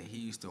said he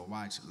used to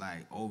watch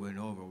like over and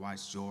over,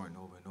 watch Jordan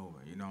over and over.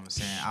 You know what I'm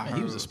saying? Man,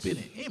 he was a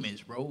spitting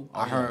image, bro.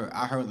 I heard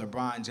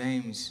LeBron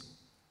James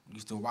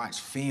used to watch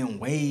film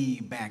way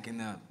back in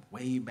the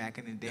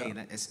day. Yeah.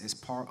 That it's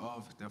part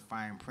of the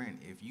fine print.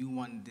 If you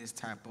want this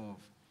type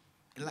of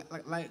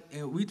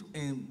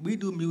we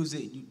do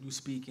music, you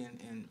speak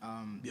in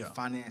Yeah.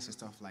 finance and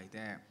stuff like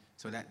that.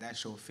 So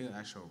that's your field,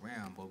 that's your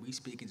realm. But we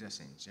speaking just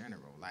in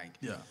general. Like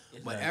Yeah.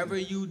 whatever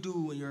you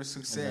do in your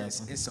success,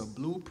 Exactly. it's a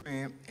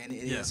blueprint and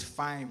it is Yeah.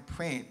 fine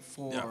print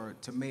for Yeah.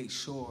 to make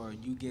sure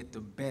you get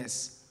the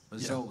best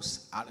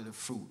results out of the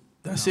fruit.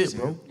 That's You know it,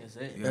 what I'm bro.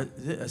 saying? That's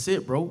it. Yeah. That's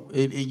it, bro.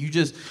 And you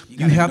just you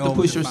gotta have know to what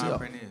push the fine yourself.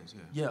 print is,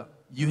 yeah. Yeah,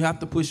 you have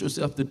to push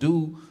yourself to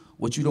do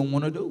what you don't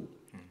want to do.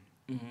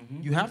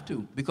 Mm-hmm. You have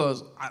to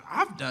because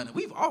I've done it.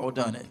 We've all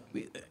done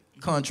it.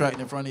 Contract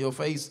in front of your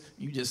face,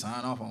 you just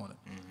sign off on it.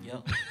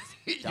 Yep.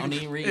 Don't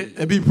even read.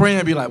 And be praying,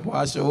 and be like, boy,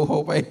 I sure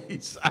hope I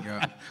ain't sign.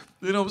 Yeah.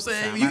 You know what I'm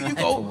saying? Sign You, my you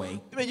life go,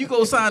 away. man, you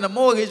go sign a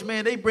mortgage,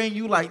 man. They bring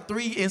you like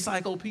 3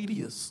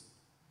 encyclopedias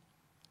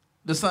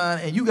to sign,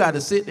 and you got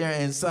to sit there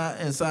and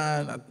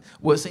sign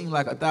what seems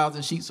like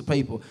 1,000 sheets of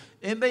paper.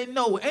 And they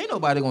know ain't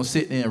nobody gonna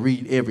sit there and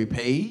read every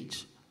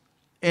page.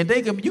 And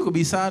you could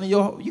be signing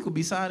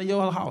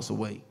your house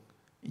away.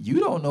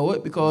 You don't know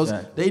it because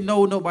Exactly. they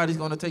know nobody's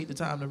going to take the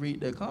time to read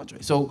their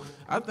contract. So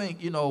I think,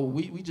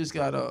 we just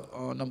got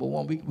to, number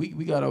one,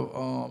 we got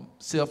to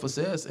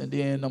self-assess. And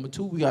then number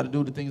 2, we got to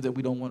do the things that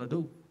we don't want to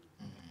do.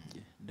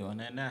 Doing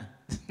that now.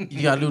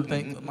 You got to do the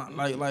things,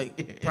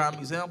 like prime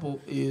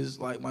example is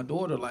like my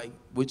daughter,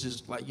 which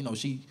is like,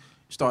 she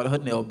started her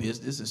nail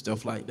business and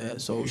stuff like that.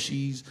 So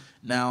she's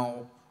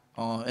now,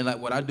 and like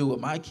what I do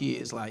with my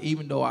kids, like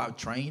even though I've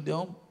trained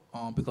them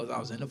because I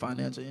was in the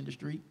financial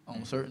industry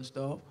on certain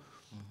stuff,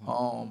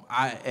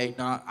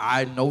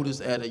 I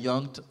noticed at a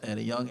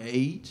young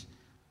age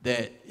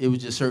that it was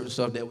just certain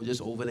stuff that was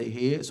just over their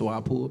head, so I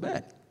pulled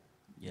back.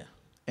 Yeah.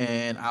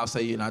 And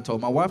I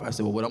told my wife, I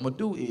said, well, what I'm gonna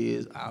do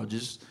is I'll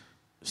just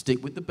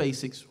stick with the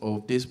basics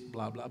of this,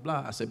 blah blah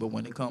blah. I said, but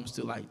when it comes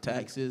to like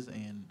taxes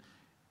and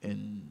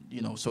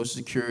Social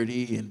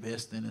Security,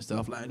 investing and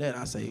stuff like that,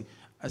 I say,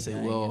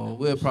 well,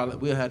 we'll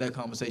have that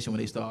conversation when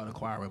they start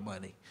acquiring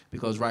money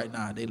because right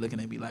now they looking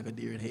at me like a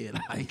deer in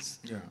headlights.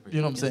 Yeah.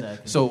 You know what I'm saying?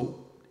 Exactly.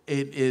 So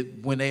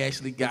when they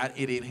actually got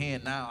it in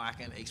hand, now I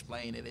can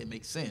explain it. It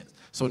makes sense.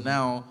 So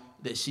now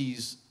that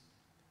she's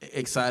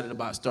excited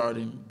about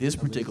starting this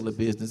particular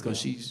business because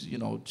she's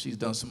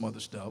done some other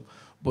stuff.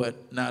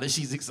 But now that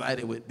she's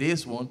excited with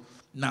this one,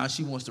 now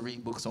she wants to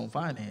read books on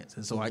finance.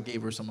 And so I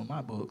gave her some of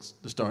my books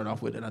to start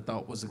off with that I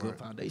thought was a good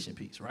foundation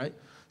piece, right?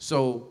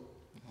 So,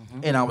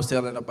 and I was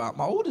telling about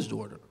my oldest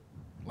daughter.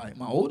 Like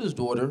my oldest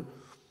daughter,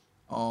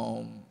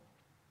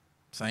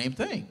 same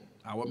thing.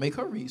 I would make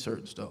her read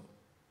certain stuff.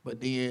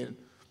 But then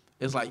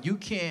it's like you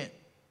can't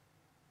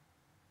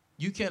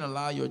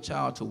allow your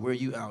child to wear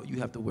you out.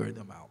 You have to wear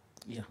them out.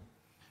 Yeah.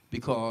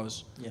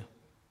 Because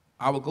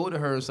I would go to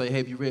her and say, hey,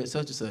 have you read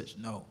such and such?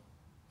 No.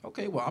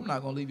 Okay, well, I'm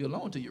not going to leave you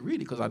alone until you read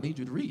it because I need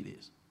you to read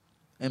this.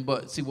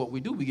 But see what we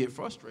do, we get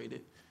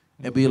frustrated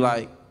and be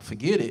like,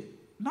 forget it.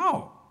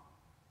 No,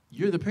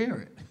 you're the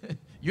parent.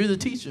 You're the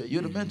teacher.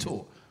 You're the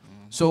mentor.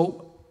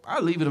 So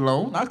I leave it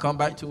alone. I come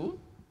back to her.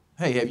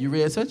 Hey, have you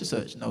read such and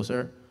such? No,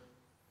 sir.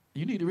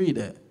 You need to read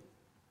that.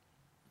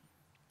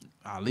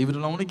 I'll leave it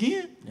alone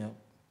again. Yep.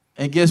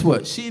 And guess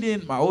what?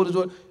 My oldest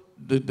daughter,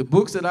 the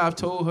books that I've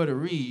told her to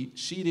read,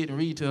 she didn't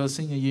read till her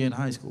senior year in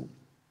high school.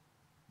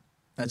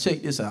 Now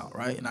check this out,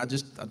 right? And I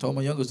told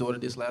my youngest daughter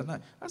this last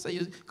night. I said,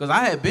 because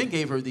I had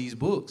gave her these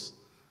books,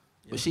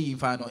 but she didn't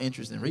find no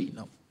interest in reading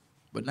them.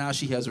 But now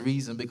she has a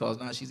reason because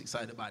now she's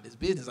excited about this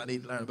business. I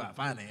need to learn about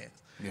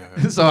finance.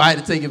 Yeah. So I had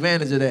to take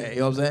advantage of that.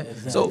 You know what I'm saying?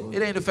 Exactly. So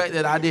it ain't the fact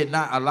that I did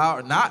not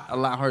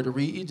allow her to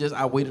read. It just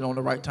I waited on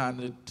the right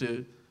time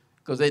to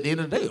because at the end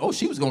of the day,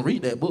 she was gonna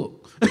read that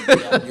book.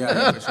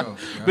 Yeah, for sure.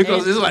 Yeah.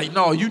 Because it's like,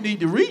 no, you need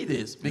to read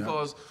this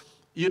because.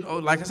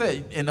 Like I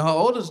said, and my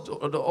oldest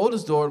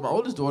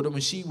daughter, when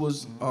she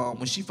was,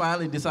 when she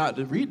finally decided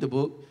to read the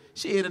book,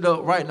 she ended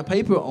up writing a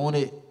paper on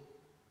it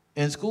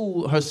in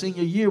school her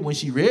senior year when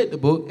she read the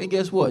book, and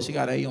guess what? She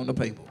got an A on the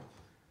paper.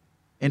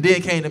 And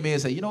then came to me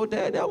and said,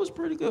 Dad, that was a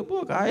pretty good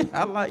book. I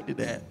liked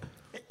that.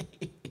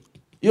 You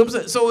know what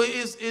I'm saying? So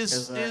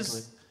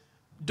it's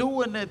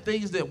doing the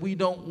things that we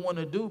don't want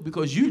to do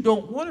because you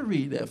don't want to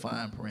read that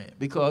fine print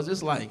because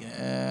it's like,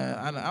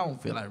 I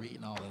don't feel like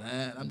reading all of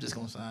that. I'm just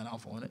going to sign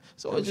off on it.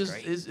 So it's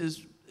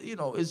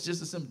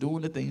just a simple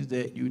doing the things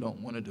that you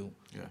don't want to do.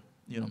 Yeah.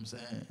 You know what I'm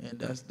saying? And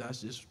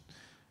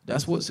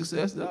that's what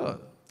success does.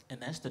 And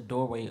that's the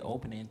doorway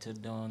opening to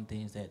doing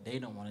things that they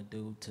don't want to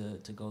do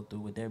to go through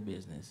with their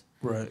business.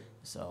 Right.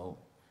 So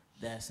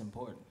that's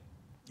important.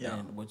 Yeah.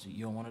 And what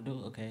you don't want to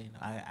do, okay?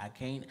 I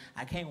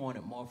can't want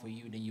it more for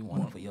you than you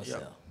want it for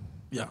yourself.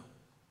 Yeah.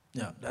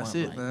 Yeah. That's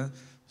it, man.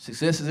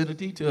 Success is in the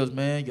details,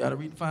 man. You gotta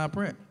read the fine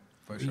print.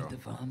 For sure.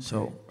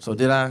 So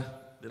did I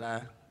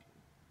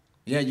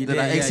Yeah, you did did.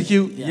 I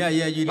execute? Yeah,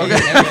 you did. Okay.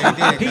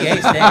 Yeah, you did. He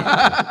aced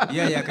that.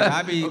 Yeah,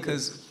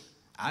 cause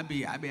I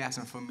be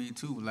asking for me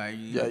too. Like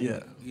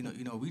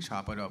we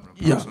chop it up on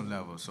a personal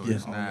level. So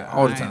it's not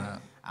all the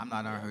time. I'm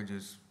not on her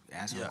just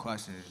asking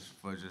questions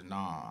for just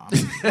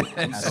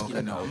I'm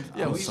soaking up.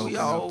 I'm soaking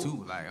up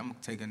too. Like I'm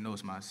taking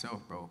notes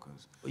myself, bro.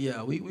 Cause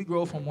we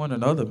grow from one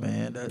another,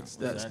 man. That's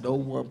no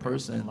one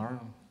person.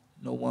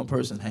 No one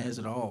person has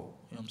it all.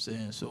 You know what I'm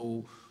saying?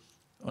 So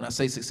when I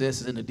say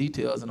success is in the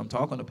details, and I'm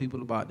talking to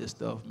people about this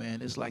stuff,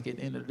 man, it's like at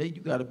the end of the day,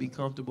 you got to be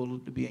comfortable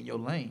to be in your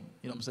lane.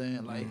 You know what I'm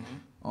saying? Like,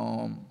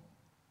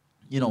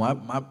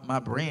 my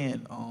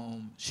brand,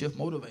 Shift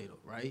Motivator,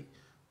 right?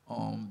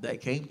 That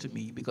came to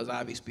me because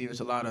I've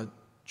experienced a lot of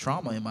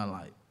trauma in my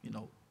life,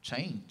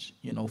 change,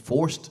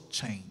 forced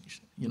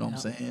change, what I'm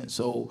saying?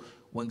 So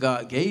when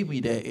God gave me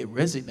that, it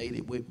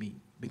resonated with me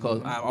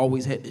because I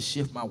always had to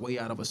shift my way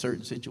out of a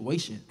certain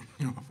situation.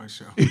 For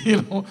sure.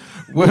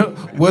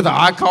 Whether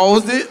I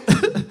caused it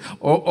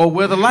or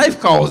whether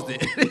life caused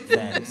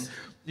it.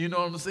 You know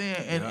what I'm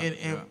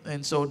saying?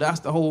 And so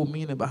that's the whole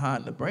meaning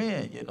behind the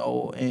brand,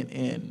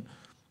 and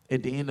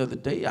at the end of the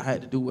day, I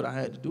had to do what I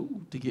had to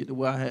do to get to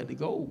where I had to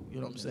go, you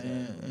know what I'm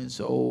saying? And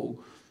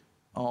so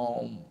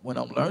when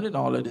I'm learning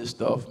all of this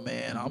stuff,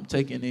 man, I'm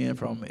taking in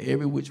from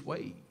every which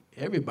way,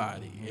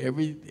 everybody,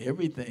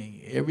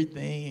 everything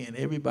and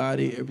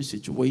everybody, every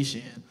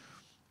situation,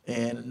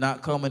 and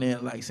not coming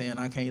in like saying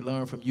I can't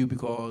learn from you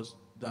because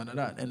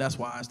da-da-da. And that's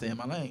why I stay in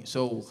my lane.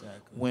 So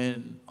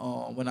when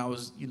I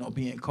was,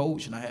 being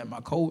coached and I had my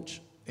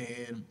coach,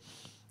 and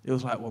it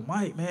was like, well,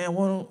 Mike, man,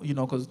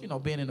 because,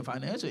 being in the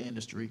financial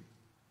industry,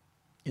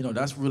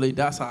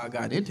 that's how I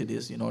got into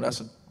this.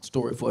 That's a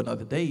story for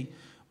another day.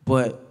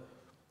 But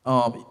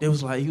it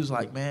was like, he was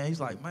like, man,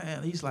 I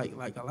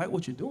like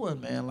what you're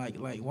doing, man. Like,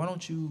 why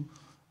don't you,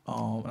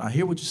 I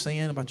hear what you're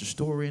saying about your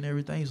story and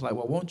everything. He's like,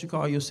 well, why don't you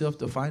call yourself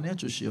the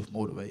Financial Shift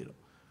Motivator?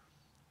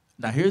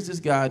 Now, here's this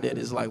guy that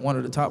is like one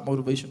of the top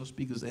motivational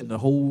speakers in the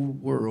whole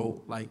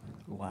world. Like,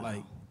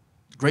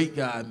 great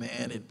guy,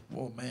 man. And,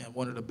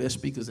 one of the best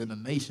speakers in the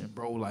nation,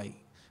 bro. Like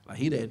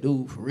he that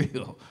dude for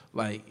real.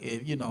 Like,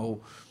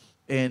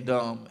 and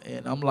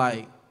I'm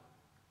like,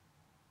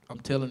 I'm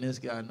telling this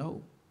guy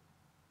no.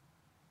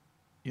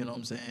 You know what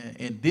I'm saying?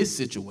 In this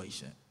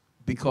situation,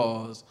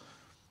 because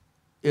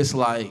it's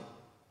like,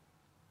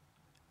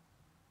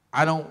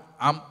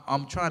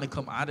 I'm trying to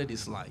come out of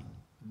this light.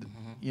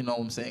 You know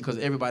what I'm saying? Because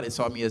everybody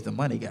saw me as the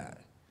money guy.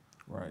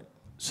 Right.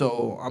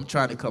 So I'm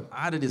trying to come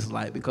out of this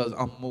light because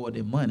I'm more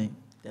than money.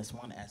 That's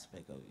one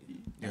aspect of you.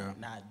 Yeah.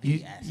 Not the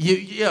You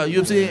aspect. know what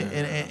I'm saying?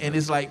 And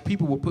it's like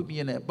people will put me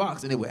in that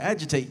box and it would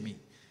agitate me.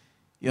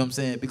 You know what I'm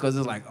saying? Because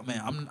it's like,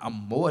 man, I'm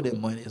more than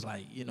money. It's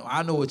like, you know,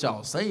 I know what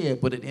y'all saying,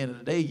 but at the end of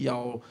the day,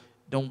 y'all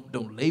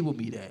don't label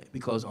me that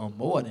because I'm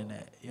more than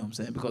that. You know what I'm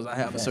saying? Because I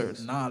have a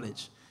certain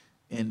knowledge.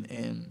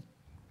 And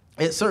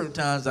at certain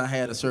times I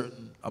had a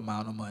certain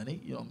amount of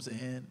money, you know what I'm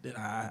saying, that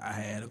I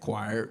had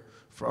acquired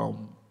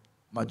from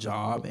my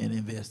job and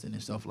investing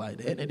and stuff like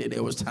that. And then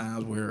there was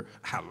times where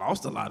I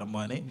lost a lot of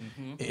money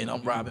and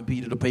I'm robbing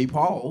Peter to pay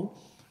Paul,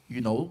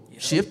 you know,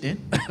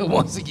 shifting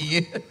once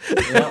again.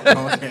 You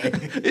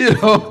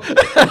know.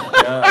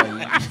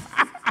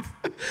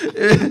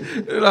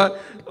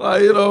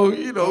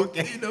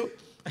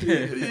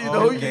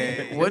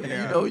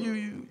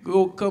 You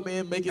go come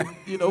in making,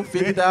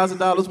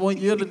 $50,000 one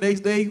year, the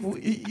next day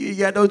you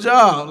got no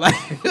job. Like,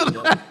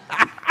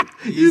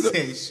 you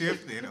say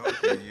shifted.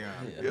 Okay,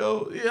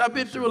 yeah. I've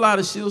been through a lot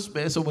of shifts,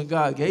 man. So when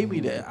God gave me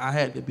that, I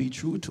had to be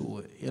true to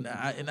it, and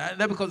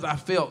that because I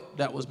felt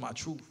that was my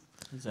truth.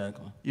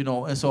 Exactly.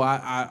 And so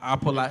I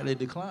politely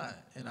declined,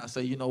 and I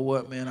say, you know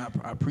what, man, I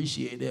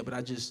appreciate that,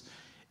 but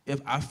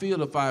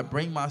if I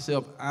bring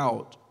myself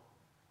out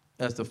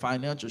as the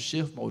financial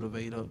shift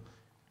motivator,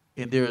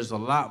 and there is a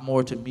lot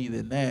more to me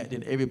than that,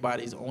 then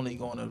everybody's only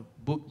going to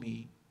book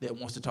me that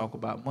wants to talk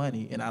about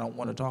money, and I don't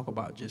want to talk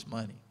about just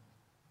money.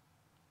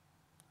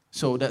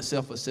 So that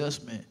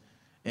self-assessment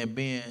and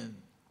being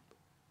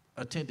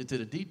attentive to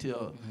the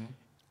detail,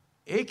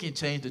 it can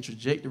change the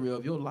trajectory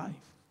of your life.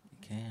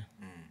 It can.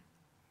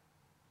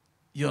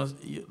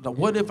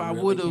 What if I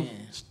really would have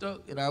can.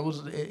 stuck and I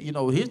was,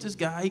 here's this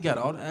guy, he got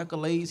all the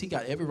accolades, he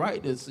got every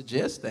right to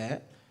suggest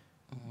that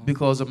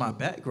because of my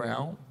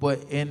background,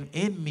 but in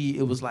me,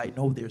 it was like,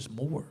 no, there's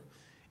more.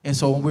 And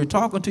so when we're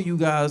talking to you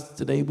guys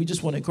today, we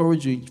just want to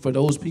encourage you, for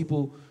those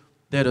people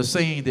that are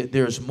saying that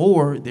there's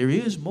more, there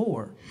is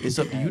more. It's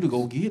up to you to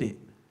go get it.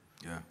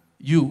 Yeah.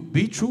 You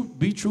be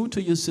true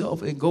to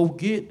yourself and go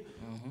get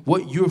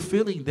what you're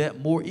feeling that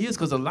more is,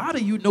 because a lot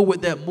of you know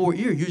what that more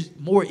is.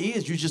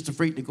 You're just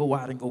afraid to go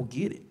out and go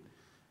get it.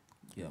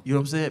 Yeah. You know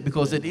what I'm saying?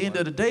 Because at the end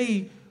of the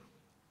day,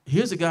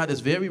 here's a guy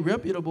that's very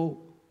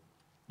reputable,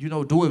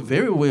 doing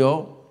very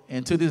well,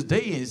 and to this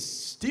day is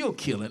still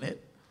killing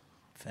it.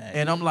 Fact.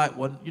 And I'm like,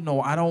 well,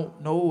 I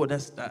don't know.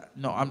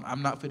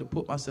 I'm not fit to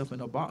put myself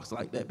in a box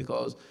like that,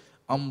 because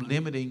I'm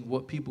limiting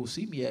what people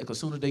see me at. Because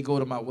as soon as they go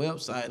to my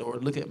website or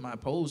look at my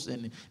posts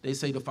and they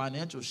say the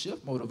financial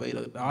shift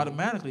motivator,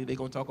 automatically they're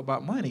going to talk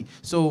about money.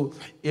 So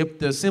if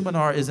the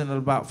seminar isn't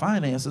about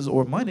finances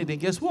or money, then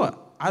guess what?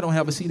 I don't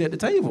have a seat at the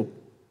table.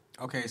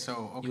 You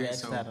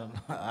asked that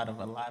out of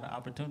a lot of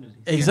opportunities.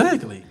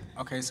 Exactly.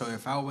 Okay, so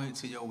if I went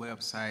to your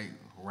website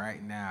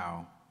right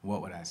now,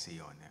 what would I see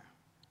on there?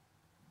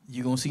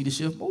 You're going to see the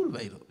shift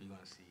motivator. You're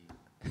going to see.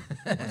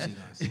 What you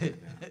gonna see right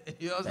now?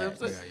 You know what I'm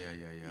saying?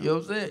 Yeah. You know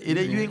what I'm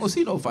saying? You ain't gonna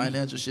see no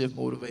financial shift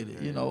motivated.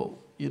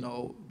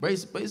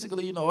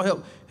 Basically,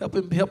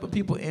 helping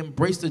people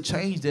embrace the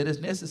change that is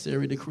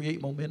necessary to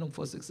create momentum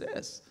for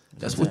success.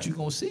 That's what you're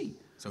gonna see.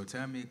 So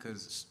tell me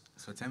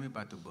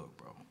about the book,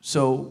 bro.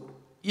 So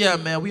yeah,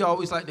 man, we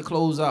always like to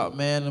close out,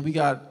 man, and we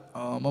got.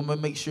 I'm gonna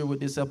make sure with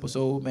this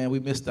episode, man, we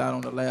missed out on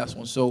the last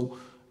one. So,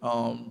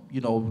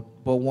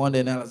 but Wanda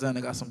and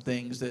Alexander got some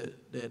things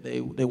that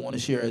they want to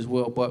share as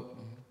well, but.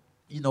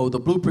 The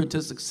Blueprint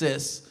to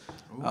Success,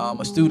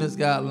 a student's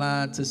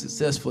guideline to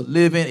successful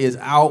living is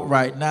out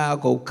right now.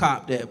 Go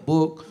cop that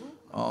book.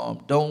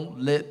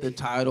 Don't let the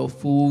title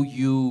fool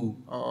you.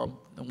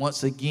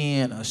 Once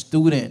again, a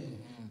student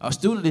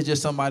is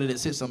just somebody that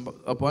sits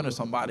up under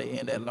somebody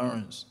and that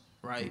learns,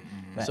 right?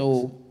 Right.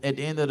 So at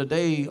the end of the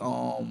day,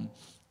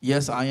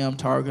 yes, I am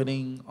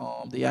targeting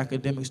the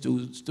academic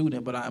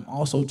student, but I'm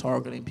also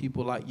targeting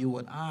people like you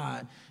and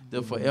I,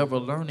 the forever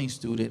learning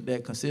student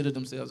that consider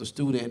themselves a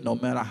student no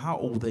matter how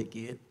old they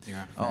get.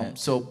 Yeah.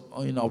 So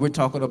we're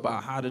talking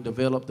about how to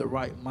develop the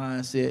right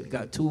mindset.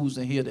 Got tools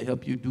in here to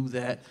help you do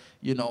that.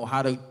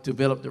 How to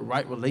develop the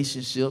right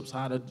relationships,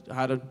 how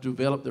to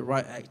develop the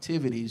right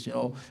activities,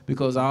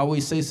 because I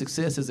always say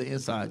success is an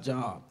inside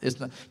job. It's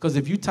not, because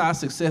if you tie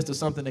success to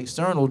something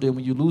external, then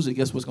when you lose it,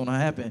 guess what's going to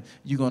happen?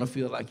 You're going to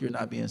feel like you're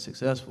not being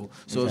successful.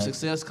 So if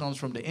success comes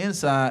from the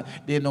inside,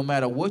 then no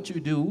matter what you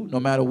do, no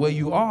matter where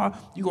you are,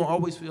 you're going to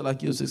always feel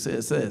like you're a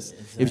success.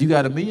 Exactly. If you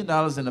got $1 million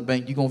in the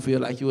bank, you're going to feel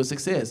like you're a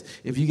success.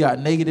 If you got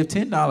negative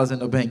 $10 in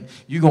the bank,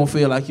 you're going to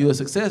feel like you're a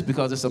success,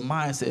 because it's a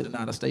mindset and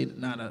not a state,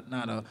 not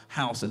a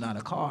house and not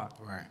a car.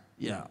 Right.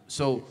 Yeah.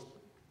 So,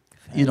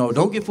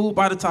 don't get fooled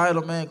by the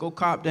title, man. Go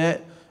cop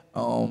that.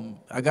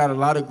 I got a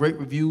lot of great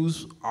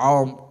reviews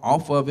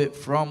off of it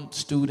from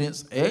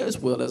students as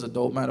well as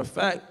adults. Matter of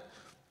fact,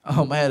 I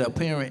had a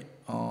parent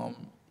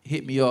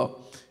hit me up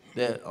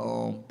that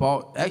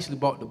bought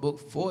the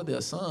book for their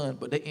son,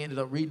 but they ended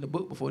up reading the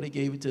book before they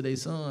gave it to their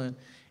son.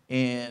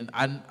 And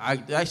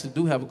I actually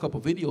do have a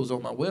couple videos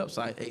on my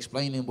website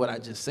explaining what I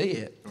just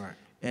said. Right.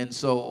 And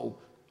so,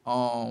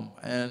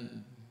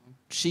 and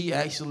she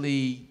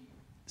actually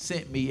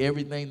sent me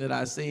everything that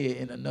I said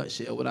in a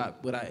nutshell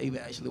without even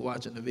actually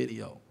watching the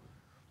video.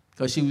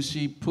 because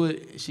she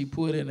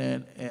put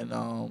in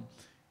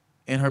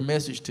her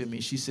message to me,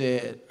 she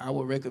said, I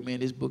would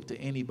recommend this book to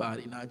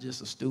anybody, not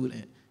just a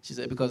student. She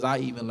said, because I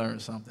even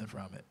learned something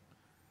from it.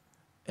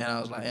 And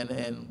I was like,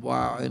 and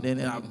wow. And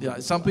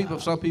then some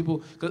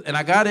people, and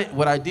I got it.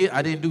 What I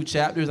didn't do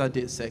chapters, I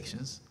did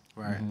sections.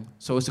 Right.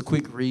 So it's a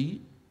quick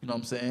read. You know what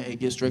I'm saying? It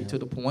gets straight to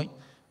the point.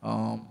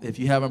 If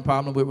you're having a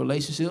problem with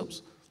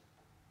relationships,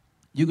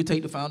 you can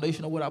take the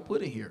foundation of what I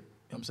put in here. You know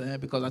what I'm saying?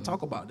 Because I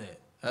talk about that.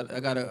 I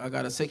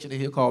got a section in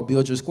here called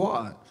Build Your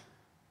Squad.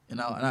 And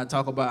I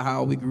talk about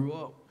how we grew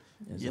up.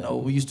 Exactly. You know,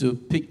 we used to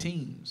pick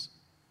teams,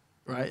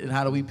 right? And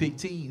how do we pick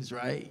teams,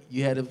 right?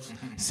 You had a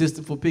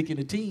system for picking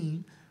a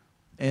team,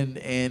 and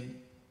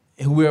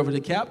whoever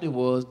the captain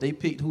was, they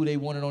picked who they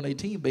wanted on their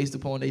team based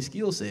upon their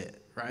skill set,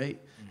 right?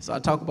 So I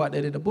talk about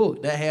that in the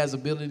book. That has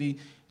ability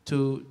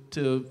to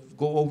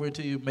go over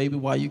to you maybe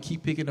why you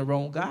keep picking the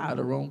wrong guy or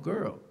the wrong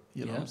girl.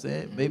 You know what I'm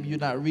saying? Maybe you're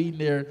not reading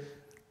their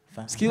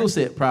skill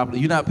set properly.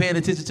 You're not paying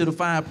attention to the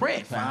fine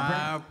print.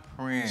 Fine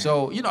print.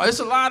 So, you know, it's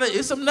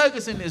some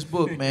nuggets in this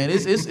book, man.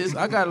 It's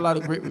I got a lot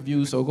of great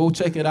reviews, so go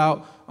check it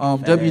out.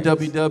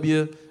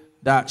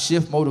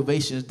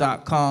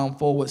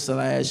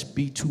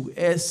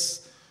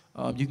 www.shiftmotivations.com/B2S.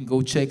 You can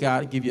go check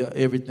out, give you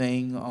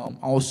everything.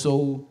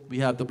 Also, we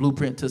have the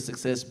Blueprint to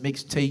Success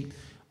mixtape.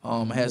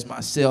 Has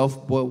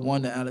myself, Boy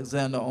Wonder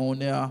Alexander on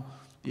there.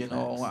 You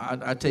know,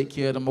 I take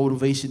care of the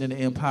motivation and the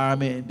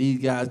empowerment, and these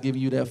guys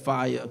giving you that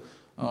fire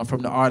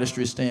from the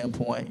artistry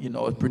standpoint. You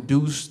know, it's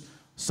produced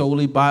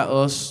solely by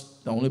us.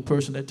 The only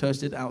person that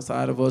touched it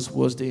outside of us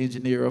was the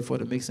engineer for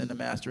the mix and the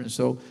mastering.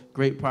 So,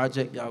 great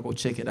project. Y'all go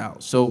check it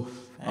out. So,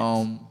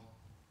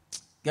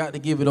 got to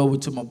give it over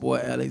to my boy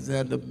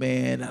Alexander,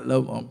 man. I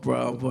love him,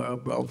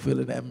 bro. I'm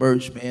feeling that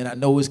merch, man. I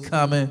know it's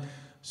coming.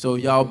 So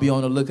y'all be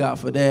on the lookout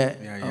for that.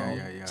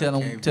 Yeah. Tell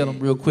them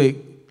real quick.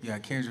 Yeah,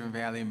 Kendrick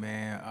Valley,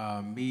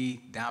 man.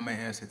 Me, Diamond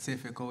Air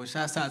Certificate.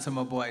 Shouts out to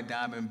my boy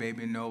Diamond,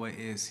 baby Noah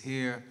is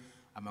here.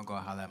 I'm gonna go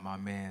holler at my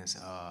man's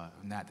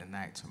not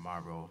tonight,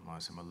 tomorrow. My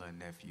little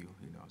nephew,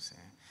 you know what I'm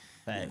saying?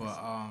 Thanks. But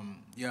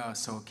yeah,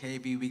 so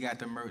KB, we got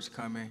the merch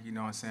coming, you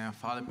know what I'm saying?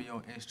 Follow me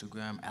on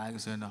Instagram,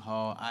 Alexander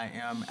Hall. I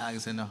am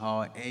Alexander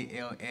Hall,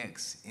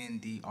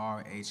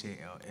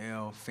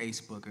 ALXNDRHALL.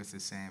 Facebook is the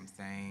same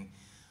thing.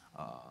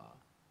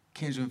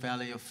 Kendrick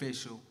Valley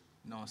Official,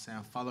 you know what I'm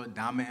saying? Follow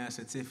Diamond Air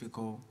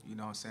Certificate, you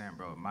know what I'm saying,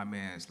 bro? My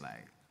man's, and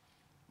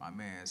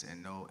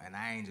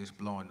I ain't just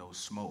blowing no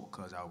smoke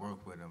because I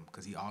work with him,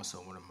 because he also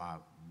one of my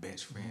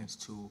best friends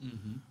too.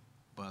 Mm-hmm.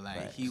 But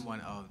Facts. he is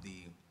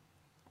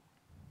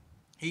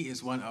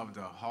one of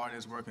the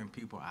hardest working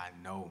people I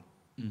know.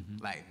 Mm-hmm.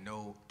 Like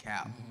no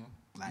cap,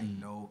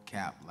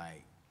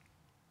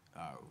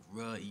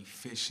 real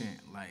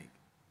efficient, like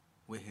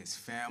with his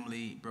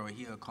family, bro.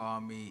 He'll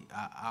call me.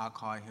 I'll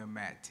call him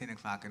at 10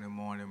 o'clock in the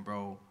morning,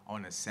 bro,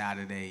 on a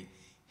Saturday.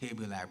 He'll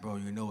be like, bro,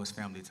 you know it's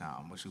family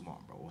time. What you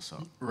want, bro? What's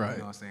up? Right. You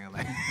know what I'm saying?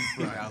 Like,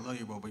 I love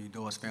you, bro, but you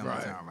know it's family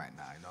time right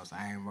now. You know, so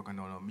I ain't working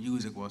on no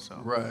music. What's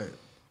up? Right.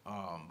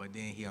 But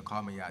then he'll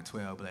call me at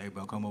 12, but like, hey,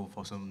 bro, come over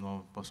for some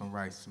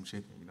rice, some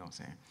chicken. You know what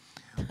I'm saying?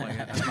 But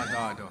yeah, that's my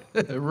dog,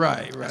 though.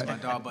 Right. That's my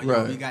dog. But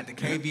yo, we got the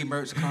KB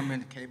merch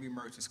coming. The KB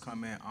merch is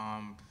coming.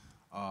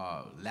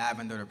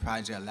 Lavender, the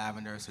project.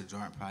 Lavender is a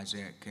joint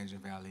project.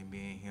 Kendrick Valley,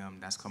 me and him.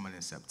 That's coming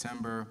in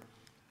September.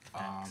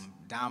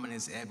 Diamond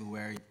is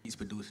everywhere. He's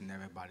producing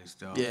everybody's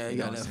stuff. Yeah, he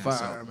got that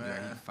fire, man.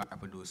 Yeah, he's a fire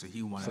producer.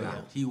 He's one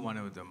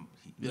of them.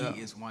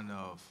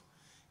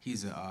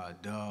 He's a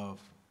Dove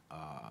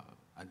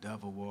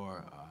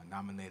Award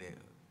nominated,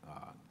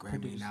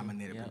 Grammy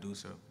nominated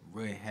producer.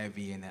 Real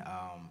heavy in the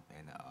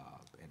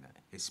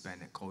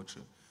Hispanic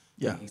culture.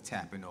 Yeah, he's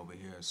tapping over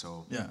here.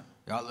 So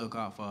y'all look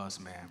out for us,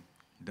 man.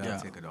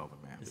 Dove, take it over,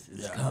 man.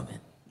 It's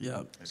coming.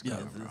 Yeah, it's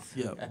coming, bro.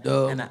 Yeah,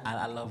 and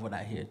I love what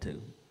I hear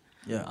too.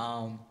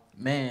 Yeah.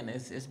 Man,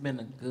 it's been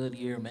a good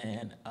year,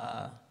 man.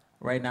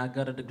 Right now,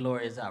 Gutter the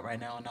Glory is out right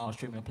now on all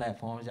streaming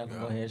platforms. Y'all can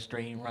go ahead,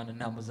 stream, run the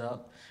numbers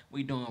up.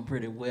 We doing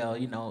pretty well,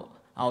 you know.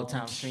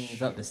 All-time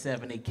streams up to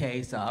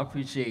 70K, so I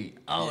appreciate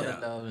all the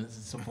love and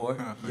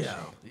support.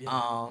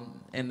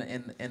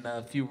 And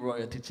a few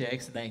royalty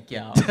checks, thank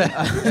y'all.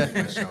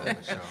 For sure.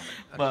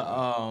 But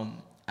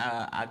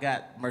I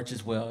got merch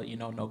as well, you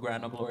know, No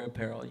Grind No Glory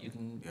apparel. You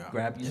can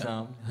grab you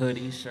some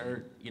hoodie,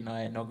 shirt, you know,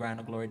 at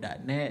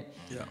nogrindnoglory.net.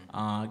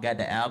 Got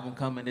the album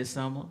coming this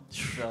summer,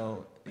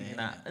 so you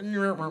know,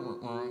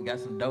 got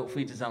some dope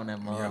features on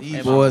that mug.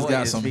 These boys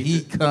got some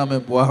heat coming,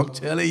 boy. I'm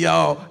telling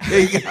y'all,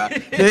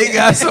 they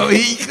got some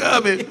heat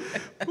coming.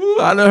 Woo,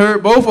 I done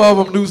heard both of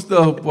them do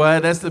stuff, boy.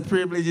 That's the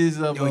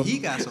privileges of. Yo, he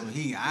got some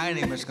heat. I ain't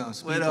even much gonna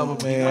speak Whatever,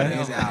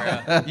 man.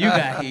 You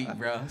got heat,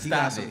 bro.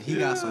 Stop it. He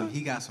got some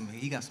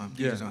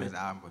features on his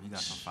album, but he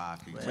got some fire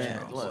features.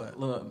 Man,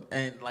 look,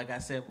 and like I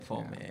said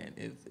before, man,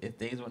 if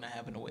things wouldn't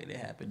happen the way they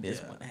happened, this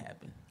wouldn't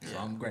happen. So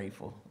I'm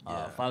grateful.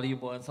 Follow your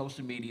boy on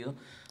social media.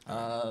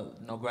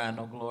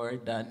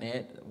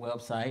 NoGrindNoGlory.net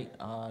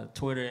website,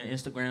 Twitter and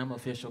Instagram,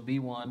 official B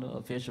Wonder,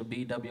 official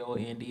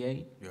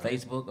BWONDA,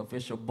 Facebook,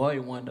 official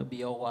Boy Wonder,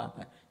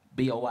 BOYWONDA,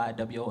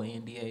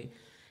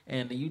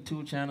 And the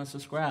YouTube channel,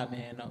 subscribe,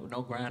 man.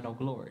 No grind, no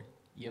glory.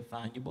 You'll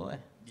find your boy.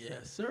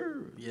 Yes,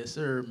 sir. Yes,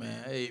 sir,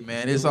 man. Hey,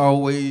 man, it's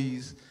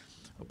always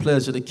a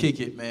pleasure to kick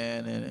it,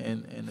 man,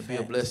 and to be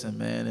a blessing,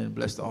 man, and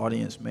bless the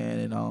audience, man.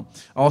 And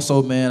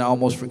also, man, I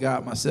almost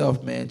forgot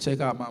myself, man. Check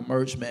out my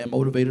merch, man,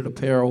 Motivated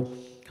Apparel.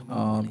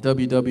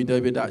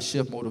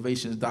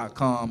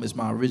 www.shiftmotivations.com is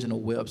my original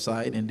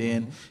website. And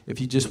then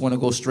if you just want to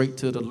go straight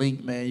to the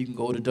link, man, you can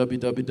go to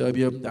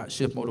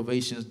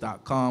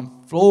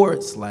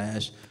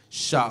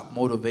www.shiftmotivations.com/shop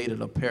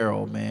motivated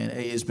apparel, man.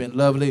 Hey, it's been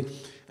lovely.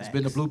 It's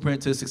been the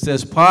Blueprint to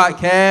Success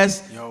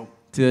podcast. Yo.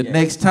 Till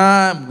next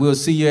time, we'll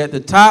see you at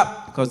the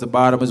top because the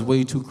bottom is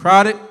way too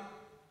crowded.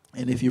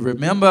 And if you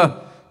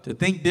remember to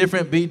think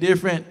different, be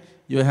different,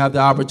 you'll have the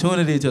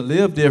opportunity to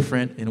live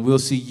different, and we'll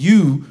see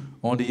you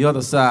on the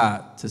other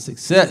side to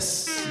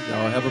success.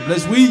 Y'all have a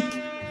blessed week.